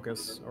use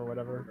focus or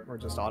whatever, or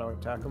just auto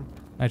attack them.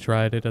 I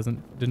tried. It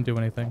didn't do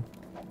anything.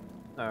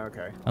 Oh,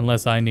 okay.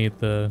 Unless I need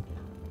the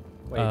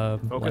Wait,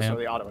 focus lamp. or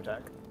the auto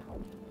attack?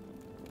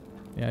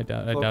 Yeah, I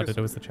doubted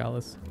it was the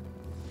chalice.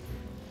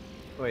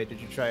 Wait,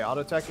 did you try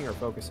auto attacking or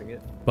focusing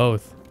it?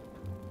 Both.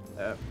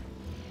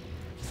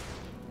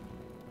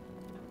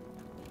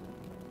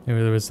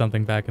 Maybe there was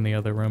something back in the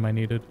other room I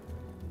needed.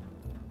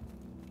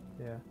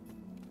 Yeah.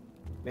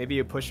 Maybe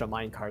you push a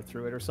minecart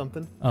through it or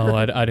something? Oh,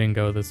 I didn't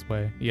go this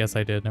way. Yes,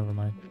 I did. Never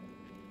mind.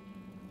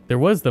 There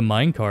was the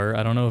minecart.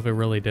 I don't know if it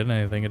really did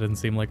anything. It didn't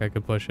seem like I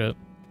could push it.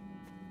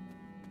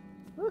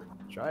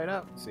 Try it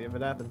out. See if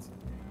it happens.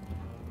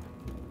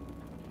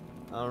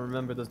 I don't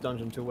remember this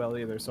dungeon too well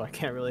either, so I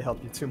can't really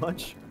help you too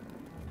much.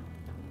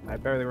 I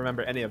barely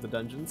remember any of the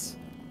dungeons.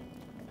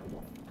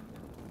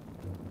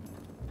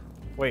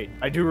 Wait,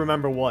 I do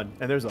remember one,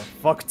 and there's a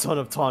fuck ton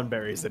of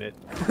tonberries in it.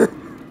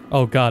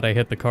 Oh god, I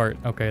hit the cart.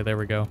 Okay, there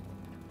we go.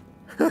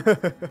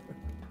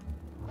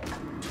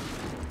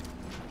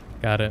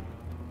 Got it.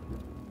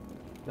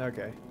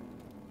 Okay.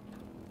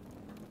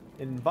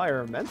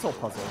 Environmental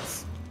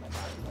puzzles.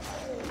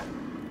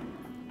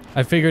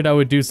 I figured I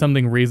would do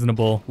something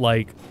reasonable,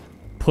 like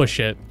push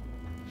it.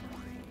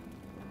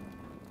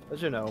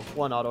 As you know,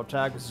 one auto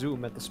tag,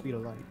 zoom at the speed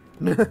of light.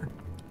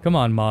 Come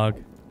on, Mog.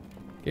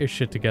 Get your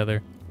shit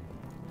together.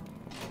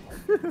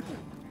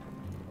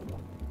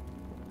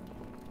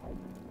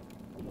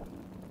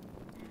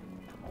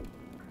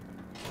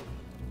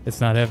 It's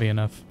not heavy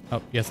enough.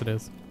 Oh, yes it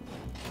is.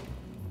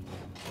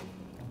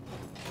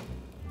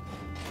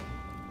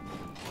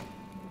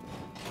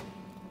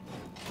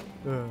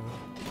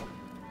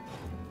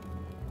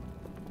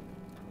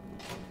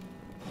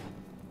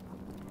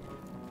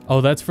 Oh,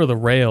 that's for the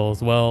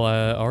rails. Well,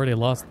 I already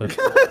lost the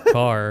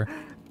car.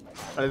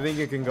 I think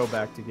you can go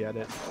back to get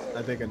it.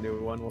 I think a new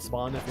one will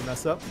spawn if you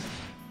mess up.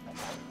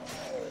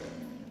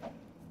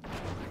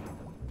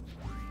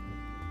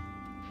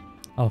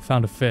 Oh,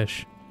 found a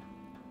fish.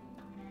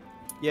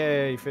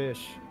 Yay,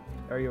 fish.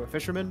 Are you a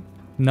fisherman?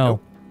 No.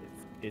 Nope.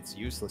 It's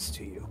useless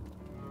to you.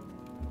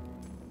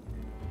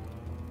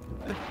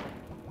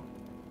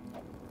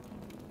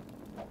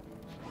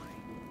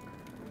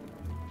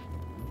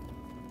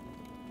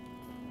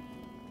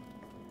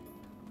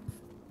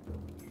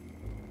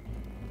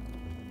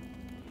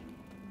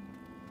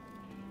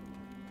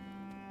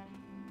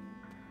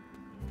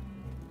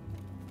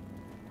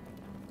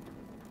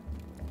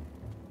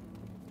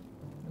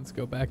 Let's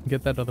go back and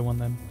get that other one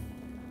then.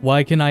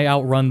 Why can I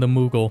outrun the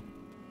Moogle?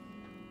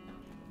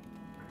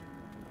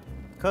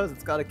 Because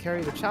it's got to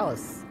carry the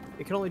chalice.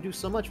 It can only do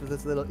so much with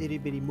its little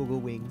itty-bitty Moogle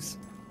wings.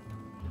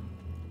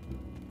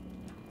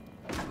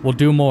 We'll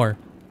do more.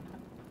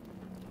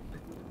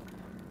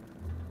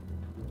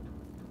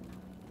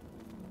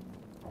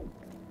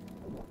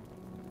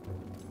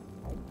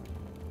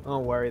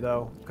 Don't worry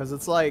though, because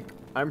it's like,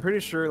 I'm pretty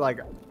sure like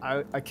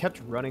I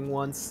kept running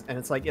once and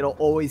it's like it'll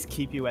always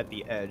keep you at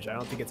the edge. I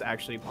don't think it's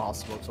actually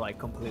possible to like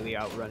completely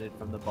outrun it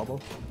from the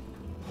bubble.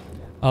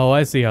 Oh,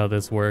 I see how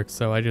this works.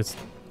 So I just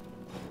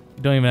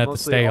don't even have to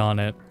stay on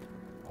it.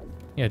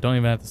 Yeah, don't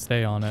even have to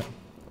stay on it.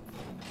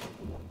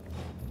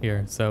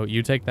 Here, so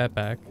you take that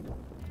back.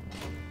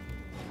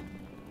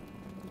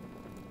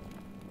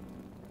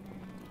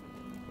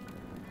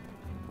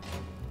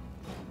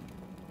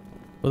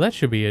 Well, that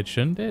should be it,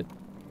 shouldn't it?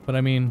 But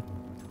I mean,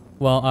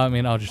 well, I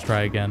mean, I'll just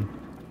try again.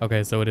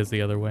 Okay, so it is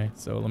the other way.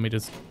 So let me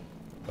just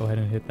go ahead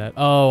and hit that.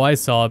 Oh, I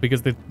saw it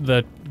because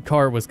the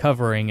cart was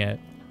covering it.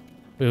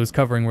 It was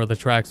covering where the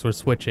tracks were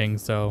switching,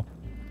 so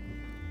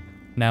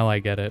now I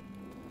get it.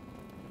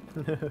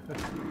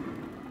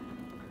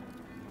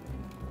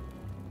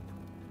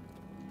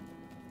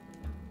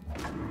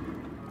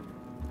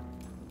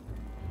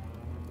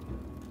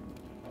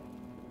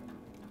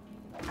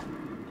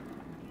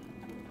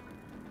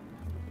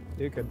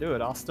 You can do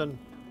it, Austin.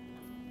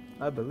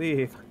 I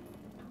believe.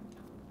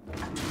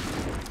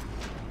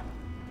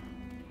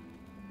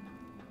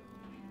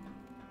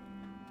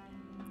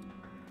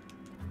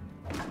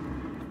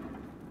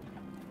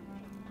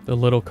 The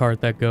little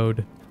cart that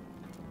goed.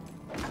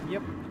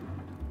 Yep.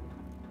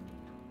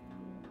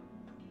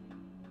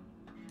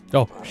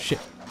 Oh, shit.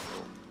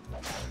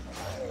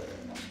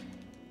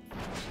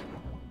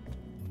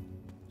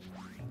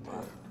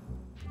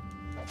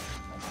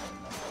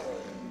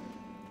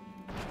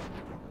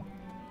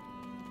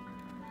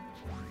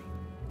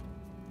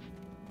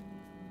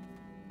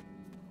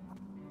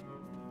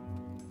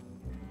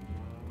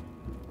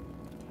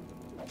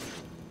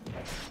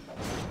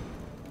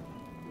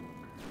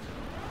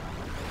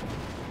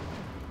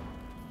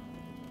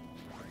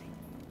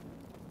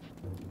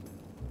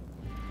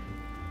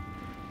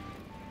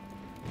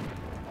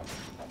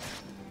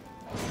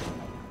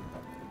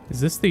 Is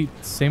this the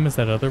same as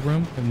that other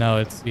room? No,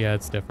 it's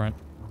different.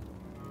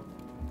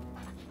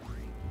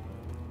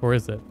 Or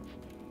is it?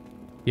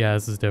 Yeah,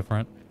 this is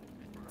different.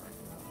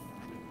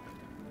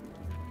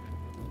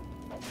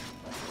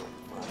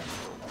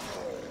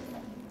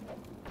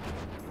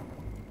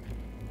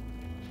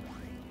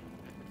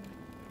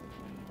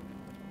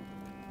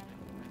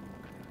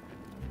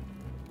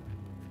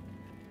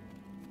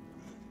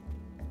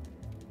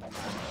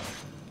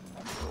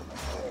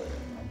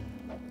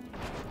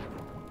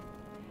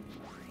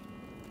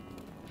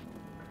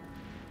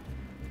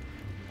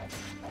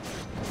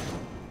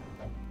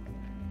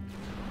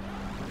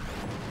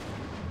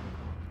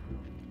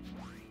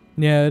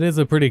 Yeah, it is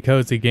a pretty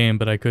cozy game,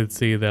 but I could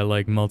see that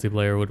like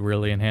multiplayer would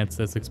really enhance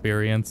this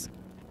experience.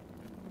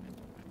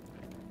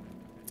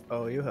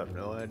 Oh, you have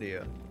no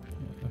idea.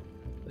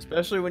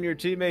 Especially when your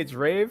teammates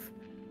rave.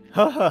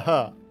 Ha ha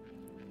ha.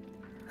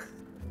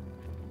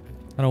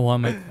 I don't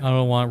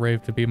want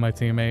Rave to be my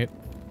teammate.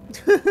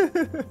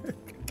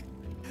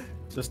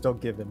 Just don't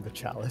give him the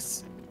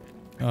chalice.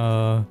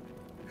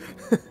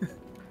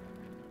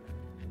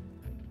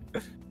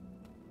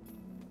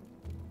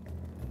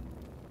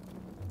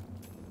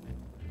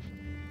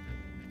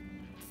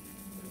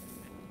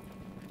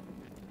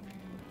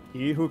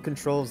 He who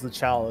controls the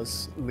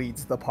chalice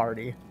leads the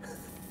party.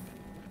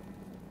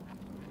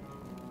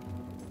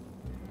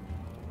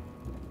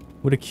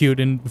 What a cute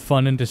and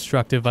fun and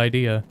destructive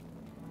idea.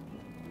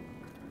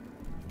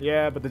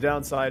 Yeah, but the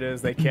downside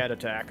is they can't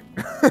attack.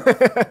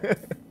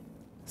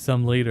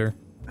 Some leader.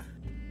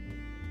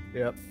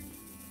 Yep.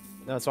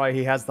 That's why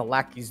he has the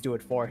lackeys do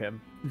it for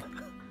him.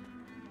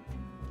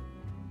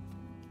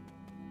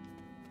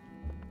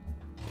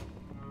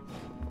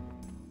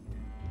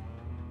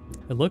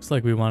 It looks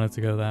like we want it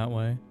to go that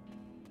way.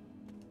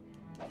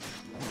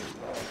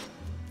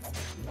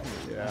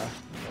 Yeah.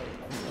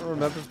 I don't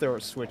remember if there were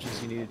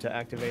switches you needed to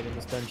activate in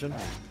this dungeon.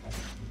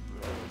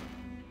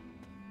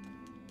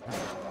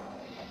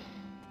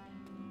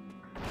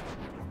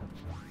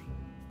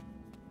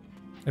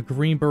 A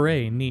green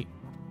beret, neat.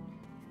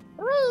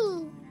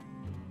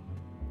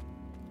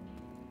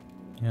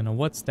 And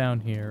what's down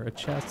here? A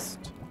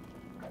chest.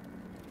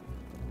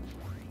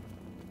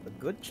 A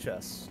good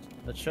chest.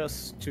 A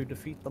chest to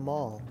defeat them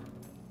all.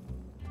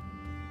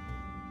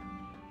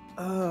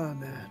 Oh,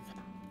 man.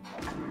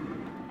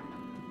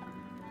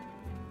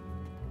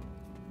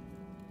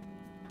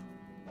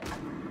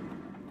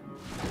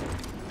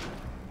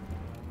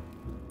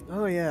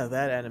 Oh yeah,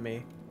 that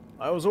enemy.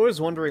 I was always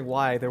wondering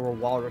why there were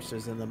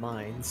walruses in the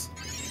mines.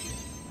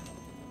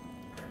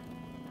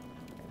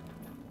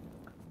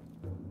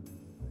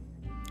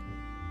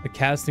 A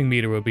casting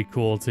meter would be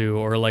cool too,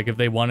 or like if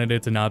they wanted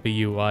it to not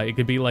be UI, it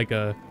could be like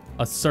a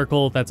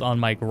circle that's on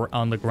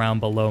the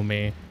ground below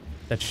me,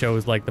 that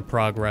shows like the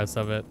progress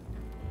of it,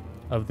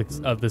 of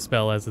the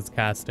spell as it's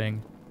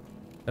casting.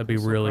 That'd be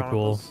really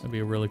cool. That'd be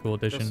a really cool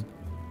addition.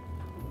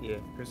 Yeah.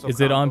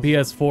 Is it on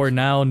PS4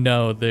 now?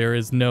 No, there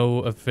is no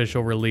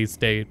official release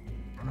date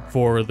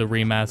for the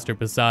remaster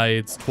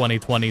besides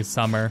 2020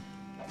 summer.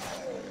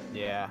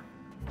 Yeah.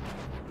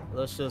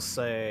 Let's just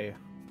say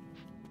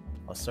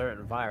a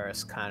certain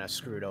virus kind of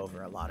screwed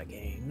over a lot of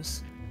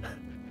games.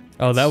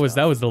 Oh, that was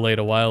delayed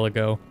a while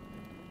ago.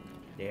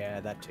 Yeah,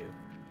 that too.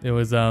 It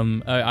was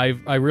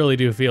I really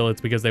do feel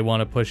it's because they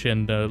want to push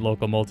into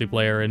local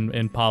multiplayer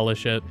and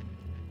polish it.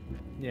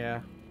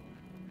 Yeah.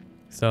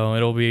 So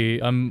it'll be,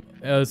 I'm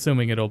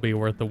assuming it'll be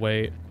worth the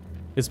wait.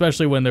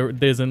 Especially when there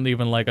isn't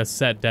even like a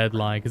set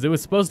deadline, because it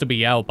was supposed to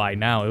be out by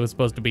now. It was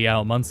supposed to be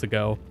out months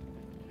ago.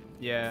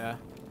 Yeah.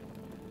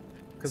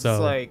 Because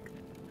So,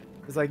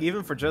 it's like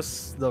even for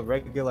just the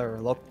regular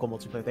local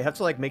multiplayer, they have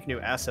to like make new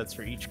assets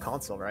for each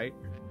console, right?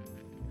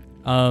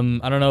 I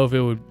don't know if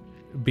it would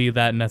be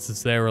that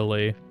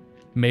necessarily.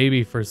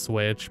 Maybe for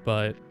Switch,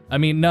 but I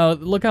mean, no,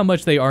 look how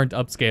much they aren't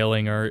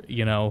upscaling or,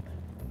 you know,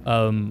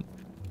 No,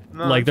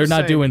 like they're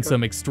not doing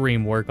some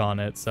extreme work on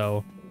it,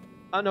 so.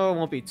 I know it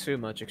won't be too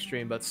much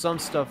extreme, but some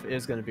stuff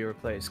is going to be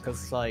replaced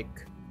because,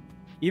 like,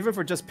 even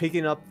for just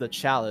picking up the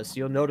chalice,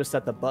 you'll notice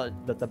that the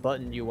button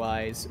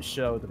UIs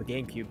show the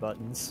GameCube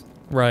buttons.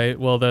 Right.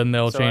 Well, then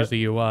they'll change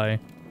the UI.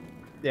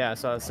 Yeah.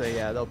 So I'd say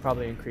they'll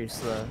probably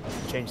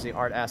change the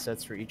art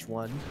assets for each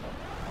one.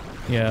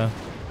 Yeah.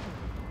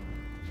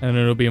 And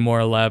it'll be more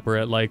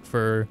elaborate, like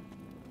for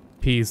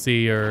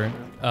PC or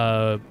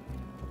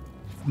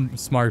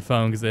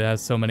smartphone, because it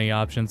has so many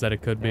options that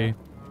it could be.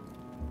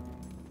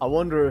 I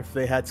wonder if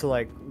they had to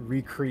like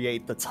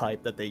recreate the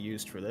type that they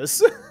used for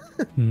this,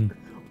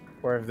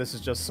 or if this is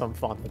just some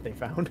font that they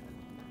found.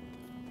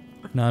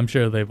 No, I'm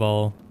sure they've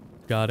all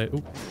got it.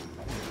 Ooh.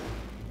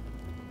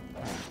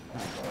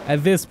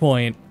 At this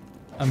point,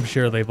 I'm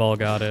sure they've all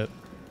got it.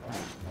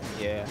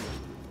 Yeah.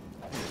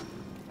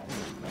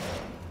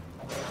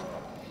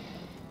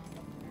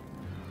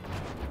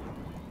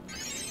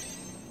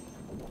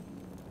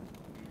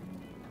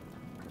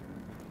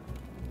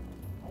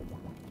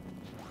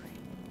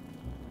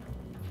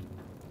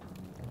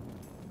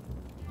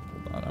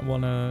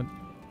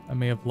 I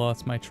may have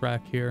lost my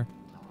track here.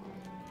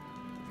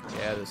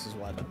 Yeah, this is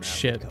why the map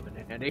Shit. would come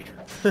in handy.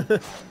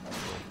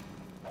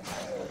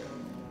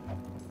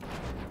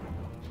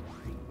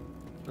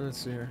 Let's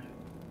see here.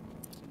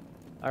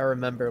 I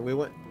remember we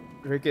went,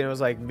 Ricky, it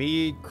was like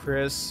me,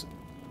 Chris,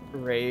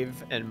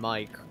 Rave, and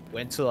Mike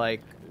went to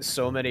like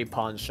so many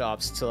pawn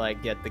shops to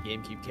like get the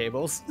GameCube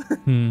cables.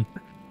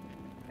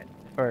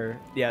 Or,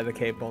 yeah, the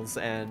cables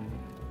and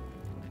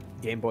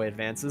Game Boy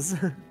Advances.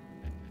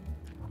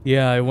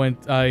 Yeah,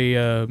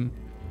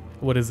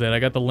 what is it? I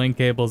got the link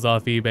cables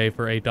off eBay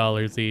for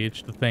 $8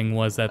 each. The thing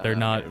was that they're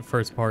not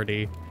first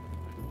party.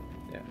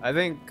 Yeah, I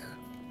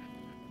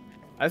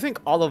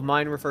think all of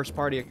mine were first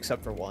party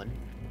except for one.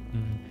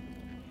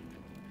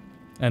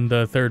 And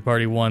the third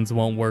party ones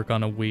won't work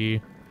on a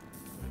Wii.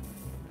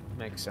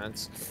 Makes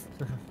sense.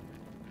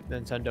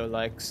 Nintendo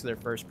likes their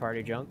first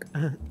party junk.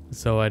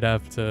 So I'd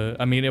have to,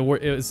 I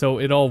mean, so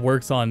it all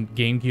works on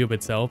GameCube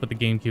itself, but the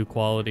GameCube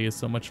quality is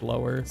so much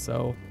lower,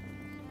 so.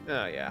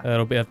 Oh, yeah.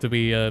 That'll have to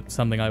be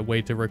something I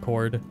wait to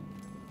record.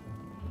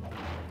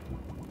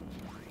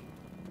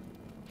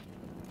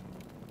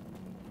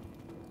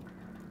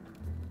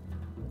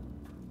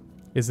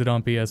 Is it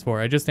on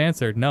PS4? I just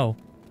answered no.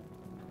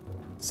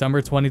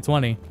 Summer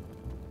 2020.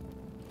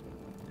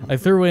 I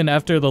threw in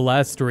after the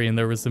last stream,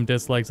 there was some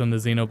dislikes on the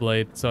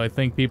Xenoblade, so I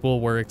think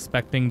people were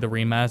expecting the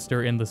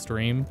remaster in the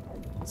stream.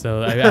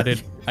 So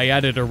I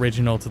added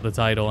original to the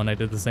title, and I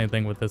did the same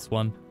thing with this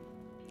one.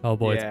 Oh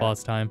boy, It's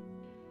boss time.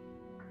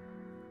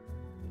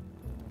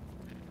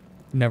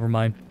 Never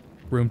mind.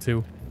 Room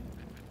 2.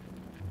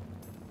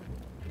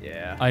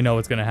 Yeah. I know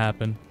what's gonna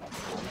happen.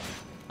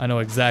 I know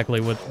exactly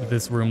what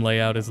this room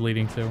layout is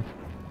leading to.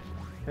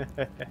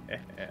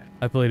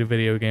 I played a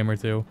video game or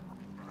two.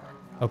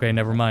 Okay,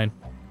 never mind.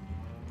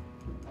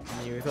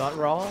 You thought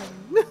wrong?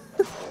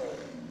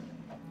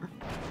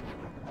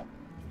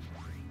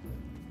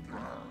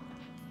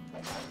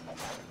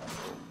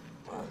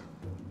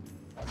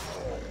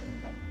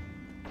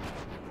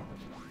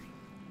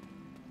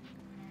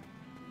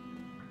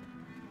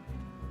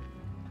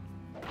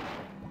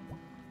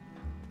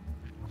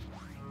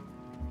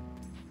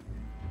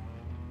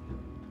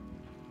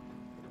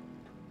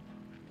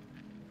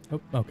 Oh,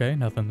 okay,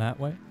 nothing that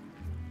way.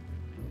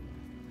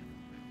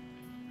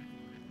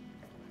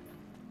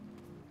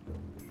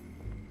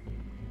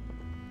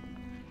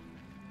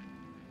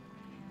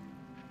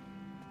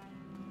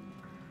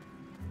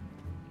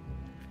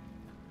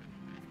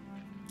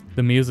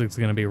 The music's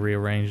gonna be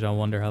rearranged. I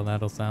wonder how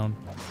that'll sound.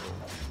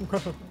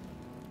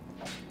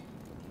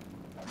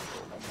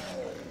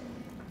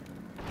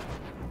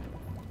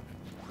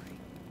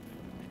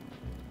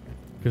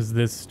 Because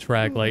this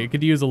track, like, it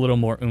could use a little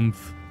more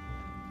oomph.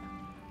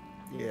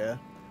 Yeah.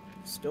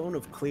 Stone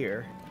of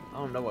Clear. I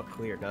don't know what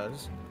Clear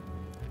does.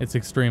 It's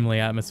extremely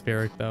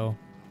atmospheric, though.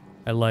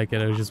 I like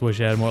it. I just wish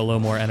it had a little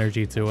more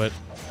energy to it.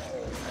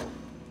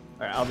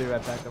 Alright, I'll be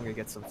right back. I'm gonna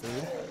get some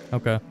food.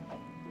 Okay.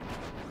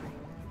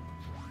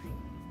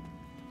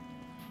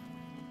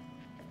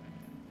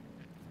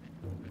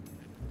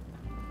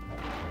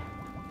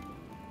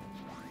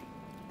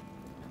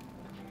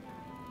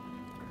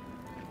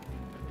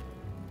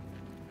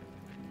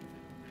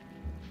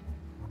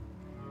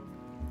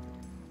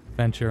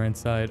 Venture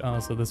inside. Oh,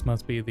 so this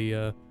must be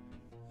the,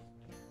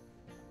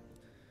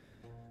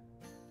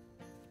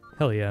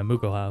 Hell yeah,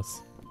 Muko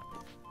House.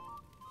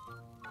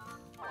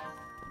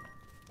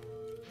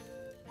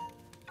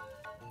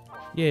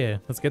 Yeah,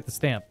 let's get the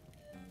stamp.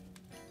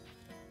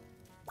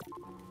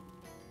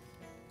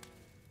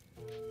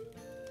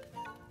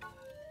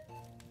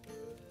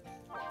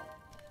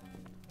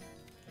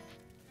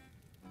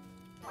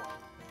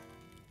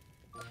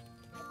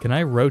 Can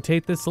I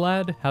rotate this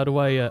lad? How do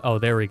I, oh,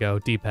 there we go,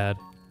 D-pad.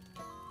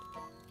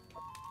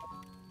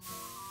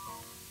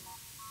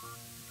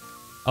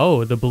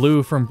 Oh, the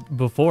blue from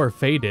before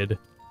faded.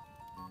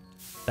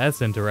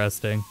 That's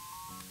interesting.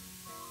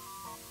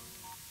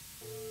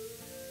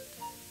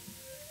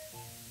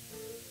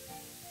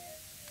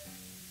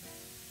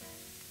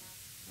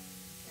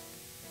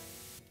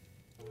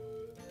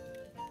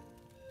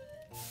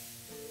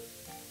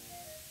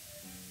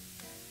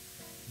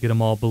 Get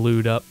them all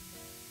blued up.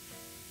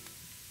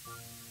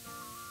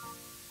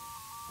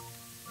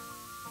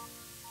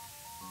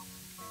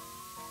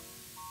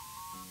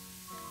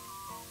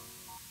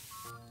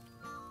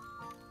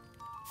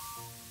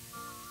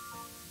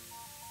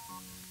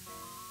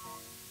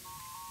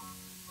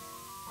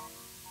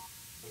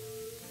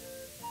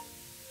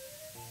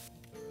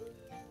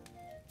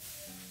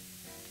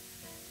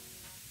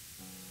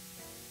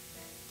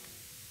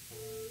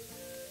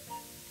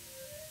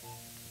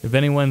 If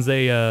anyone's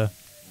a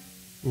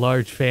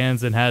large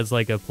fans and has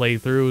like a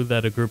playthrough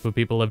that a group of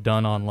people have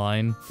done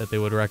online that they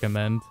would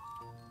recommend,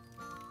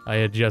 I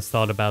had just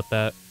thought about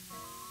that.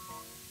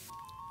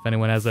 If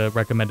anyone has a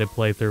recommended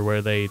playthrough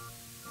where they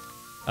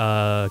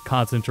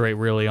concentrate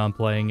really on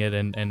playing it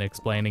and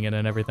explaining it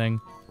and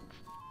everything.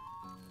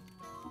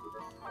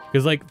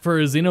 Because like for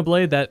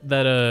Xenoblade,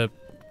 that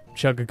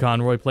Chugga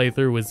Conroy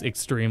playthrough was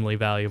extremely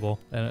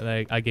valuable,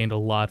 and I gained a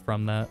lot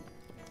from that.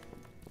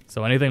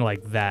 So anything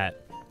like that.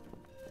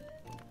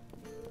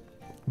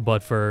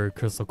 But for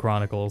Crystal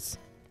Chronicles.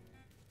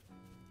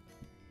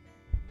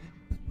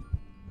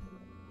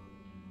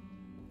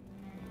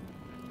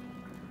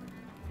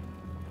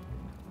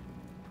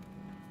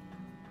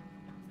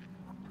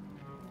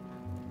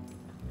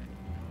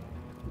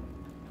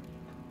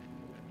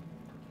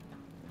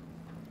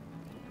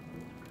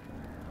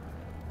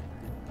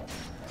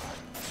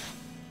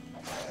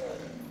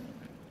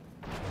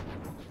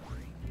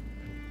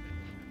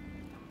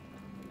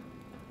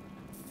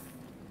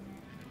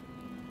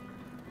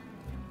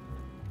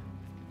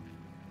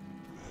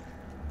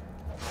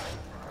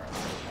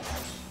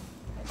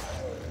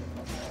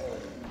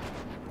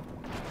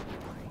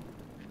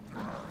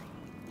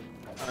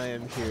 I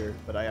am here,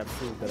 but I have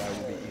food that I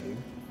will be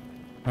eating.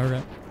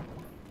 Alright.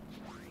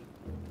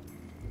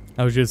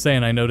 I was just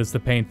saying I noticed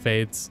the paint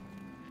fades,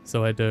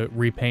 so I had to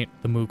repaint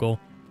the Moogle.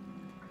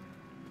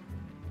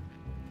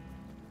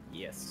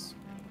 Yes.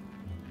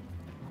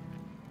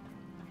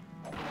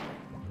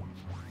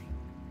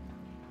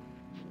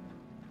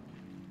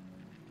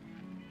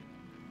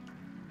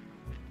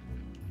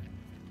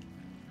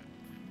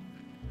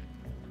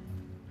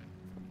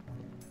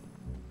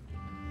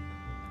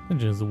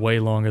 Which is way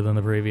longer than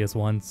the previous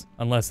ones,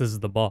 unless this is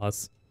the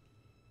boss.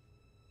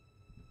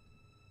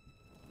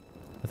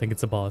 I think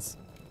it's a boss.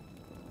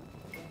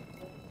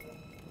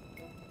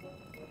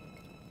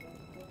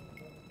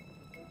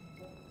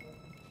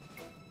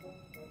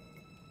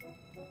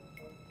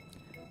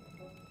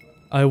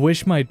 I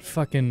wish my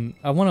fucking...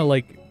 I want to,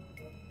 like,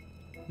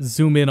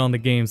 zoom in on the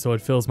game so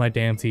it fills my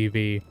damn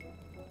TV.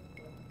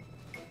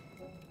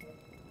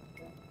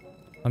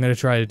 I'm gonna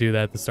try to do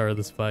that at the start of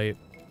this fight.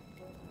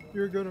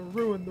 You're gonna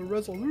ruin the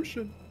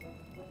resolution.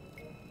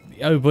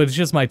 Oh, but it's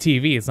just my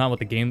TV. It's not what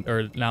the game...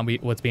 or not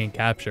what's being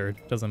captured.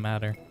 Doesn't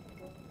matter.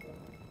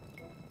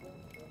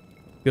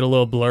 Get a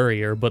little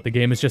blurrier, but the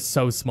game is just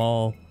so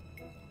small.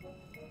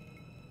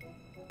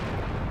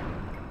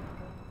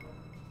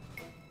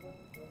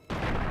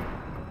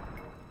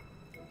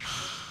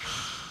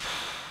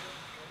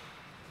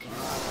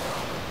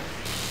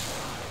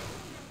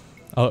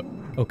 Oh,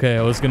 okay,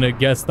 I was gonna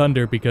guess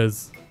Thunder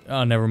because...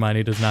 oh, never mind,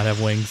 he does not have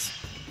wings.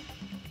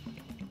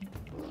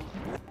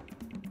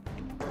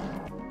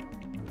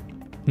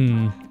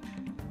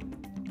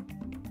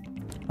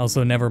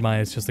 Also, never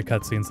mind, it's just the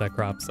cutscenes that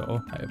crop,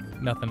 so I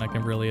have nothing I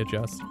can really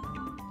adjust.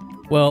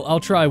 Well, I'll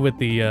try with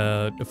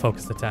the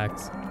focused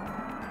attacks.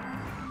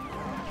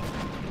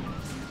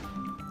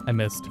 I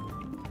missed.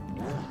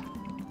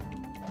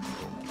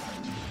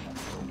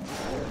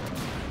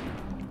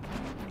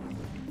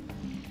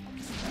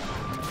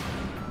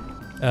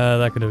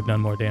 That could have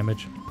done more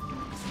damage.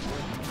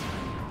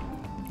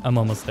 I'm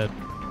almost dead.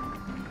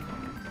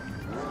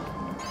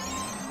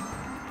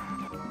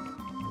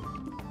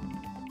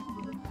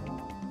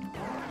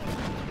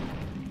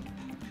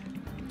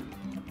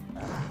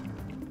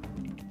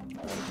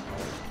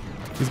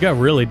 He's got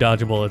really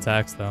dodgeable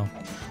attacks, though.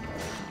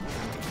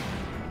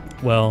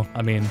 Well,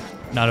 I mean,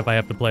 not if I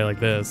have to play like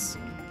this.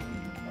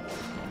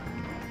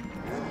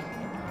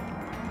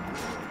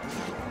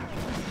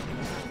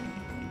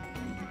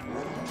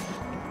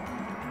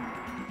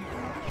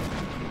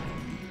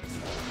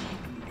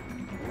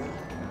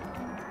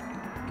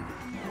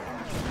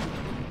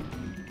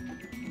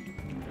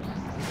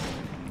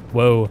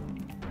 Whoa.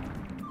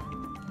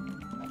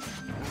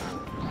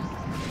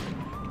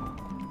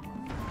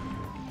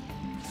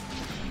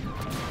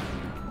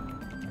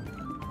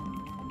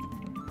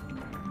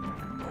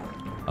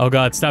 Oh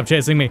god, stop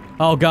chasing me.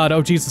 Oh god,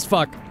 oh Jesus,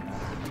 fuck.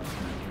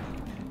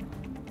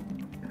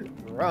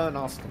 Run,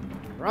 Austin.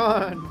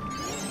 Run!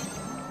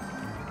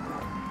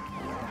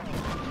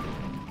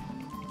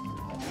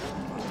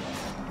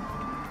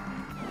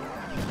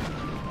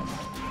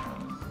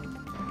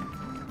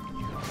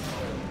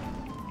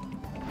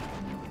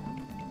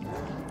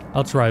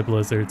 I'll try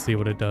Blizzard, see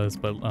what it does,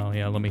 but oh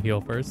yeah, let me heal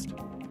first.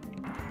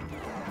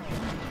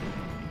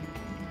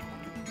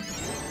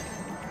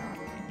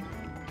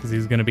 Because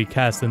he's going to be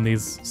casting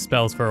these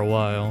spells for a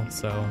while,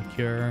 so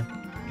Cure.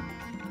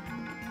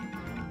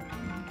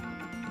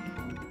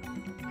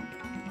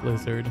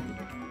 Blizzard.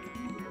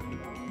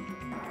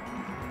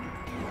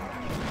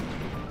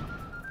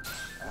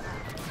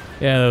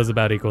 Yeah, that was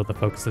about equal to the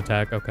focus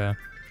attack, okay.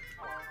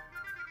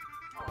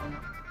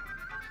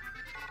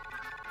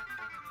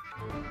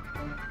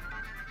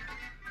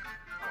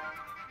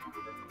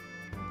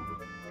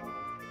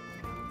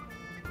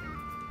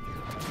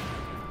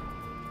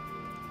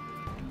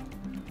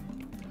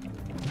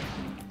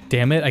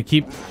 Damn it, I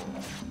keep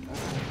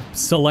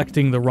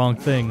selecting the wrong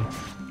thing.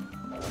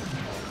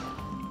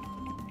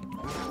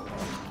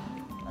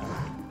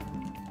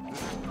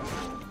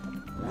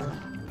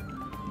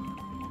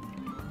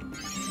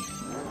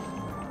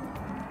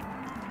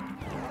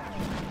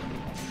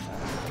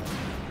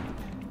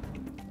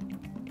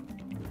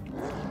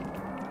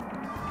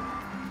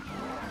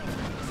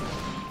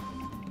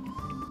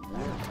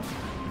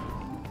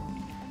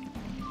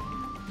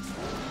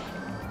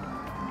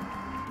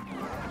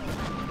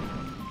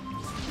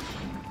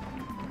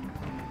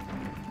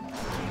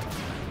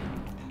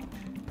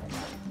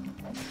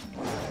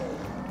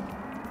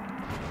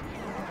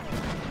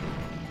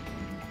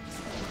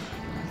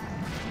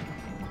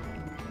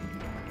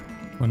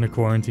 Under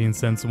quarantine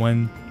since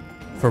when?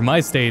 For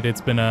my state,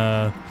 it's been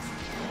a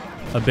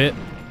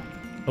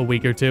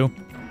week or two.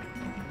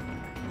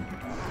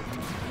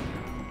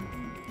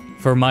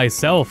 For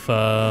myself,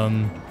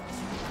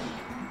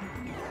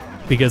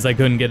 because I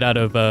couldn't get out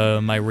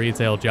of my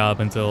retail job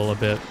until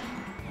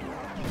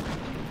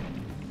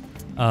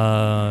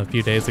a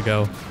few days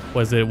ago.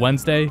 Was it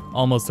Wednesday?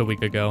 Almost a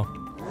week ago.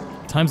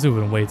 Time's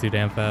moving way too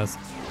damn fast.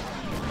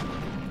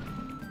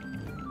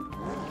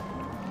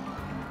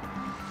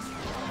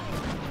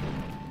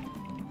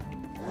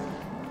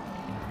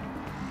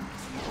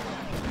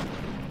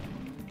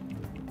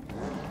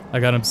 I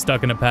got him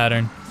stuck in a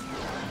pattern.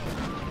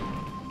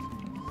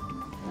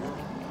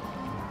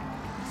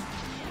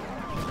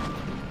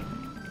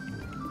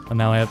 And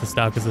now I have to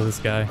stop because of this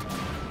guy.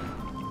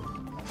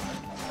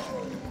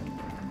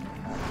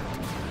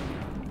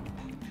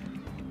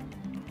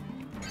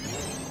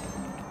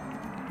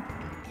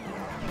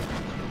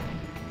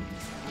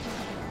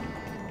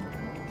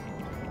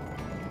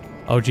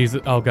 Oh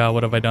Jesus, oh god,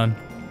 what have I done?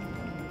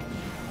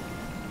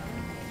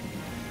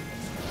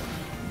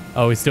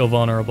 Oh, he's still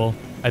vulnerable.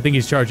 I think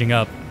he's charging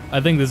up. I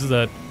think this is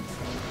a...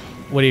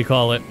 What do you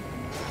call it?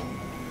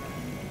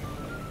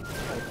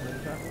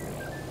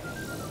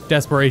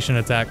 Desperation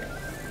attack.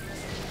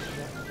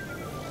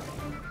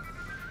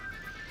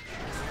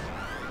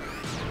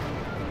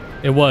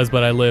 It was,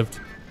 but I lived.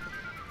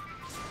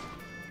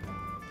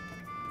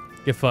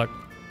 Get fucked.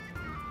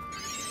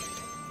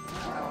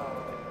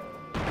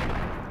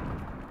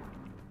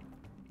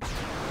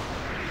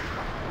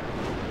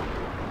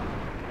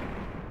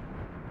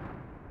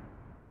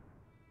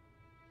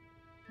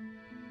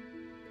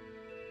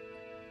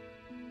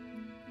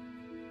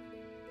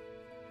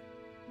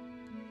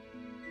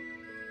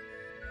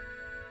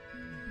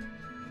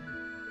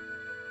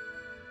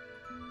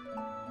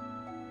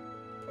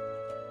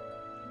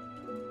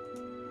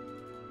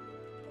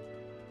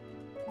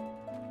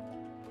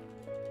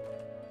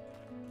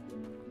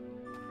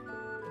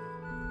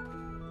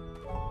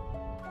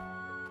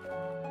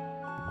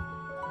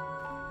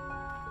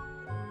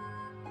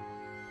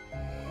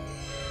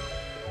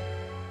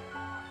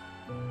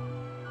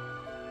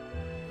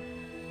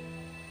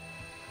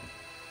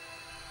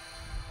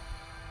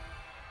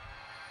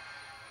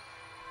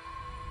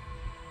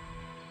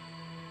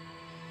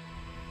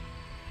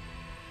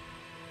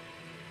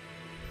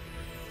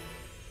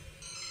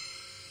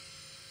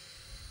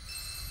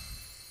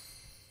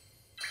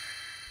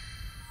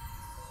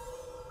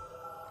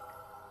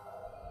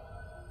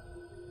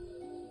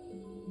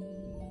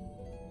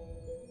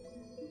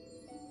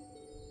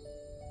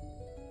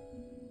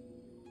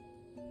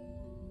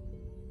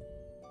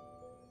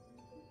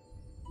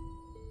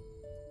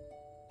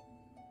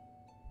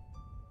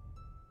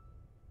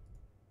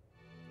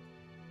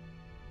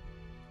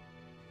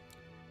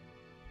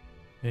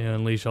 Yeah,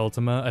 Unleash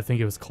Ultima. I think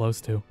it was close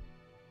to.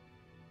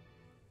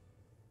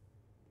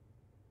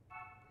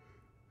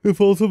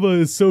 If Ultima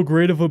is so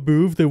great of a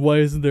move, then why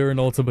isn't there an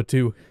Ultima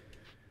 2?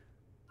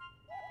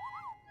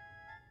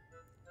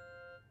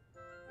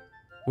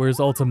 Where's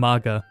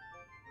Ultimaga?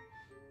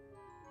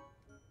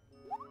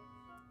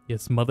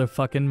 It's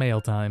motherfucking mail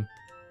time.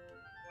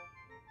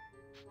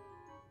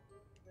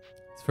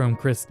 It's from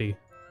Christy,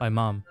 my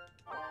mom.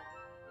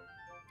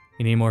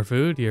 You need more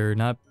food? You're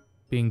not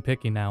being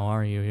picky now,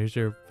 are you? Here's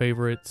your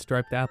favorite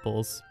striped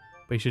apples.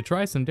 But you should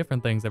try some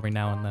different things every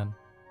now and then.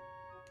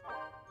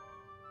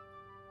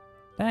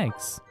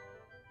 Thanks.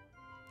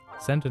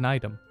 Send an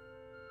item.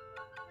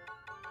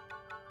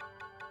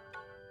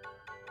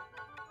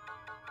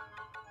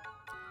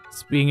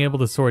 Being able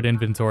to sort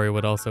inventory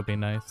would also be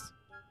nice.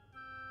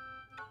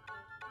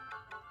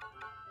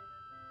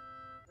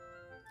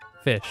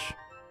 Fish.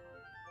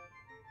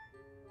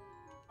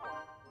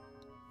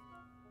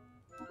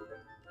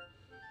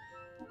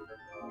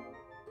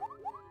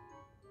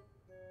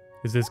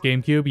 Is this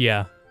GameCube?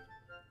 Yeah.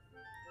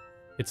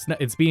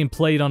 It's being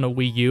played on a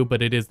Wii U,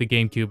 but it is the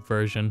GameCube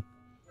version.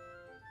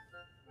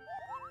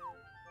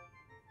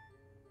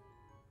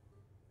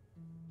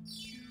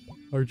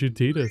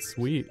 Argentina,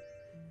 sweet.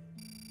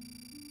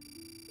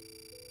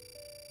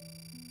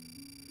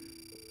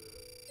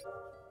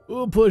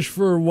 We'll push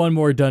for one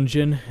more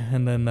dungeon,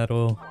 and then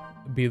that'll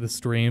be the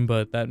stream,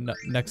 but that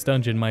next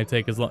dungeon might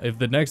take as long. If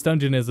the next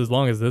dungeon is as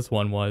long as this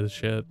one was,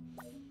 shit.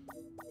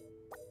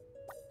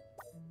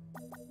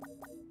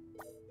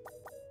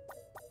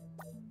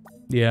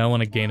 Yeah, I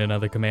want to gain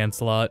another command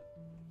slot.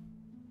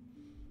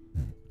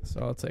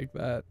 So I'll take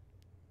that.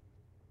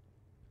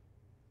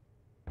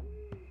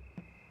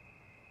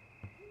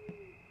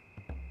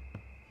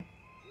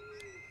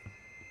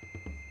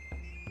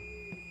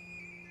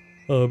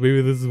 Oh,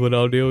 maybe this is what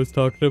audio was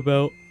talking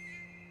about.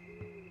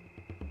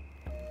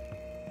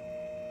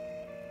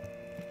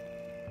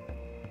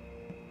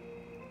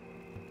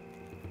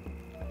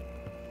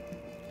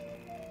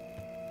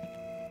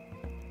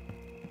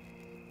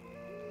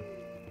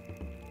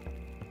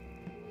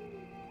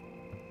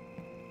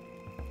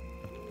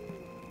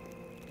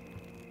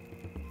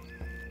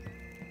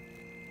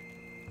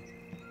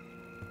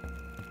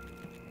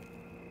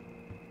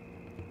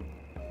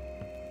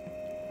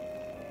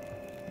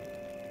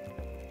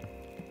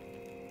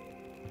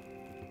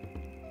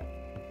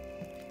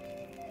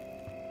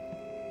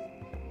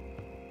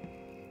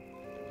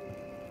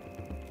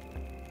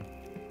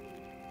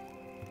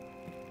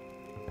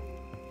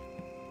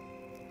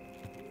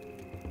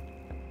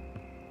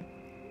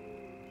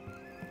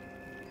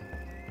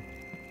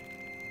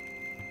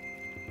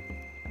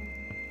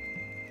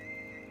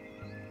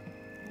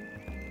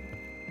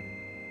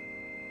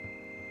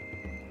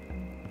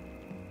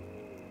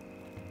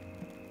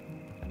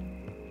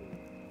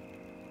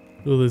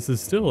 Well, this is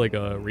still like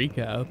a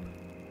recap.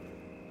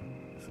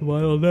 So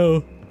I don't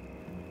know.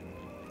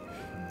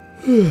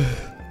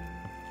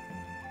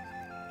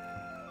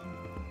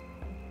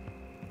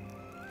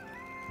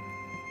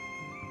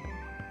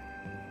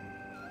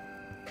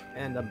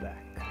 And I'm back.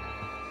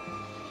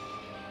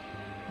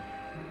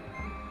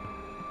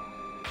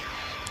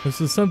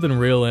 This is something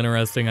real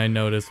interesting I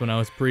noticed when I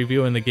was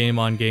previewing the game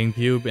on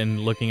GameCube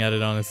and looking at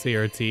it on a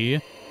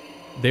CRT.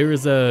 There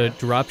is a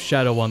drop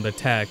shadow on the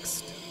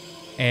text,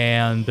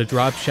 and the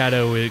drop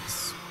shadow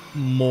is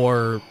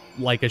more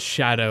like a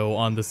shadow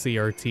on the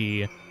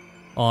CRT.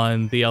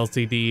 On the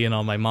LCD and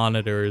on my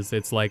monitors,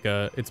 it's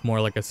more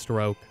like a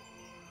stroke.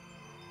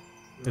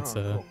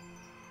 Cool.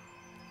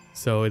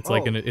 So it's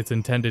it's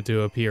intended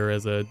to appear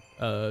as a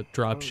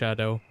drop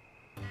shadow.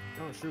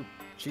 Oh shoot,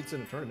 Cheat's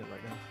in a tournament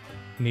right now.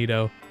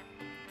 Neato.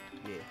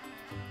 Yeah.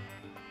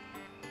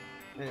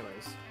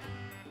 Anyways,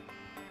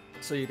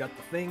 so you got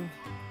the thing.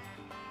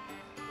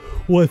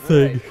 What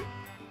thing? Right.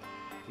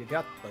 You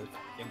got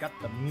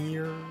the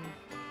mirror.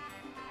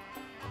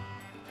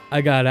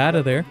 I got out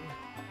of there.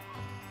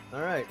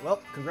 All right.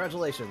 Well,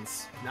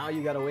 congratulations. Now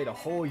you gotta wait a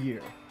whole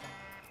year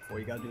before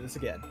you gotta do this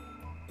again.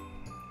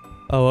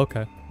 Oh,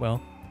 okay.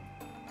 Well.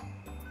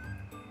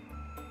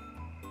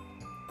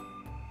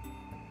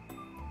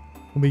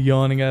 I'll be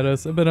yawning at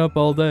us. I've been up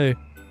all day.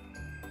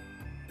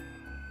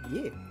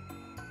 Yeah.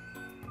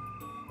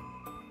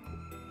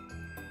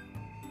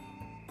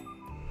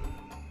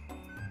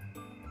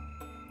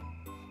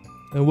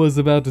 I was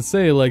about to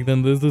say, like,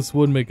 then this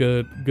would make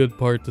a good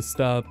part to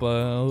stop.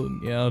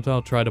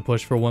 I'll try to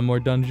push for one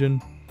more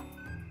dungeon.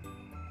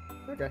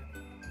 Okay.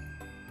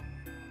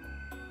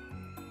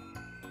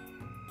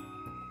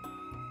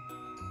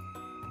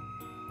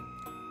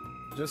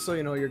 Just so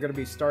you know, you're gonna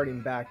be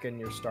starting back in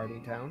your starting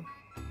town.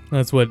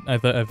 That's what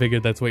I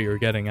figured that's what you were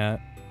getting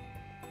at.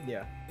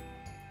 Yeah.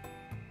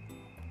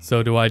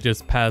 So do I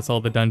just pass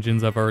all the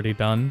dungeons I've already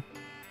done?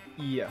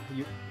 Yeah,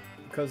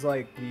 because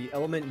like the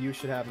element you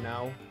should have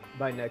now,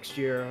 by next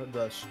year,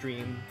 the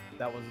stream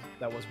that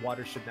was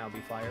water should now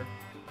be fire.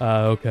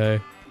 Okay.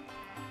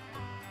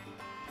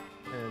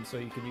 And so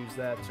you can use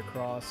that to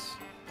cross,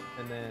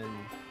 and then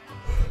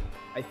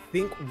I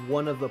think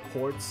one of the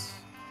ports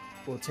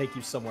will take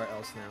you somewhere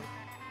else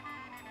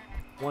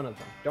now. One of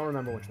them. Don't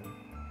remember which one.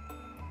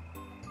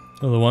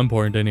 Well, the one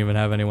port didn't even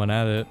have anyone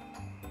at it.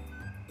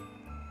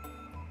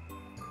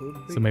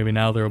 Could be. So maybe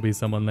now there will be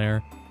someone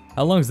there.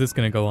 How long is this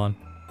gonna go on?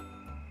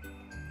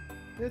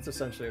 It's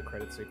essentially a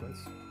credit sequence.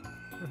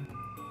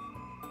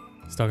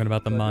 He's talking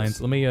about the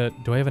mines. Let me,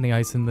 do I have any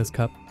ice in this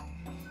cup?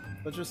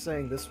 But just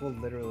saying, this will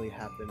literally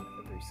happen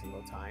every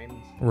single time.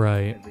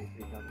 Right. Every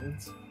 3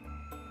 dungeons.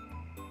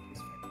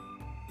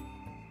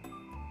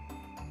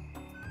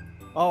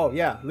 Oh,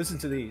 yeah, listen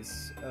to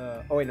these.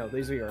 Oh, wait, no,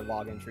 these are your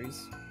log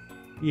entries.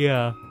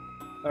 Yeah.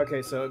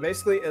 Okay, so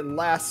basically it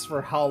lasts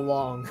for how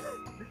long?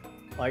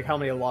 Like, how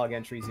many log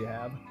entries you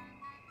have.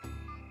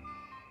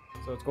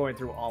 So it's going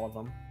through all of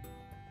them.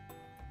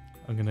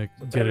 I'm gonna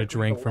get a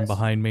drink from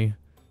behind me.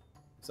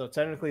 So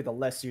technically, the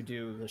less you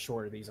do, the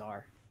shorter these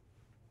are.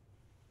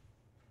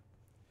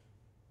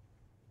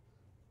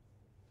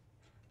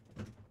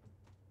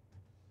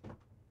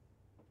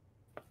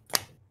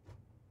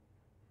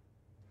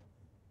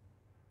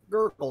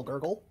 Gurgle,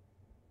 gurgle.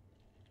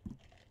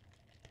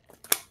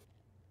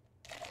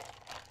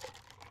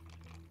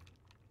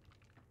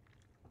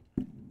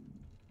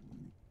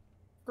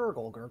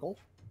 Gurgle, gurgle.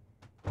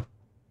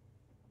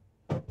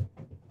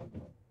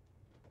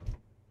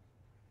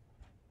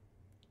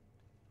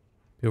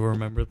 People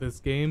remember this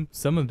game?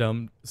 Some of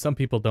them, some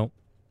people don't.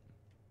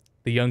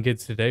 The young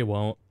kids today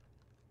won't.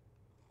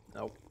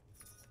 Nope.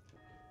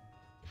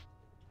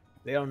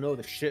 They don't know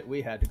the shit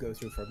we had to go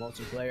through for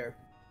multiplayer.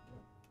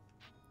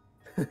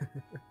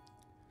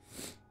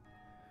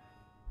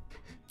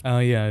 Oh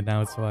yeah,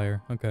 now it's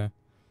fire. Okay.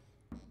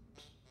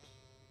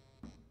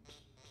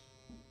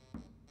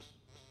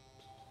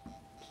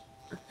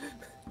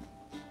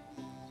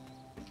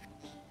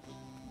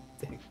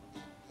 Dang.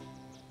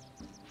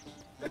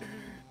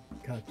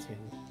 God damn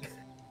it.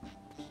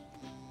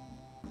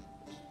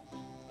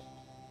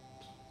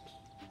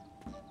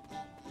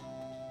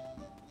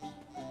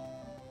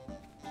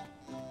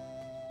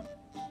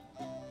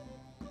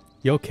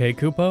 You okay,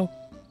 Kupo?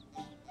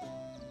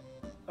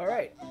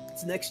 Alright,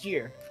 it's next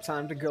year.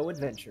 Time to go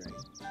adventuring.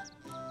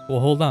 Well,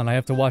 hold on. I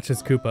have to watch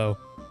this Kupo.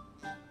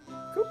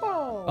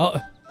 Kupo!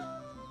 Oh,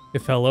 it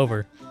fell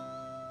over.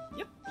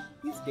 Yep,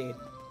 he's dead.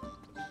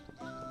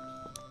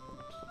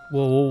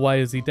 Well, why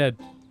is he dead?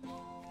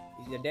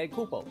 He's a dead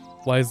Kupo.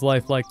 Why is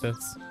life like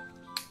this?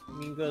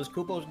 Because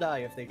Kupos die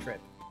if they trip.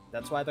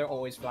 That's why they're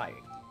always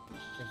fighting.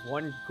 If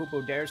one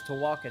Kupo dares to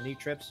walk and he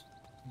trips,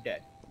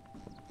 dead.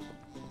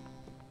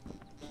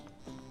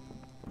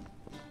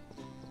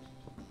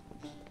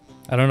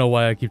 I don't know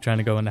why I keep trying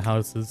to go into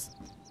houses.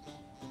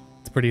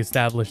 It's pretty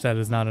established that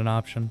is not an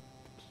option.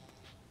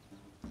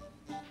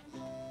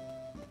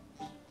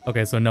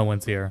 Okay, so no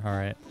one's here. All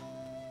right.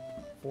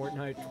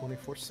 Fortnite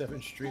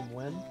 24/7 stream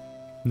when?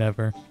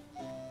 Never.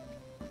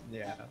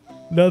 Yeah.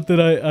 Not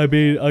that I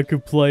mean, I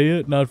could play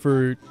it, not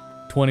for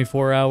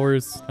 24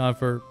 hours, not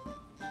for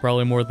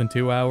probably more than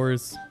 2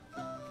 hours.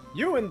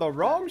 You in the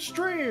wrong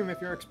stream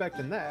if you're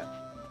expecting that.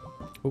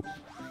 Oh.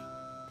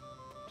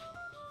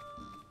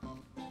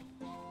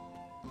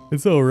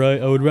 It's alright.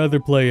 I would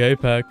rather play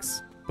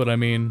Apex, but I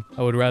mean,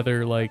 I would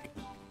rather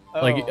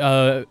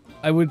I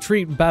would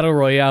treat battle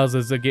royales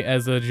as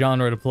a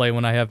genre to play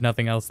when I have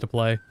nothing else to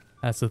play.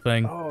 That's the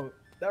thing. Oh,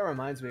 that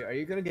reminds me. Are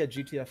you gonna get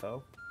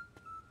GTFO?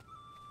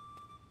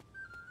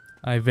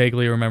 I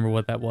vaguely remember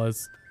what that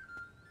was.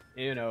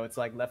 You know, it's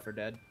like Left 4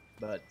 Dead,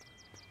 but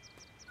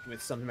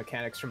with some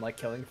mechanics from like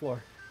Killing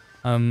Floor.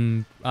 I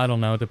don't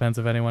know. It depends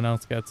if anyone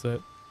else gets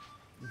it.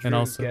 And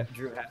also,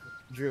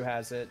 Drew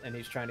has it, and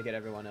he's trying to get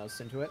everyone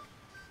else into it.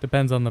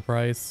 Depends on the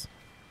price.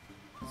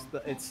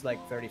 It's like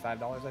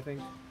 $35, I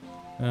think.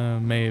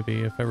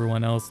 Maybe if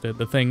everyone else did.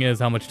 The thing is,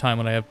 how much time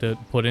would I have to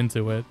put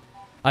into it?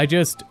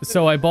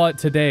 So I bought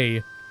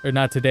today, or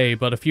not today,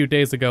 but a few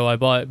days ago, I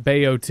bought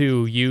Bayo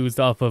 2 used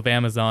off of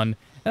Amazon,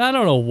 and I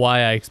don't know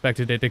why I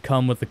expected it to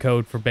come with the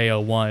code for Bayo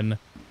 1.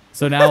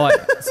 So now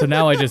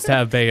I just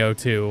have Bayo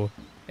 2,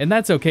 and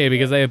that's okay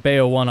because I have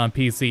Bayo 1 on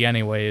PC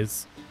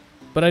anyways.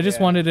 But I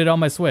just wanted it on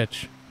my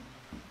Switch.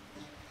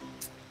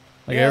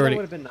 Like yeah, that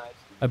would have been nice.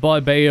 I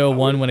bought Bayo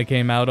 1 when it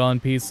came out on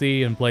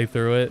PC and played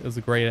through it. It was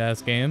a great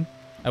ass game.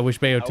 I wish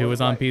Bayo 2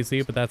 was on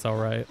PC, but that's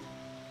alright.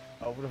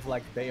 I would have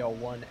liked Bayo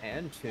 1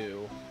 and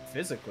 2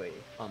 physically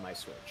on my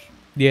Switch.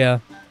 Yeah.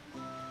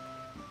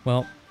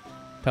 Well,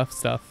 tough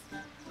stuff.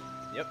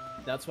 Yep,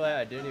 that's why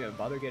I didn't even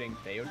bother getting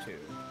Bayo 2,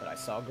 but I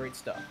saw great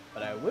stuff.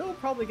 But I will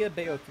probably get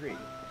Bayo 3.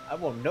 I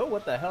won't know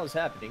what the hell is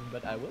happening,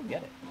 but I will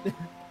get it.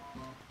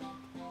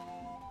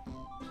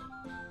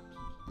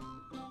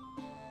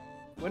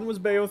 When was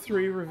Bayo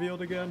 3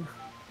 revealed again?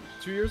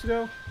 2 years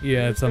ago?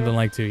 Yeah, it's something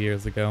like 2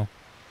 years ago.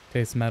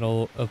 Taste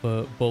metal of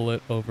a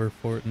bullet over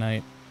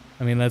Fortnite.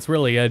 I mean, that's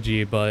really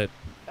edgy, but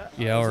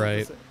yeah,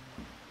 alright.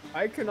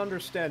 I can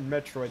understand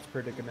Metroid's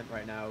predicament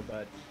right now,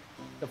 but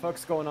the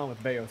fuck's going on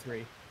with Bayo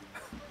 3?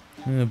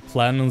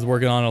 Platinum's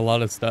working on a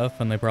lot of stuff,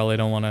 and they probably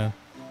don't want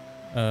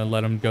to let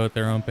them go at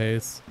their own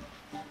pace.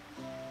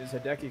 Is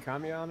Hideki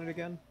Kamiya on it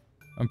again?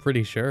 I'm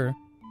pretty sure.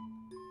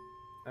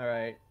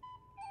 Alright.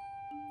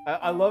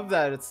 I love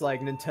that it's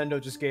like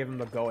Nintendo just gave him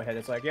the go-ahead.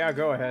 It's like, yeah,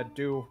 go ahead,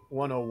 do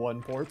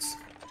 101 ports.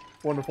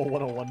 Wonderful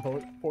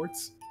 101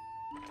 ports.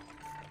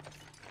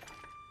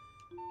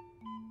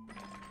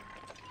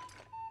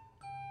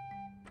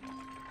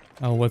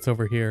 Oh, what's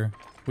over here?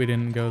 We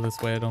didn't go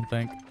this way, I don't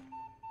think.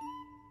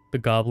 The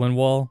Goblin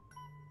Wall?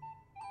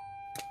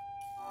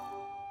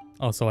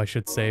 Also, I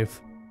should save.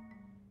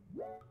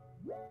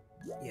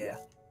 Yeah.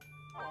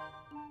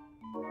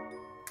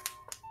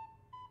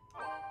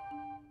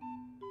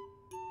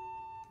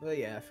 But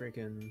yeah,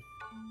 freaking.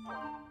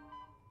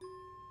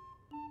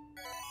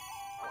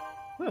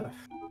 Huh.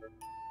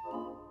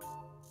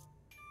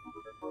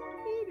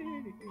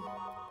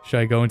 Should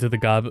I go into the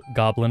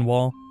goblin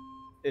wall?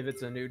 If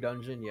it's a new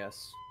dungeon,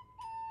 yes.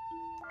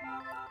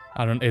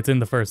 I don't. It's in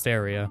the first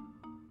area.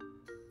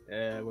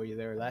 Were you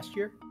there last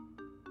year?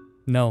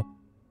 No.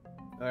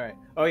 All right.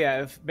 Oh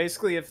yeah.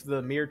 If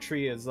the mirror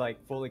tree is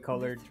like fully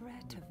colored,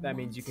 that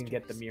means you can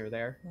get the mirror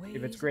there.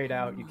 If it's grayed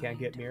out, you can't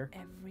get mirror.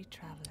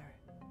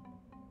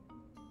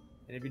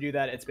 And if you do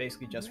that, it's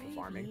basically just for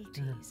farming.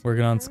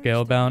 Working on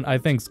Scalebound. I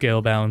think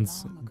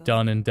Scalebound's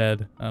done and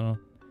dead. I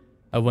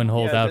wouldn't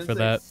hold out for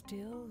that.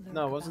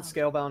 No, wasn't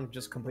Scalebound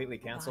just completely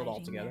canceled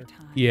altogether?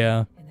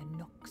 Yeah.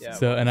 Yeah.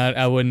 So, and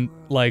I wouldn't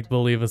like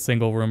believe a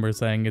single rumor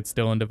saying it's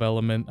still in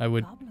development. I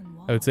would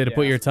say to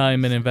put your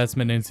time and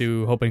investment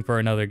into hoping for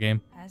another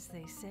game.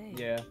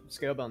 Yeah,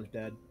 Scalebound's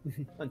dead.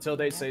 Until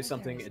they say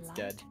something, it's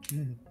dead.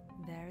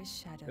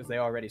 Because they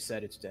already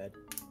said it's dead.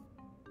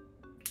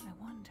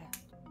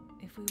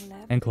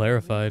 And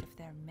clarified.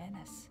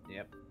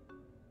 Yep.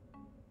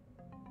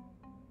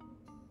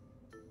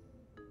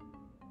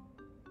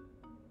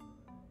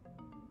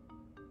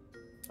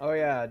 Oh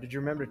yeah, did you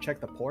remember to check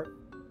the port?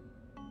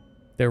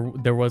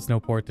 There was no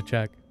port to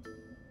check.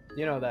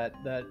 You know that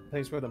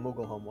place where the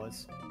Moogle home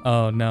was.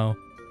 Oh no.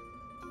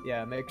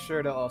 Yeah, make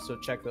sure to also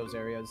check those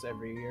areas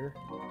every year,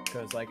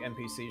 because like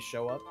NPCs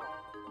show up.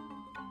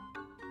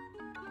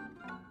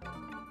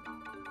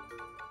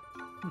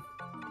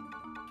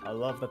 I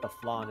love that the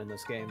flan in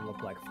this game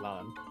look like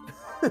flan.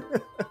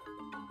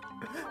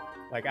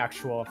 Like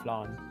actual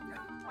flan.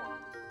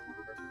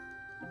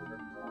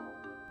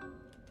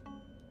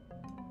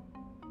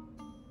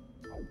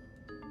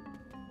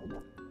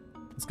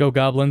 Let's go,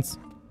 goblins.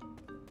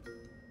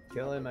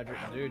 Kill him,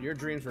 dude. Your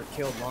dreams were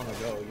killed long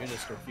ago. You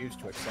just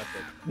refused to accept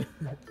it.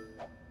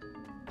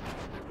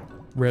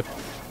 Rip.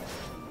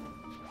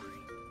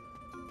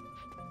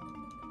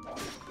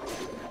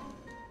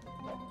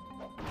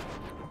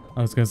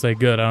 I was gonna say,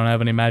 good. I don't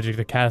have any magic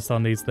to cast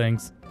on these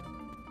things.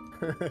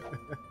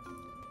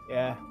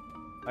 Yeah,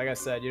 like I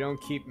said, you don't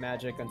keep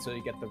magic until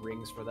you get the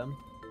rings for them,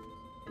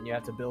 and you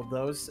have to build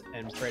those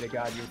and pray to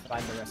God you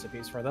find the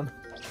recipes for them.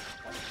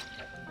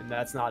 And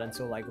that's not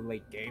until like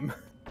late game.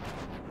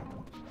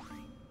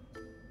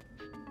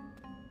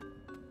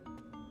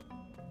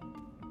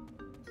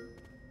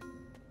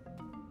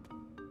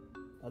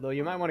 Although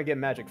you might want to get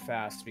magic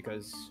fast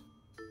because,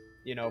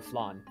 you know,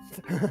 flan.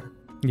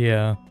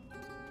 Yeah.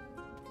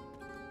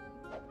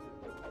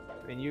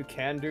 I mean, you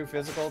can do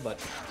physical, but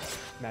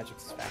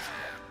magic's faster.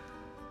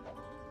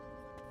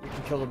 You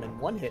can kill them in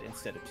one hit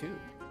instead of two.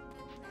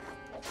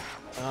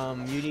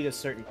 You need a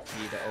certain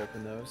key to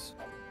open those.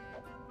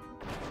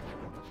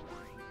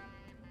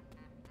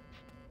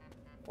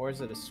 Or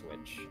is it a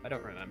switch? I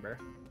don't remember.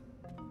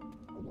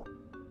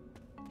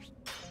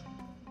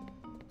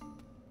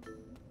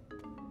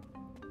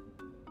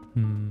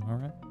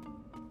 Alright.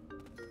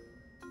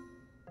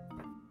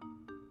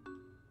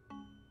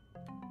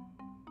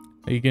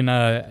 You can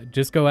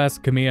just go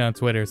ask Kamiya on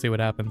Twitter, see what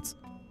happens.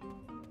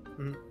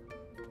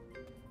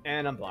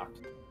 And I'm blocked.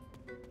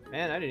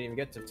 Man, I didn't even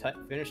get to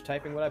finish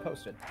typing what I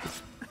posted.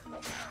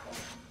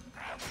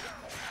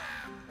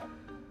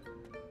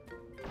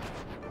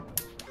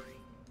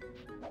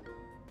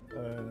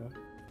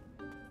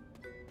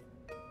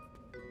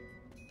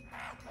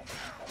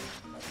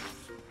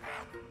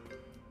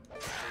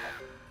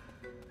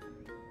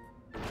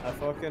 I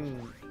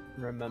fucking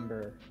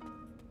remember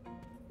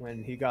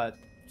when he got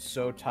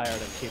so tired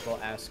of people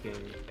asking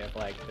if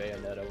like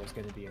Bayonetta was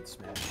gonna be in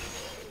Smash.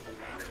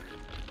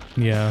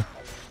 Yeah.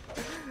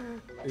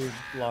 He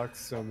blocked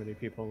so many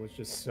people, was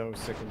just so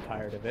sick and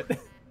tired of it.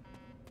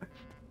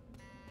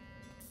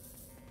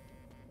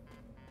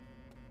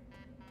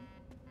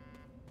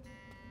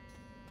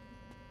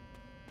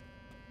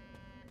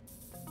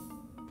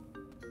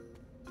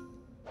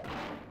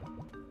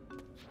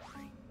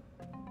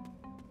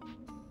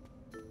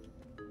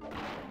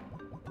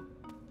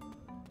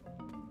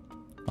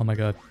 Oh my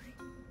god.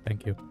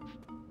 Thank you.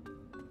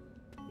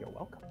 You're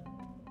welcome.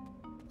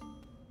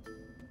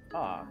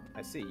 Ah,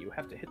 I see. You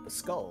have to hit the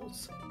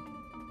skulls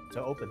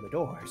to open the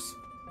doors.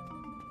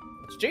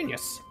 It's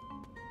genius!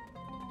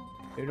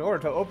 In order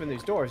to open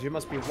these doors, you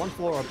must be one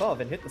floor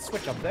above and hit the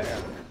switch up there.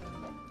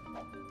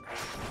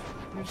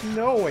 There's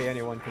no way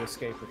anyone could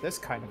escape with this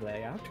kind of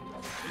layout.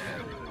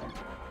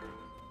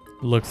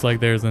 Looks like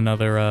there's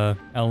another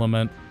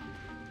element.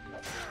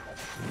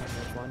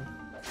 Which one?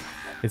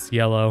 It's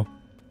yellow.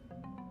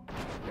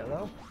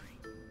 Yellow?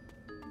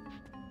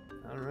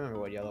 I don't remember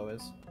what yellow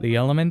is. The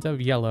element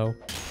of yellow.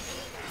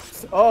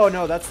 Oh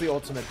no, that's the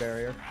ultimate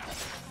barrier.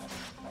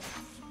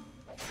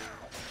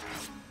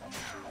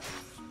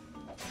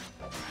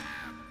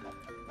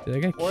 Did I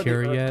get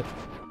cure yet?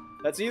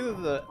 That's either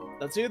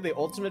the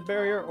ultimate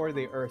barrier or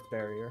the earth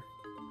barrier.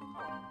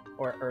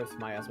 Or earth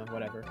miasma,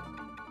 whatever.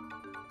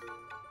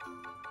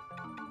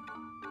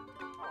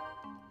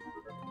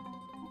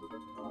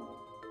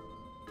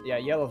 Yeah,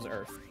 yellow's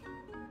earth.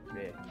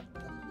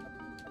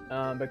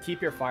 Yeah. But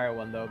keep your fire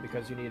one though,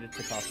 because you need it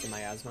to cost the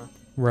miasma.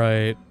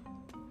 Right.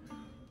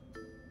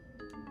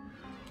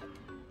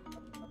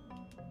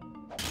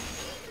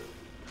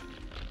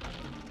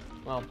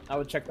 Well, I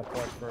would check the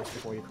port first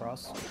before you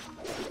cross.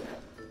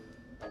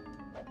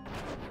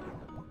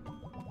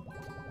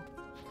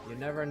 You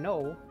never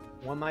know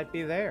what might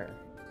be there.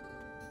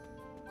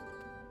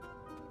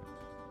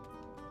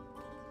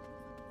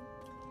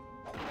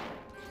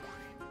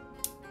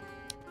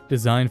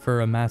 Designed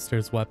for a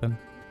master's weapon.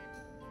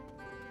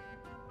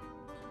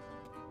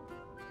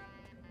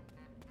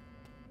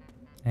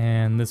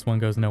 And this one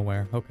goes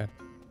nowhere. Okay.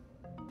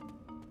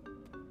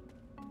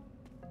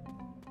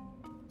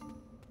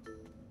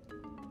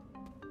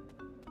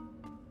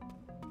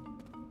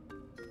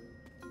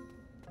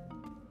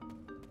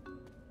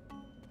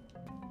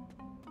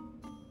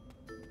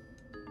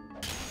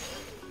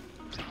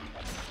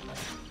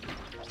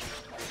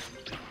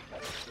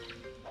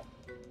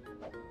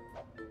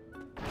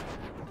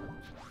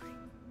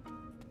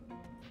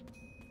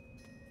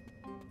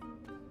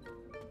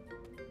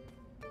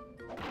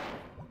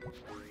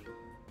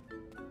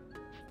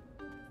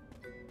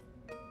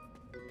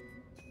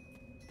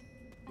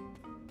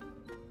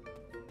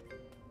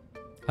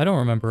 I don't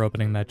remember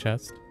opening that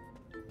chest.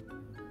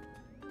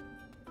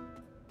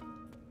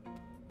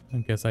 I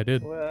guess I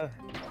did.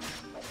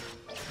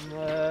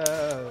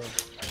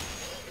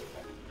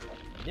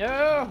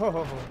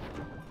 No!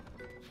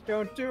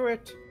 Don't do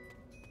it!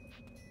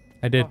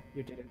 I did. Oh,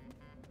 you did it.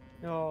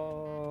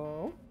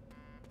 No!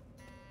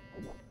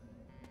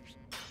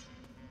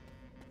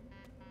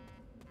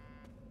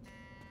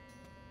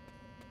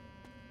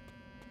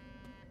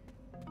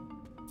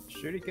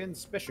 Shuriken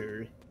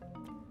special.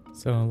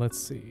 So let's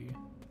see.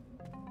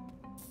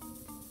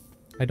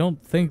 I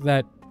don't think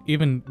that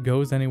even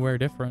goes anywhere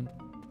different.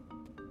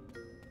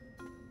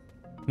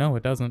 No,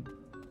 it doesn't.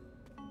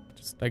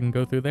 Just I can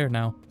go through there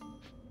now.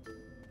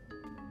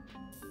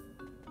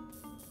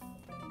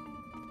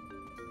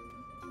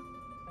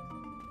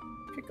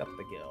 Pick up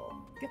the gill.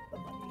 Get the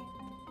money.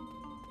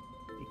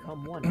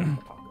 Become one with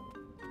the taco.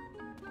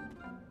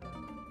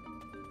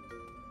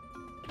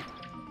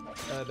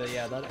 But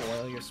yeah, that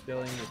oil you're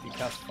spilling, if you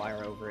cast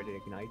fire over it, it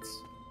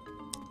ignites.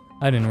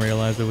 I didn't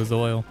realize it was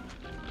oil.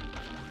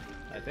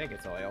 I think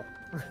it's oil.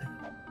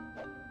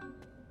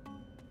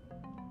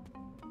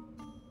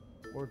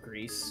 Or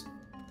grease.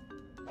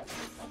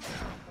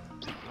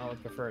 I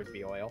would prefer it to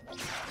be oil.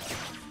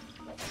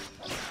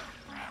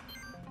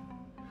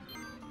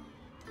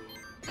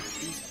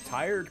 He's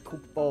tired,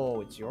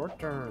 Kupo. It's your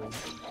turn.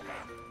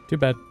 Too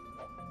bad.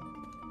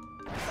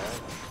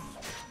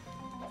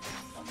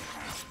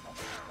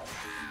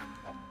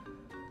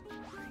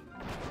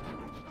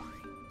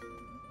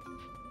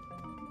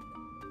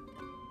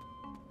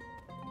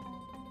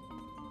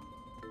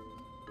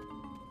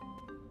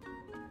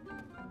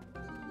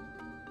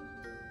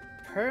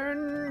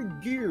 Turn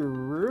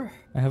gear.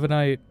 I have an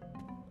eye.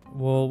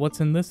 Well,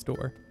 what's in this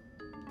door?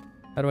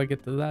 How do I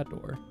get to that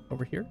door?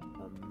 Over here?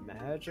 A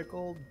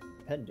magical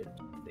pendant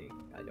thing.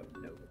 I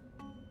don't know.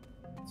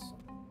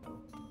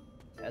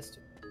 Has to.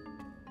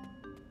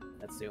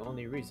 That's the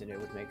only reason it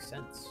would make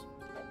sense.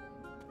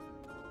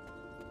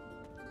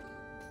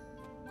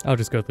 I'll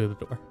just go through the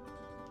door.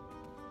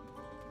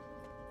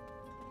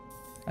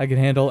 I can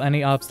handle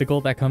any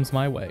obstacle that comes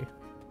my way.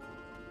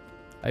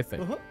 I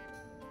think.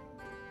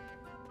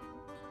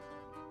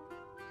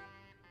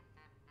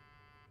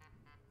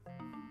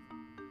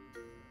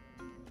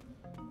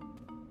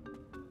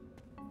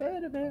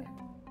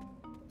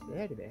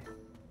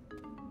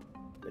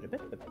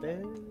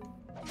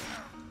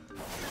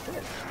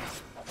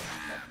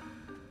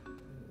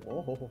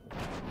 Whoa.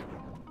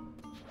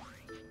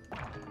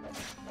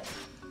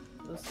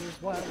 This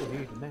is why we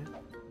need a map.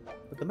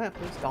 But the map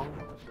is gone.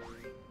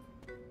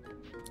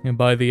 And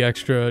buy the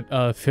extra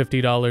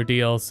 $50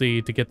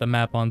 DLC to get the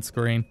map on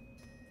screen.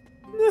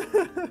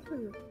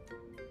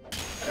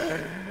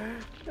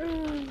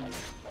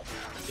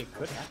 It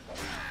could happen.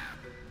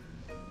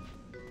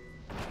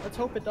 Let's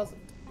hope it doesn't.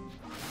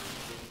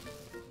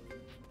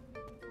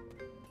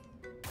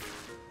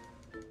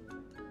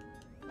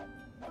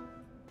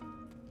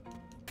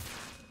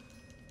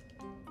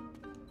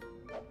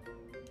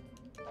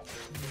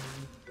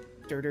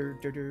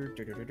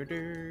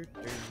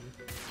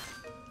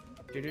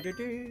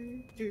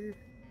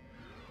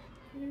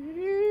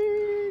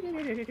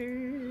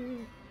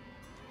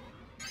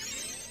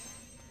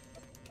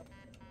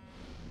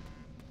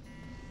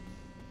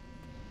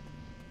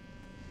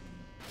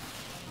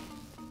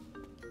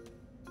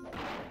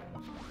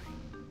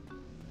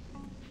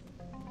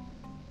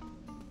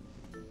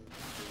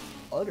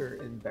 Utter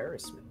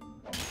embarrassment.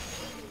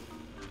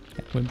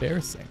 How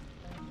embarrassing.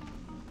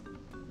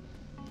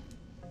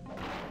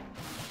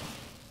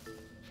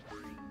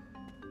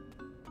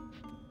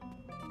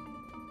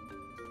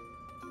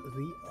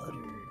 The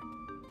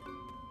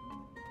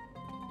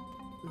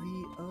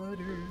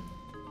utter.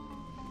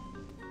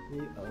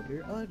 The utter. The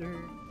utter.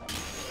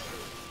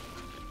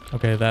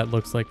 Okay, that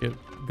looks like it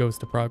goes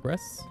to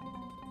progress.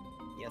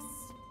 Yes.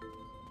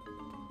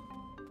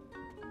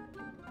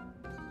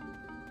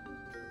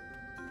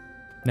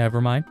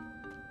 Never mind.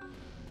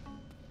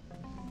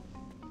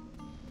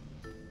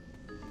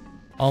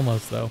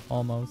 Almost, though.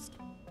 Almost.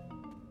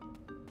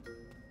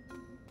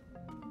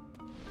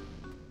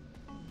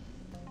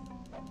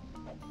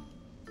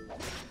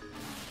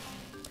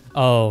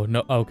 Oh,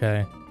 no.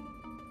 Okay.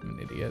 I'm an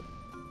idiot.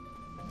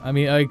 I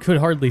mean, I could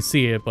hardly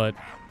see it, but...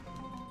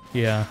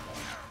 Yeah.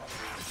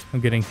 I'm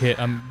getting hit.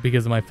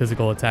 Because of my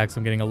physical attacks,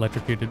 I'm getting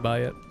electrocuted by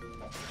it.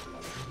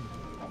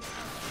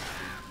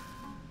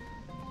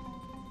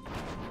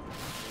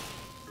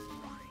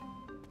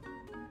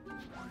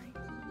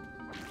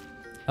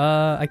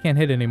 I can't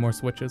hit any more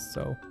switches,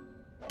 so...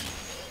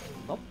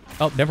 Oh,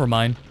 oh, never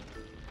mind.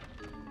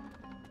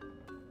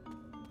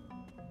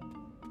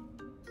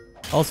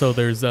 Also,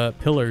 there's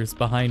pillars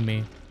behind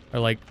me. Or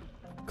like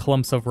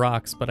clumps of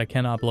rocks, but I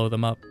cannot blow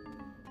them up.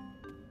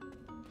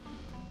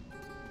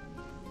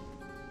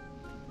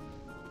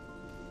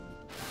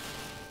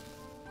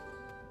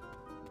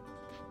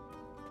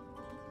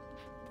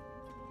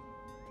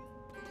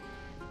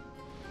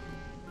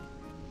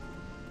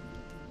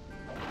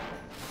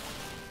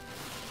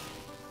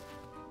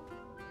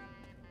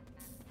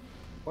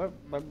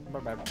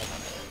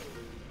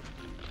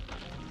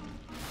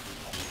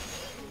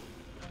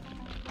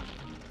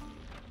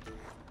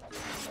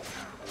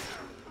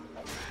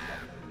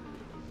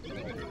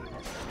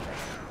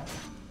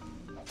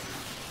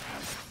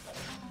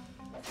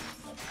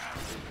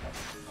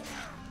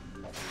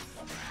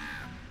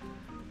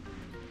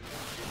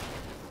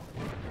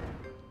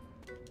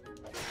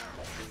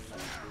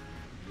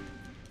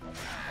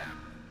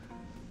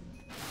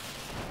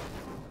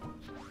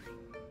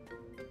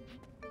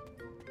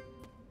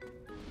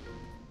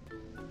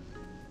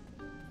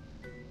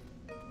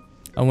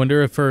 I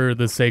wonder if for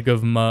the sake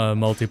of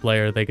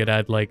multiplayer, they could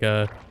add like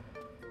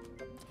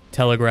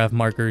telegraph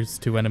markers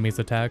to enemies'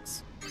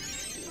 attacks.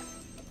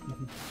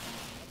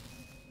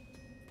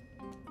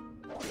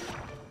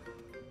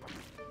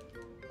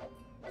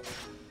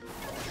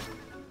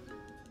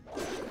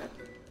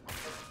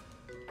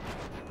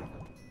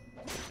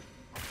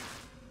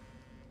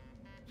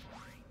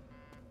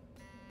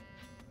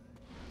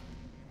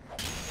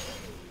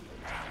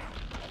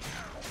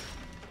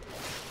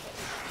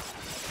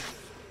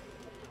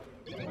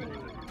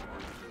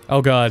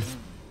 Oh god.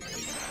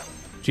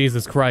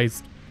 Jesus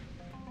Christ.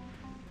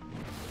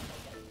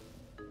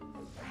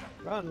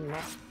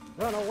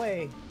 run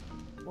away,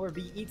 or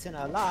be eaten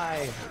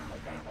alive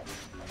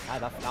by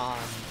the flan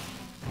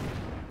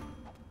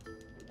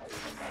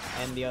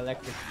and the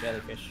electric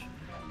jellyfish.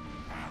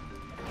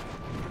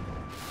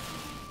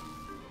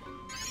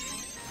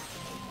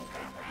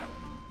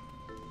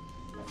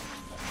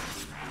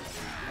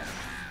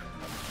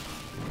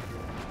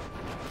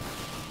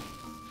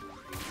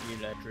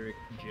 Electric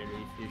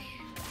jellyfish.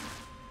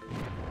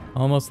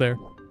 Almost there.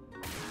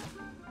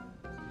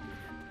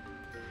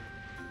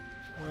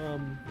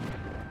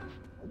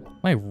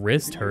 My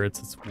wrist hurts.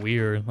 It's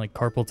weird. Like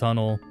carpal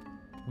tunnel.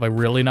 Have I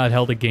really not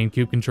held a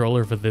GameCube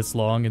controller for this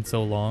long and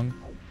so long?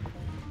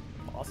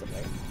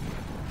 Possibly.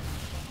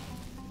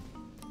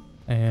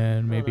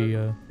 And maybe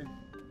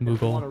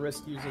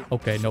Moogle.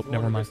 Okay, nope,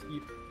 never mind.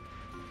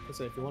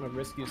 So if you want to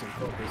risk using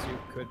focus, you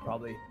could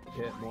probably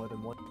hit more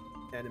than one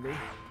enemy.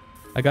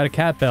 I got a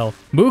cat bell.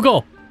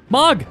 Moogle!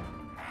 Mog!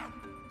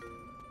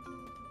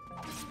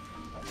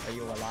 Are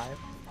you alive?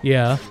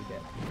 Yeah. Are you dead?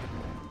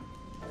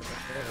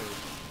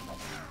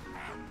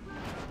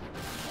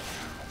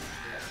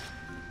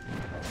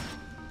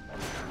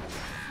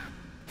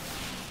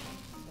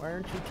 Why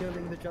aren't you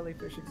killing the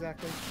jellyfish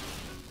exactly?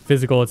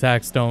 Physical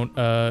attacks don't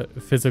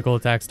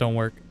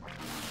work.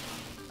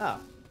 Oh,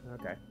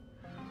 okay.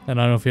 And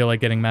I don't feel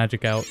like getting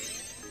magic out.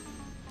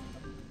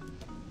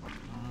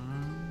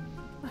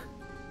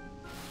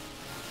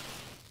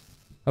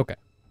 Okay.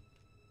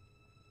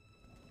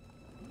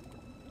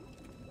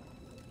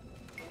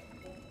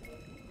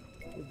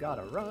 You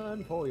gotta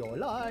run for your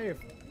life.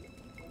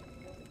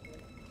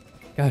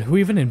 God, who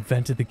even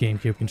invented the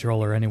GameCube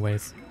controller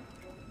anyways?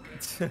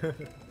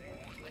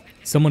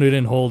 Someone who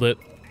didn't hold it.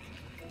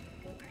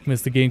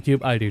 Miss the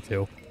GameCube? I do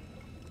too.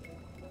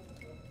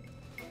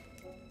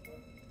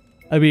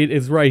 I mean,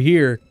 it's right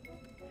here.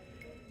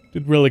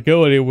 Didn't really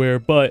go anywhere,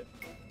 but...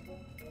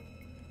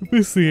 I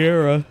miss the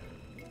era.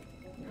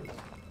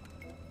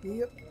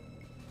 Yep.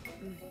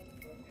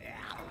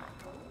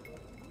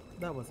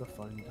 That was a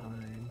fun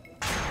time.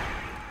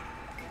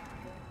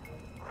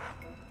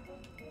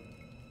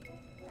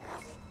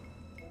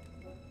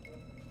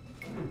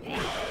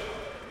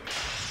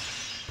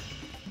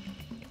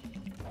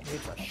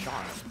 It's a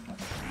shark.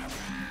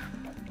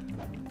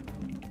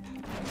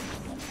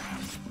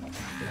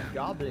 The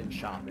goblin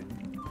shaman.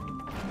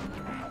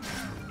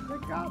 The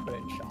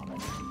goblin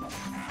shaman.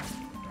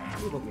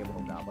 You will be able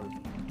to goblin.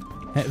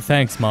 Hey,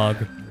 thanks, Mog.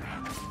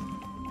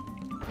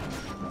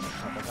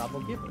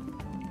 Gobble giver.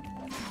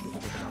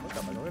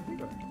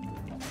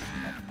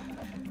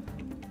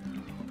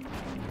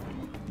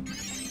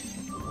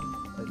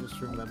 I just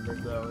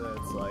remembered though that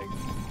it's like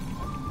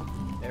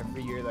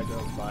every year that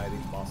goes by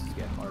these bosses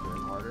get harder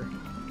and harder.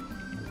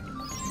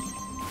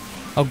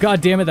 Oh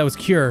god damn it, that was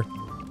cure.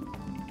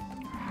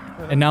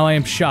 And now I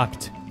am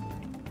shocked.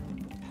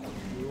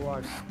 You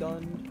are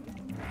stunned,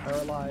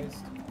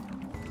 paralyzed.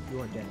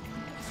 You are dead.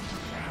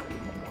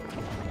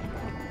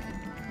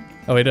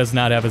 Oh, he does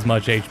not have as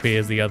much HP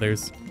as the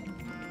others.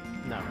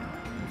 No,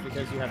 it's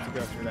because you have to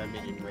go through that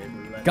minion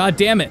wave. God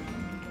damn it!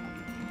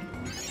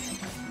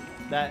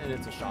 That and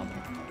it's a shaman.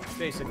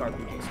 Basic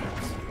RPG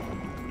stats.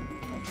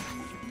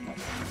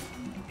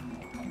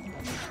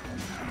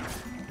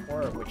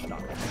 Or a witch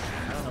doctor.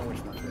 I don't know which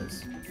one it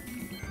is.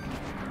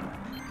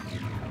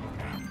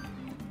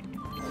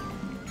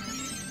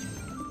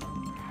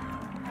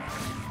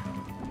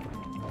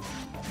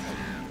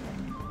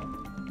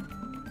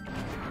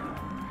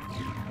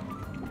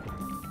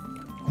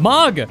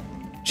 Mog!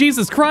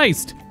 Jesus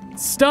Christ!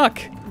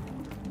 Stuck!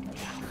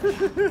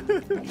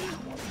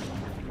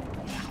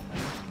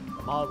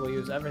 Mog will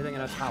use everything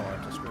in its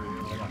power to screw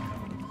you up.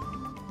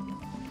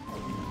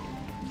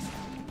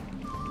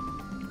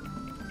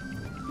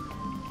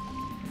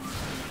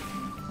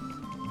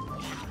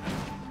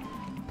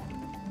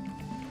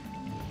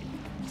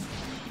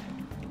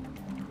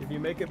 If you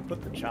make it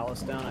put the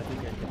chalice down, I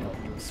think it can help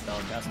you with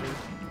spellcasting.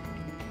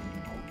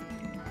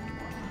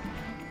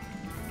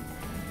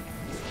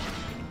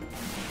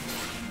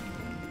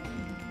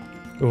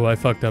 Oh, I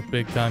fucked up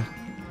big time.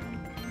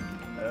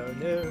 Oh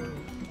no.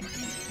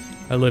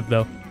 I live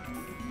though.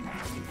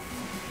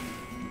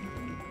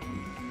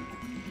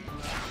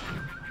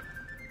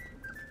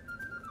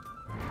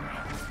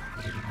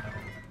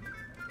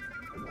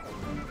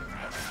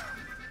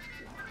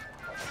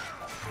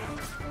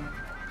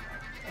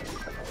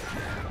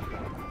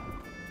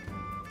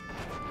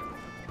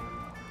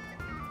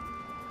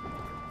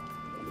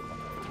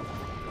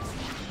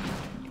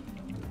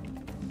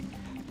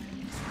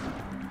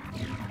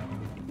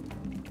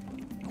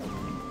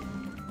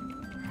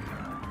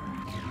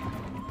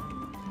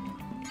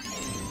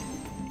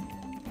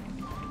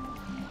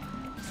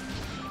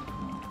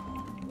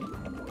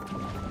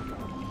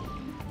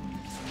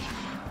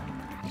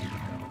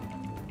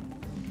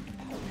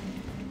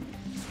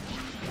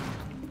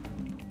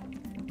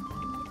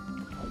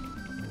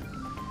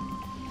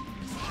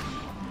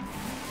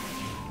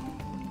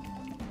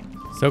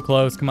 So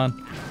close, come on.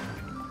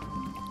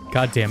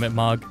 God damn it,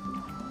 Mog.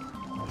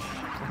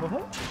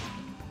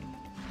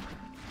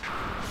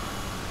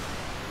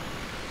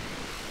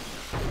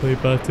 Play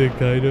Batic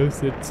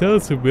Kaidos. It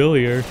sounds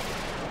familiar.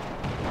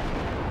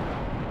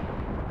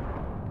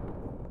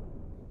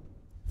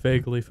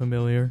 Vaguely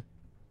familiar.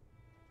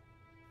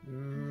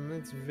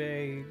 It's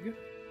vague.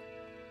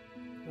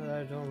 But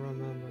I don't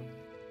remember.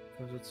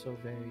 Because it's so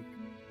vague.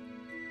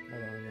 I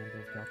don't remember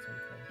if that's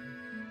important.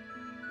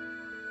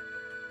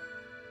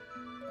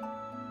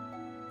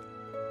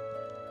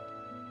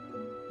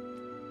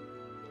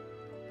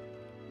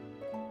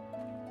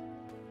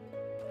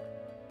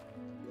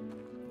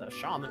 The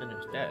shaman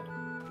is dead.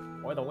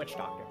 Or the witch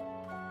doctor.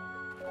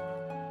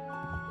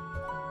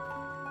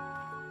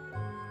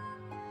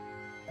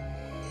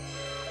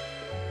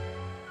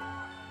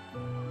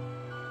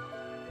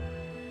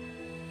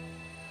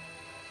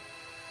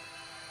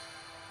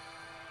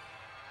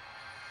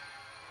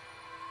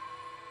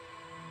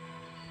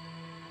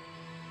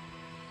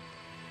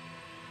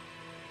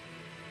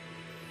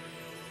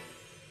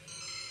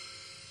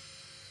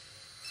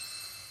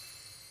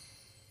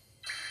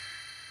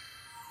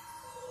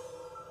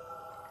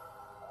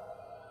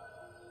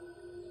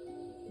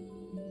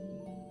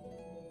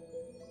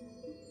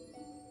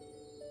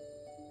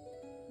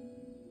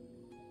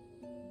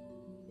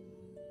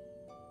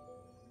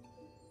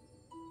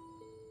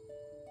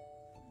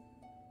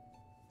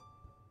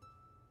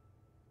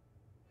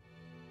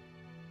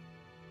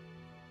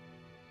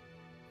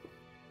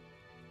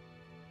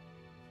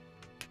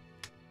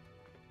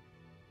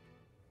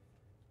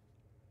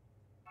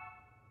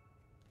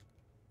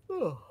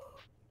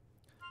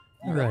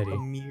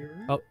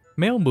 Alrighty. Oh,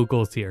 Male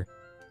Moogle's here.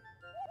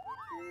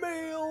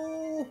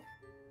 Mail.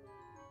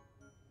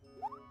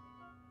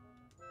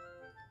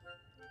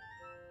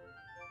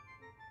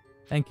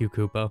 Thank you,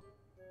 Koopo.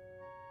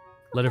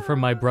 Letter from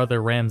my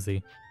brother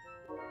Ramsey.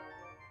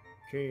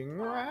 King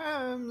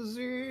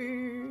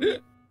Ramsey.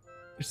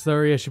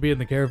 Sorry, I should be in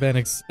the caravan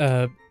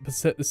instead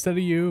of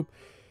you.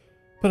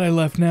 But I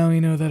left now.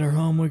 You know that our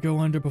home would go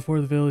under before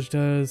the village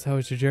does. How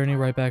is your journey?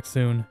 Right back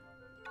soon.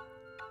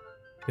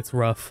 It's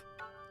rough.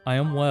 I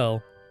am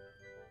well.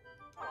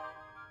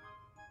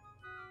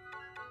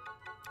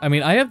 I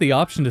mean, I have the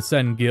option to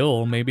send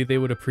Gil. Maybe they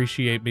would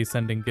appreciate me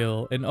sending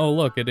Gil. And oh,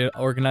 look, it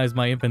organized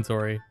my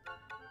inventory.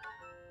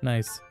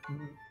 Nice.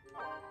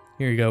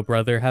 Here you go,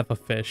 brother. Have a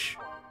fish.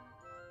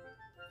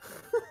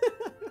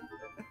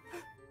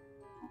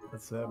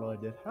 That's what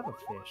I did. Have a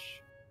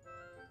fish.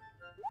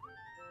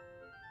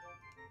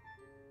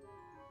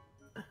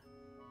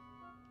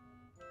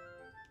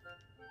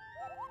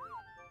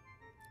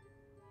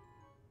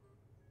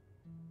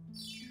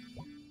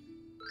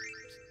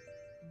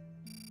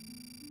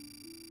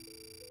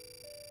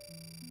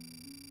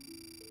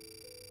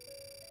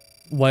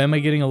 Why am I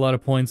getting a lot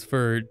of points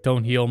for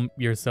don't heal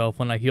yourself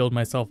when I healed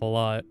myself a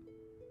lot?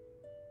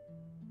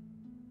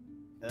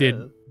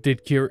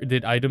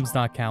 Did items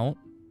not count?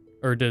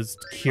 Or does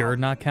cure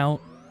not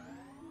count?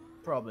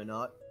 Probably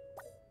not.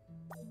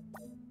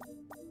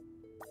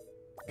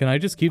 Can I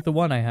just keep the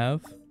one I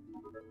have?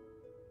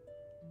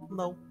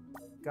 No.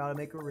 Gotta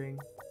make a ring.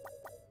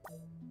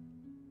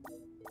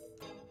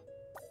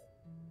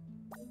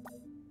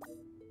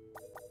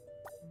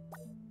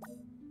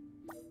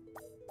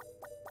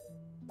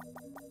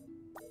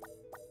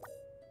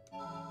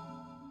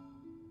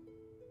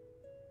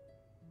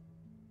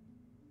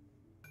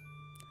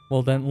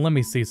 Well then, let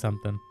me see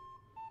something.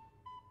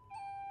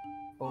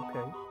 Okay.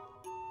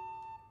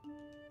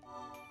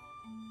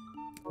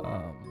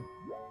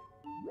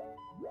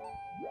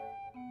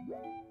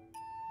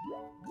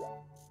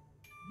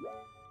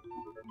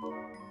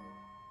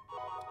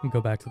 Go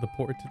back to the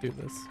port to do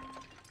this.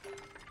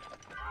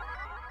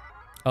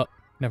 Oh,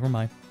 never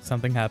mind.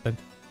 Something happened.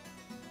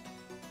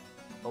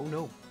 Oh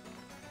no.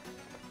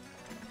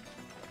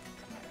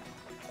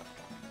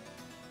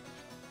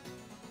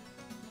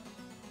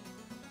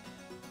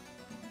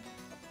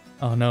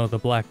 Oh no, the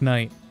Black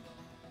Knight.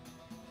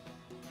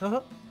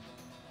 Uh-huh.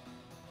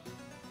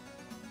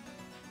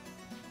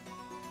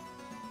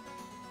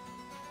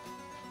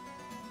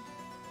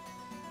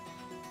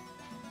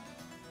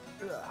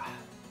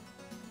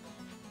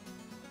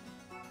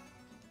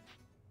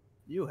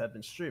 You have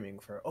been streaming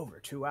for over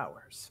 2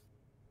 hours.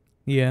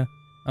 Yeah,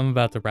 I'm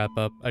about to wrap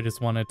up. I just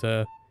wanted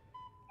to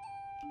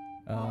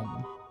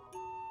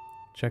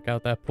check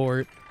out that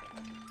port.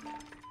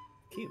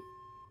 Cute.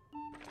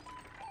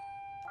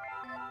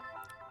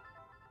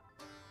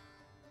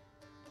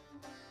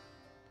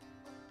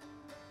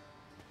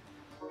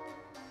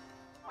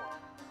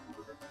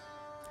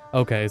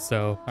 Okay,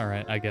 so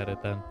alright, I get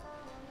it then.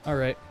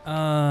 Alright,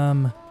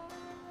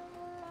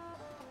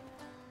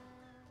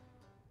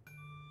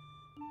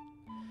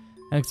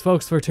 thanks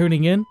folks for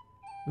tuning in.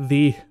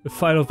 The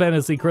Final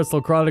Fantasy Crystal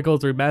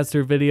Chronicles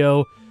remastered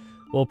video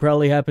will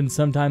probably happen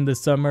sometime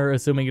this summer,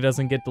 assuming it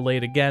doesn't get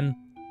delayed again.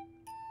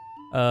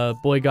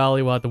 Boy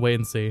golly, we'll have to wait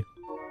and see.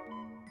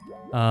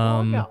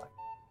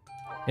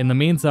 In the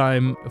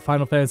meantime,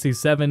 Final Fantasy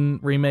VII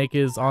Remake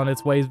is on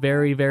its way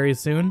very, very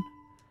soon.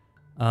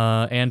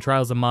 And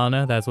Trials of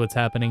Mana, that's what's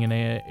happening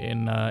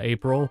in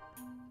April.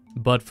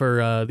 But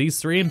for these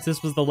streams,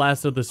 this was the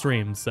last of the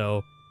streams,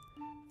 so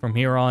from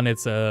here on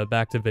it's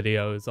back to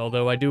videos.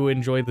 Although I do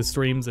enjoy the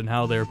streams and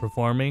how they're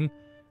performing.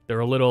 They're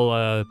a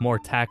little more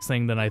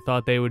taxing than I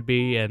thought they would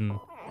be, and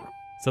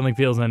something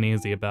feels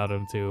uneasy about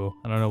them too.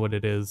 I don't know what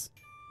it is.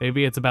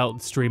 Maybe it's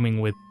about streaming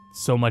with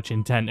so much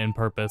intent and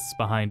purpose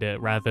behind it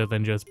rather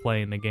than just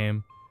playing the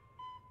game.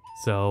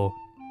 So,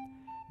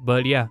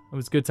 but yeah, it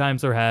was good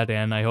times are had,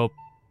 and I hope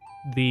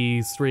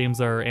the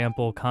streams are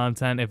ample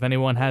content. If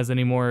anyone has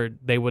any more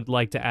they would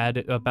like to add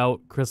about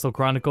Crystal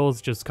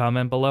Chronicles, just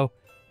comment below,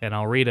 and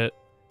I'll read it.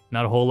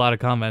 Not a whole lot of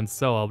comments,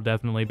 so I'll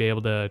definitely be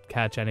able to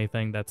catch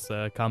anything that's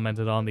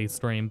commented on these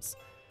streams.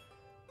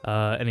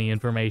 Any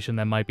information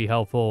that might be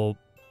helpful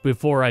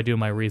before I do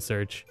my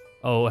research.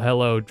 Oh,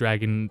 hello,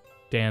 Dragon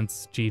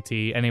Dance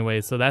GT.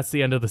 Anyway, so that's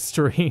the end of the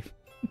stream.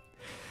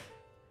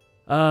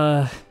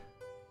 And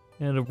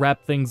to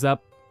wrap things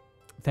up,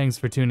 thanks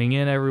for tuning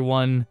in,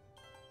 everyone.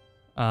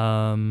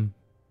 No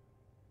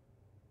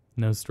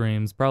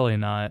streams, probably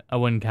not. I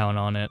wouldn't count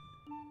on it.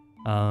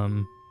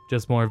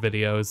 Just more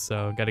videos,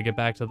 so gotta get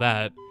back to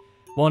that.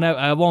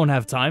 I won't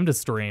have time to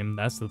stream.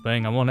 That's the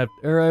thing. I won't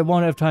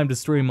have time to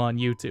stream on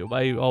YouTube.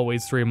 I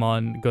always stream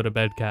on Go to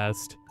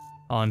Bedcast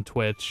on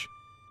Twitch.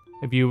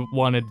 If you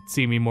want to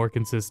see me more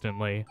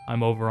consistently,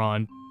 I'm over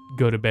on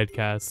Go to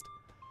Bedcast.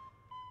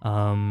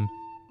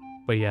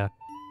 But yeah.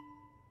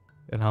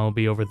 And I'll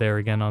be over there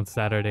again on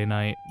Saturday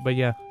night. But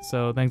yeah,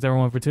 so thanks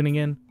everyone for tuning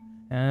in,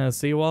 and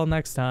see you all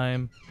next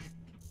time.